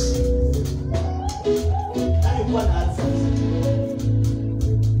 Ulcers. Nani kuwa na ulcers?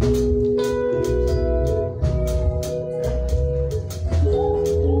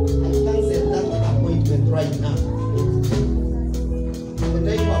 I cancel that appointment right now. In the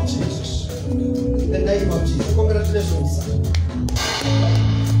name of Jesus. In the name of Jesus. Congratulations, sir.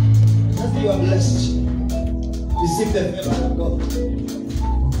 As you are blessed, receive the favor of God.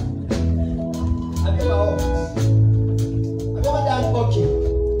 Have you ever walked? Have you ever done walking?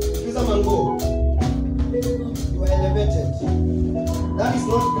 Use a mango. You are elevated. That is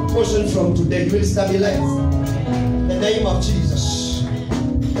not portion from today. You will stabilize. In the name of Jesus.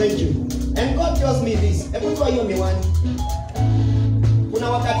 Thank you. And God tells me this. Every time you want kuna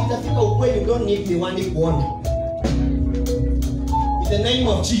wakati itafika ukweli, you don't need miwani kuona. In the name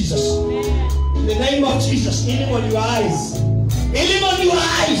of Jesus. In the name of Jesus. Healing on your eyes. Healing on your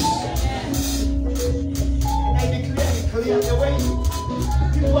eyes. And I declare the way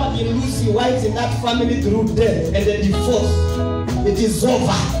people have been losing wives in that family through death and the divorce, it is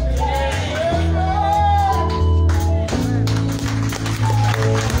over.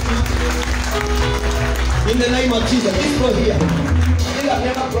 In the name of Jesus. This boy here, I think I've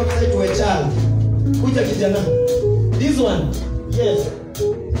never prophesied to a child. Kuja kijana. This one, yes.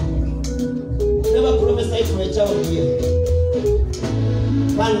 Never prophesied to a child here.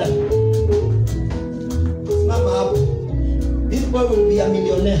 Panda. Mama hapo. This boy will be a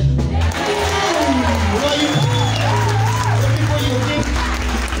millionaire. You know you. The people you think,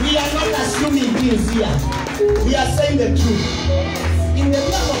 we are not assuming things here. We are saying the truth. In the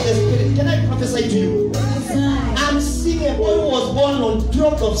realm of the spirit, can I prophesy to you? I'm seeing a boy who was born on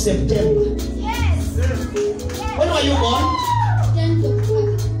 12th of September. Yes. When were you born? 10th of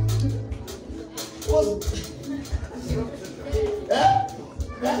August. Was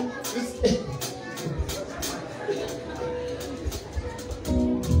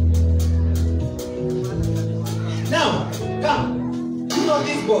now, come. You know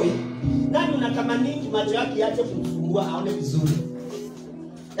this boy. Nani unatamaningi macho yake yache kumfungua aone vizuri?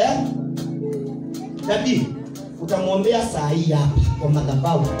 Daddy, utamwombea saa hii hapa kwa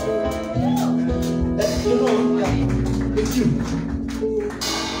madhabahu. You know, it's you.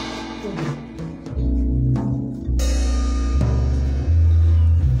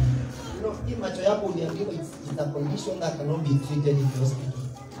 Macho yako uliambiwa it's a condition that cannot be treated in hospital.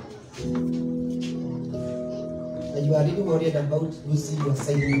 And you are really worried about losing your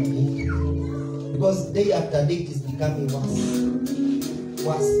sight in me. Because day after day it is becoming worse.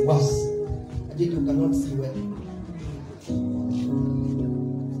 Worse. Until you cannot see well.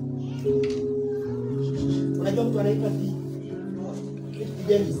 Unajua mtu anaitwa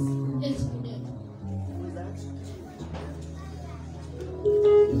Dennis? Yes.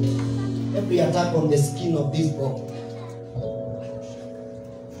 Every attack on the skin of this bone,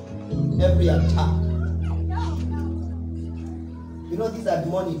 every attack, you know these are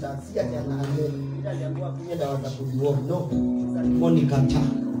demonic attacks. See, no, these are demonic attack.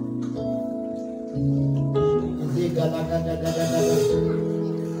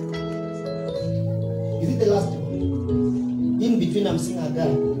 Is it the last one? In between, I'm seeing a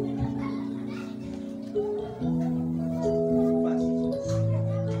guy.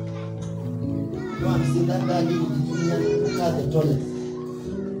 I'm seeing that guy at the toilet.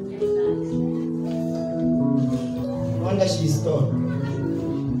 No wonder she is tall.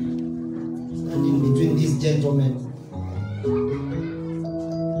 Standing between these gentlemen.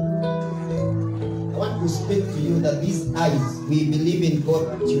 I want to speak to you that these eyes, we believe in God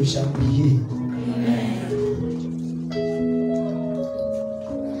that you shall be healed.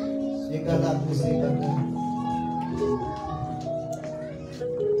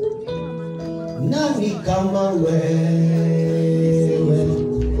 Nani kama wewe,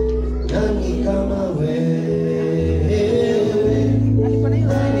 nani kama wewe,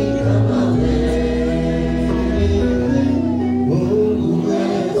 nani kama wewe, Mungu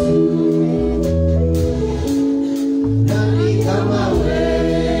wetu. Nani kama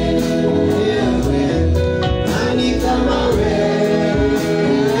wewe, nani kama wewe,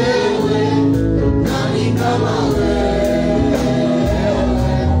 nani kama wewe.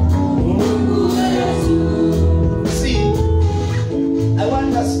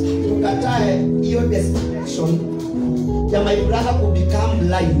 Your destination, that my brother could become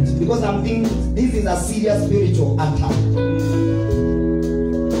blind, because I'm thinking this is a serious spiritual attack.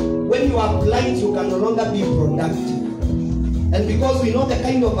 When you are blind, you can no longer be productive. And because we know the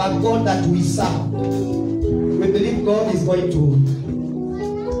kind of a God that we serve, we believe God is going to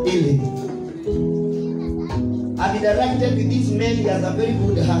healing. I've interacted with this man, he has a very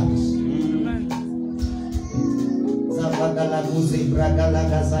good heart. Zabagalaguzi,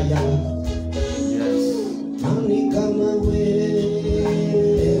 bragalagazaya. Nani kama wewe,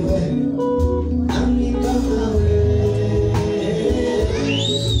 nani kama wewe,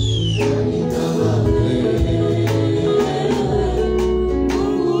 nani kama wewe,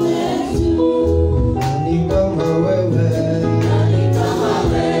 Mungu wetu, nani kama wewe, nani kama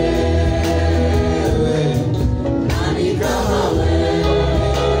wewe, nani kama wewe,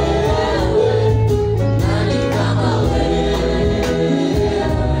 nani kama wewe,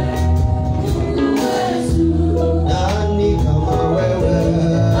 Mungu wetu, nani kama wewe,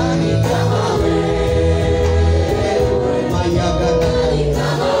 nani kama wewe, mayaga, nani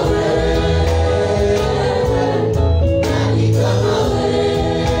kama wewe, nani kama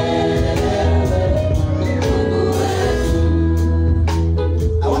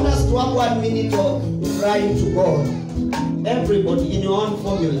I want us to have 1 minute of crying to God. Everybody in your own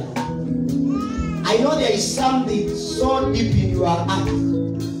formula. I know there is something so deep in your heart.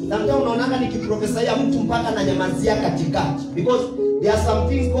 Sometimes unaonanga nikiprofesia mtu mpaka na nyamazia katikati. Because there are some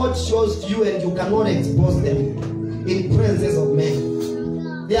things God shows to you and you cannot expose them in presence of men.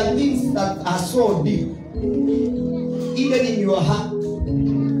 There are things that are so deep, even in your heart,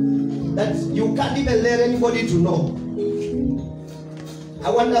 that you can't even let anybody to know. I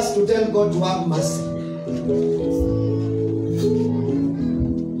want us to tell God to have mercy.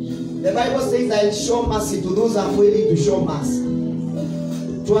 The Bible says I'll show mercy to those I'm willing to show mercy.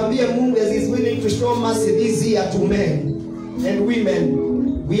 Tuambie Mungu as He's willing to show mercy this year to men and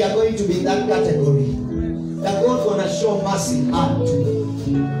women, we are going to be in that category. That God's gonna show mercy out.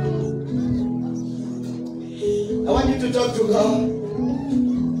 I want you to talk to God.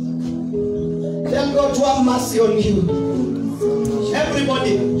 Tell God to have mercy on you.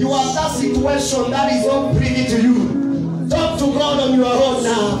 Everybody, you have that situation that is not privy to you. Talk to God on your own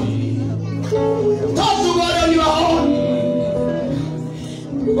now. Talk to God on your own.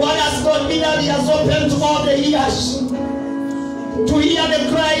 God has told me that He has opened all the ears to hear the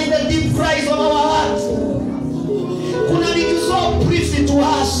cries, the deep cries of our hearts. Kuna vitu so privy to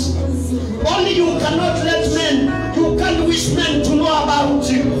us. Only you cannot let men, you can't wish men to know about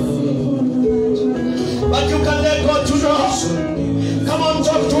you. But you can let God to know. Come on,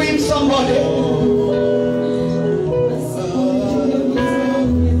 talk to Him, somebody.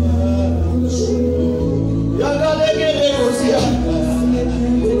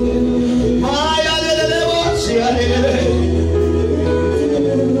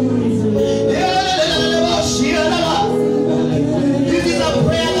 This is a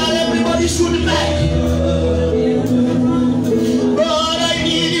prayer that everybody should make. God, I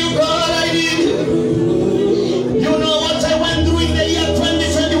need you. God, I need you. You know what I went through in the year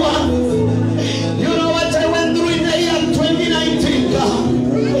 2021. You know what I went through in the year 2019. God.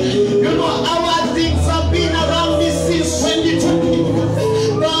 You know how things have been around me since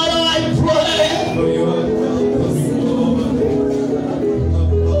 2020. God, I pray.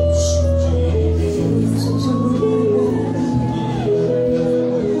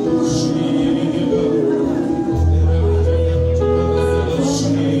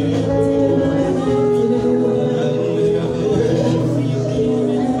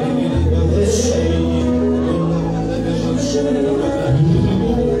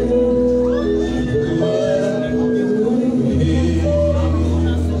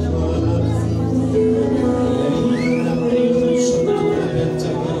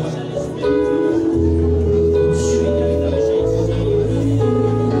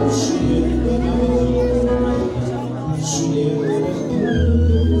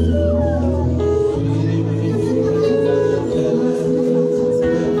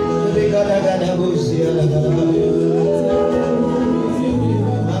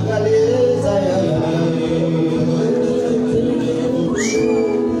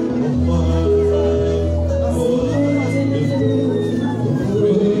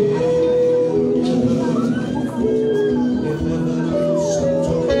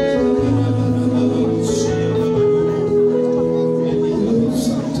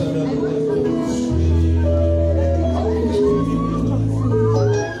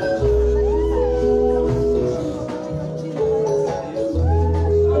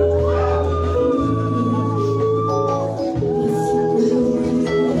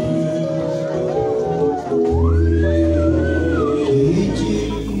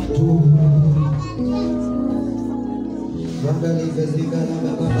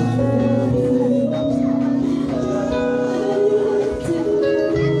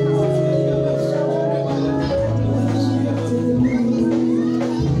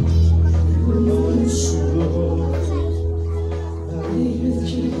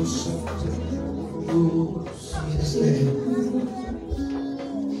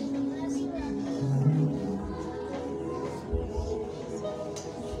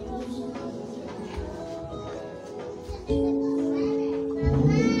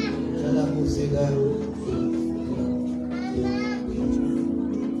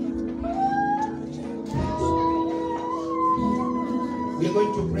 We are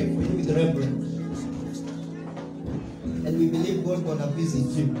going to pray for you with reverence. And we believe God gonna visit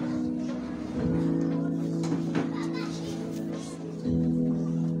you.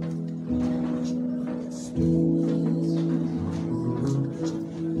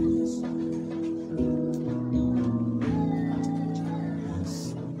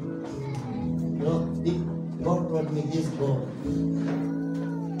 You know, if God brought me this God,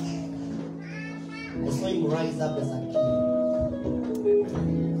 I saw him rise up as a king.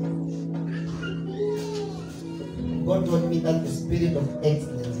 God told me that the spirit of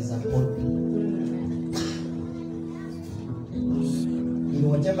excellence is upon me. In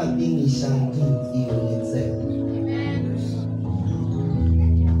whatever thing he shall do, he will excel.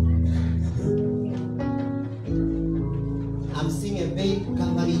 I'm seeing a veil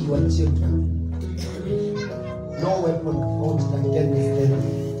covering your children. No weapon formed against them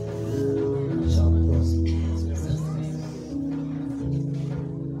shall prosper.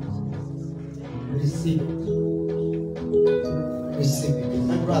 Receive it. Receive it.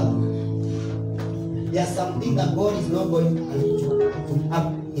 My brother, there's something that God is not going to have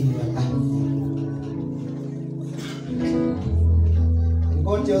in your life. And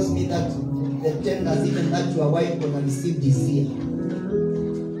God tells me that the tenders, even that your wife will receive this year.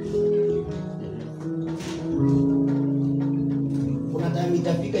 Kuna time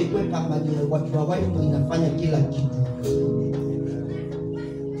itafika ikuwe kampani watu wa wife inafanya kila kitu.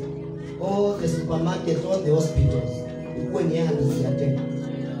 All the supermarkets, all the hospitals. When you have to attend.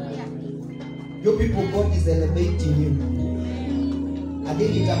 You people, God is elevating you.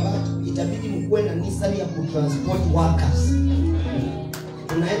 Adili itabidi mkuwe na nisari ya kutransport workers.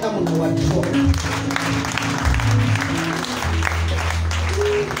 Unaenda mnawajua.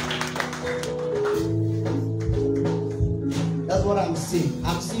 That's what I'm seeing.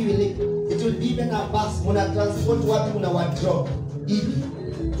 I'm seeing it will be even a bus. Muna transport watu mnawadrop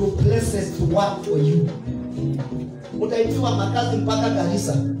to places to work for you. Utaitiwa makazi mpaka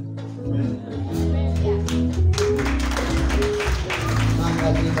Garissa.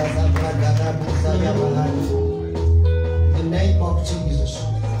 In the name of Jesus.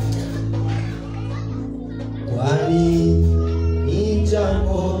 Kwani ni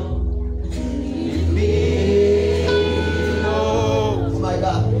jambo oh my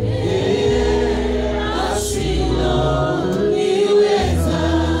God.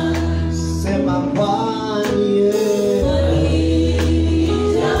 Sema kwani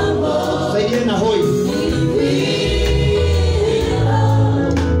na hoi.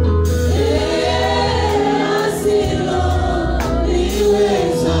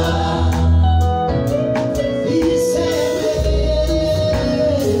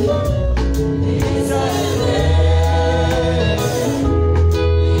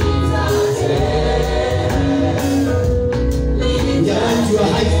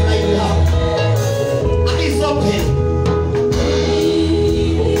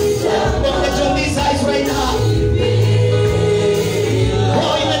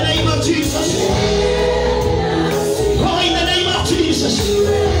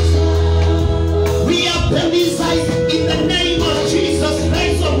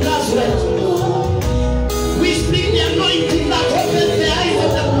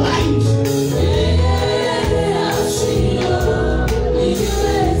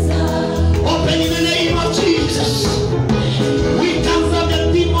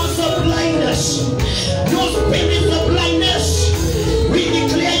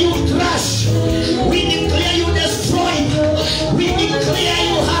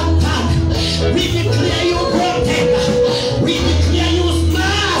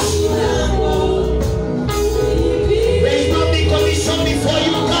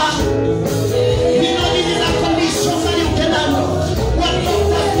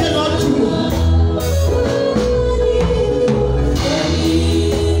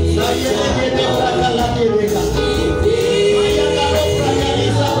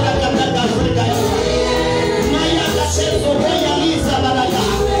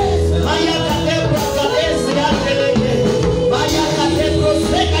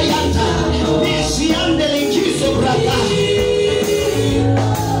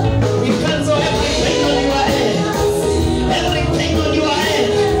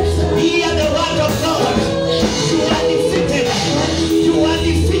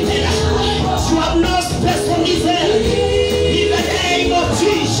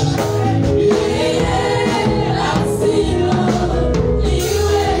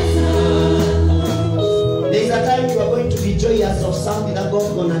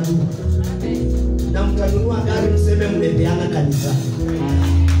 gonna do. Na mtanunua gari mseme mmepeana kanisa.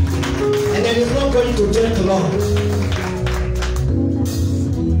 And it is not going to take long.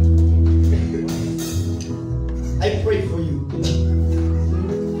 I pray for you. In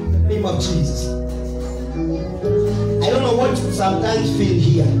the name of Jesus. I don't know what you sometimes feel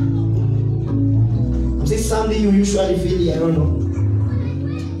here. Is it something you usually feel here? I don't know.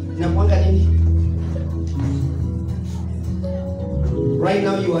 Inakuanga nini? Right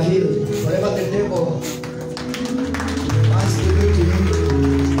now you are healed. Whatever the devil wants to do to you,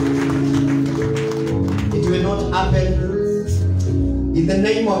 it will not happen. In the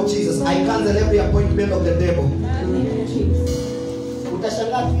name of Jesus, I cancel every appointment of the devil.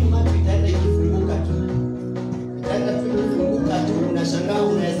 Utashangaa tu imani itaenda ikifunguka tu. Itaenda tu ikifunguka tu. Unashangaa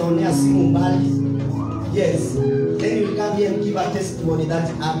unaweza onea simu mbali. Yes. Then you come here and give a testimony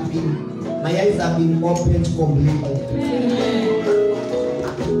that my eyes have been opened completely.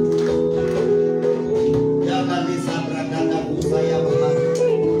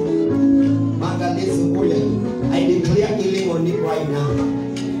 I declare healing on it right now.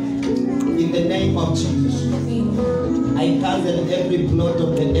 In the name of Jesus. I cancel every plot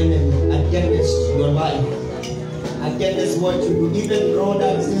of the enemy against your life. Against what you do. Even road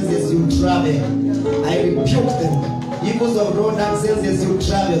accidents you travel. I rebuke them. Evils of road accidents you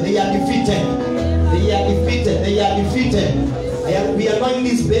travel. They are defeated. They are defeated. They are defeated. We anoint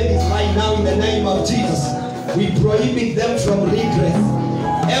these babies right now in the name of Jesus. We prohibit them from regress.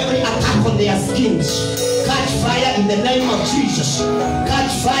 Every attack on their skins, catch fire in the name of Jesus.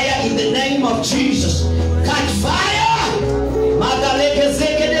 Catch fire in the name of Jesus. Catch fire.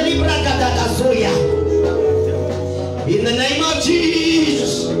 In the name of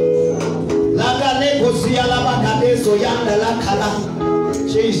Jesus.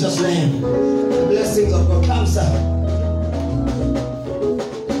 Jesus' name. The blessings of God. Come, sir.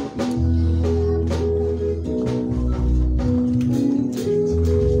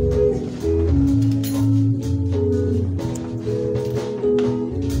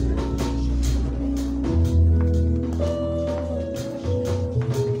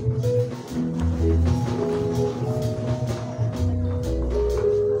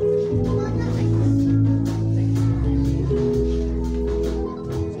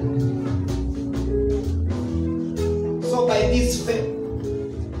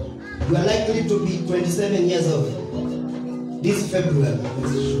 You are likely to be 27 years old this February.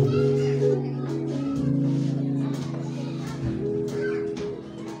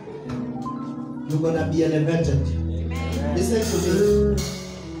 You're gonna be elevated. Listen to me.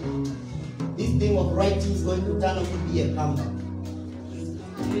 This thing of writing is going to turn out to be a comeback.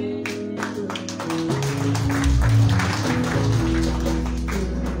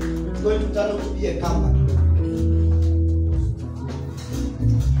 It's going to turn out to be a comeback.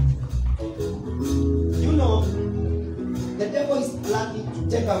 The devil is planning to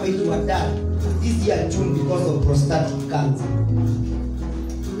take away your dad this year June because of prostatic cancer.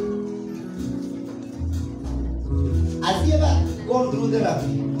 Has he ever gone through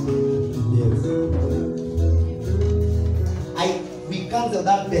therapy? Yes. We cancel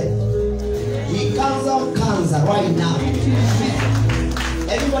that death. We cancel cancer right now.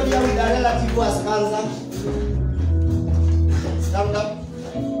 Everybody here with a relative who has cancer? Stand up.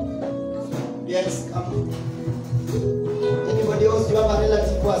 Yes, come. Anybody else you have a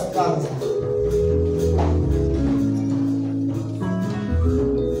relative who has cancer?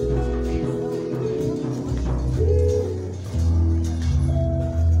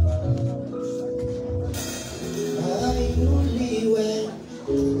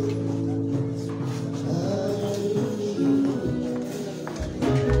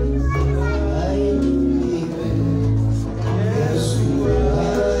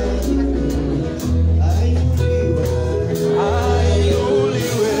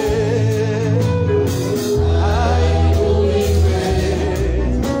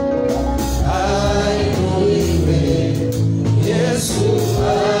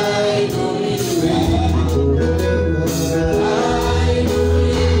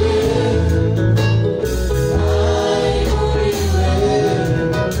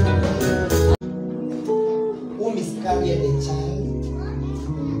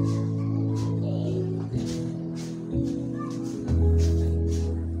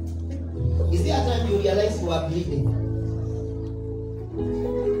 Is there a time you realize you are bleeding?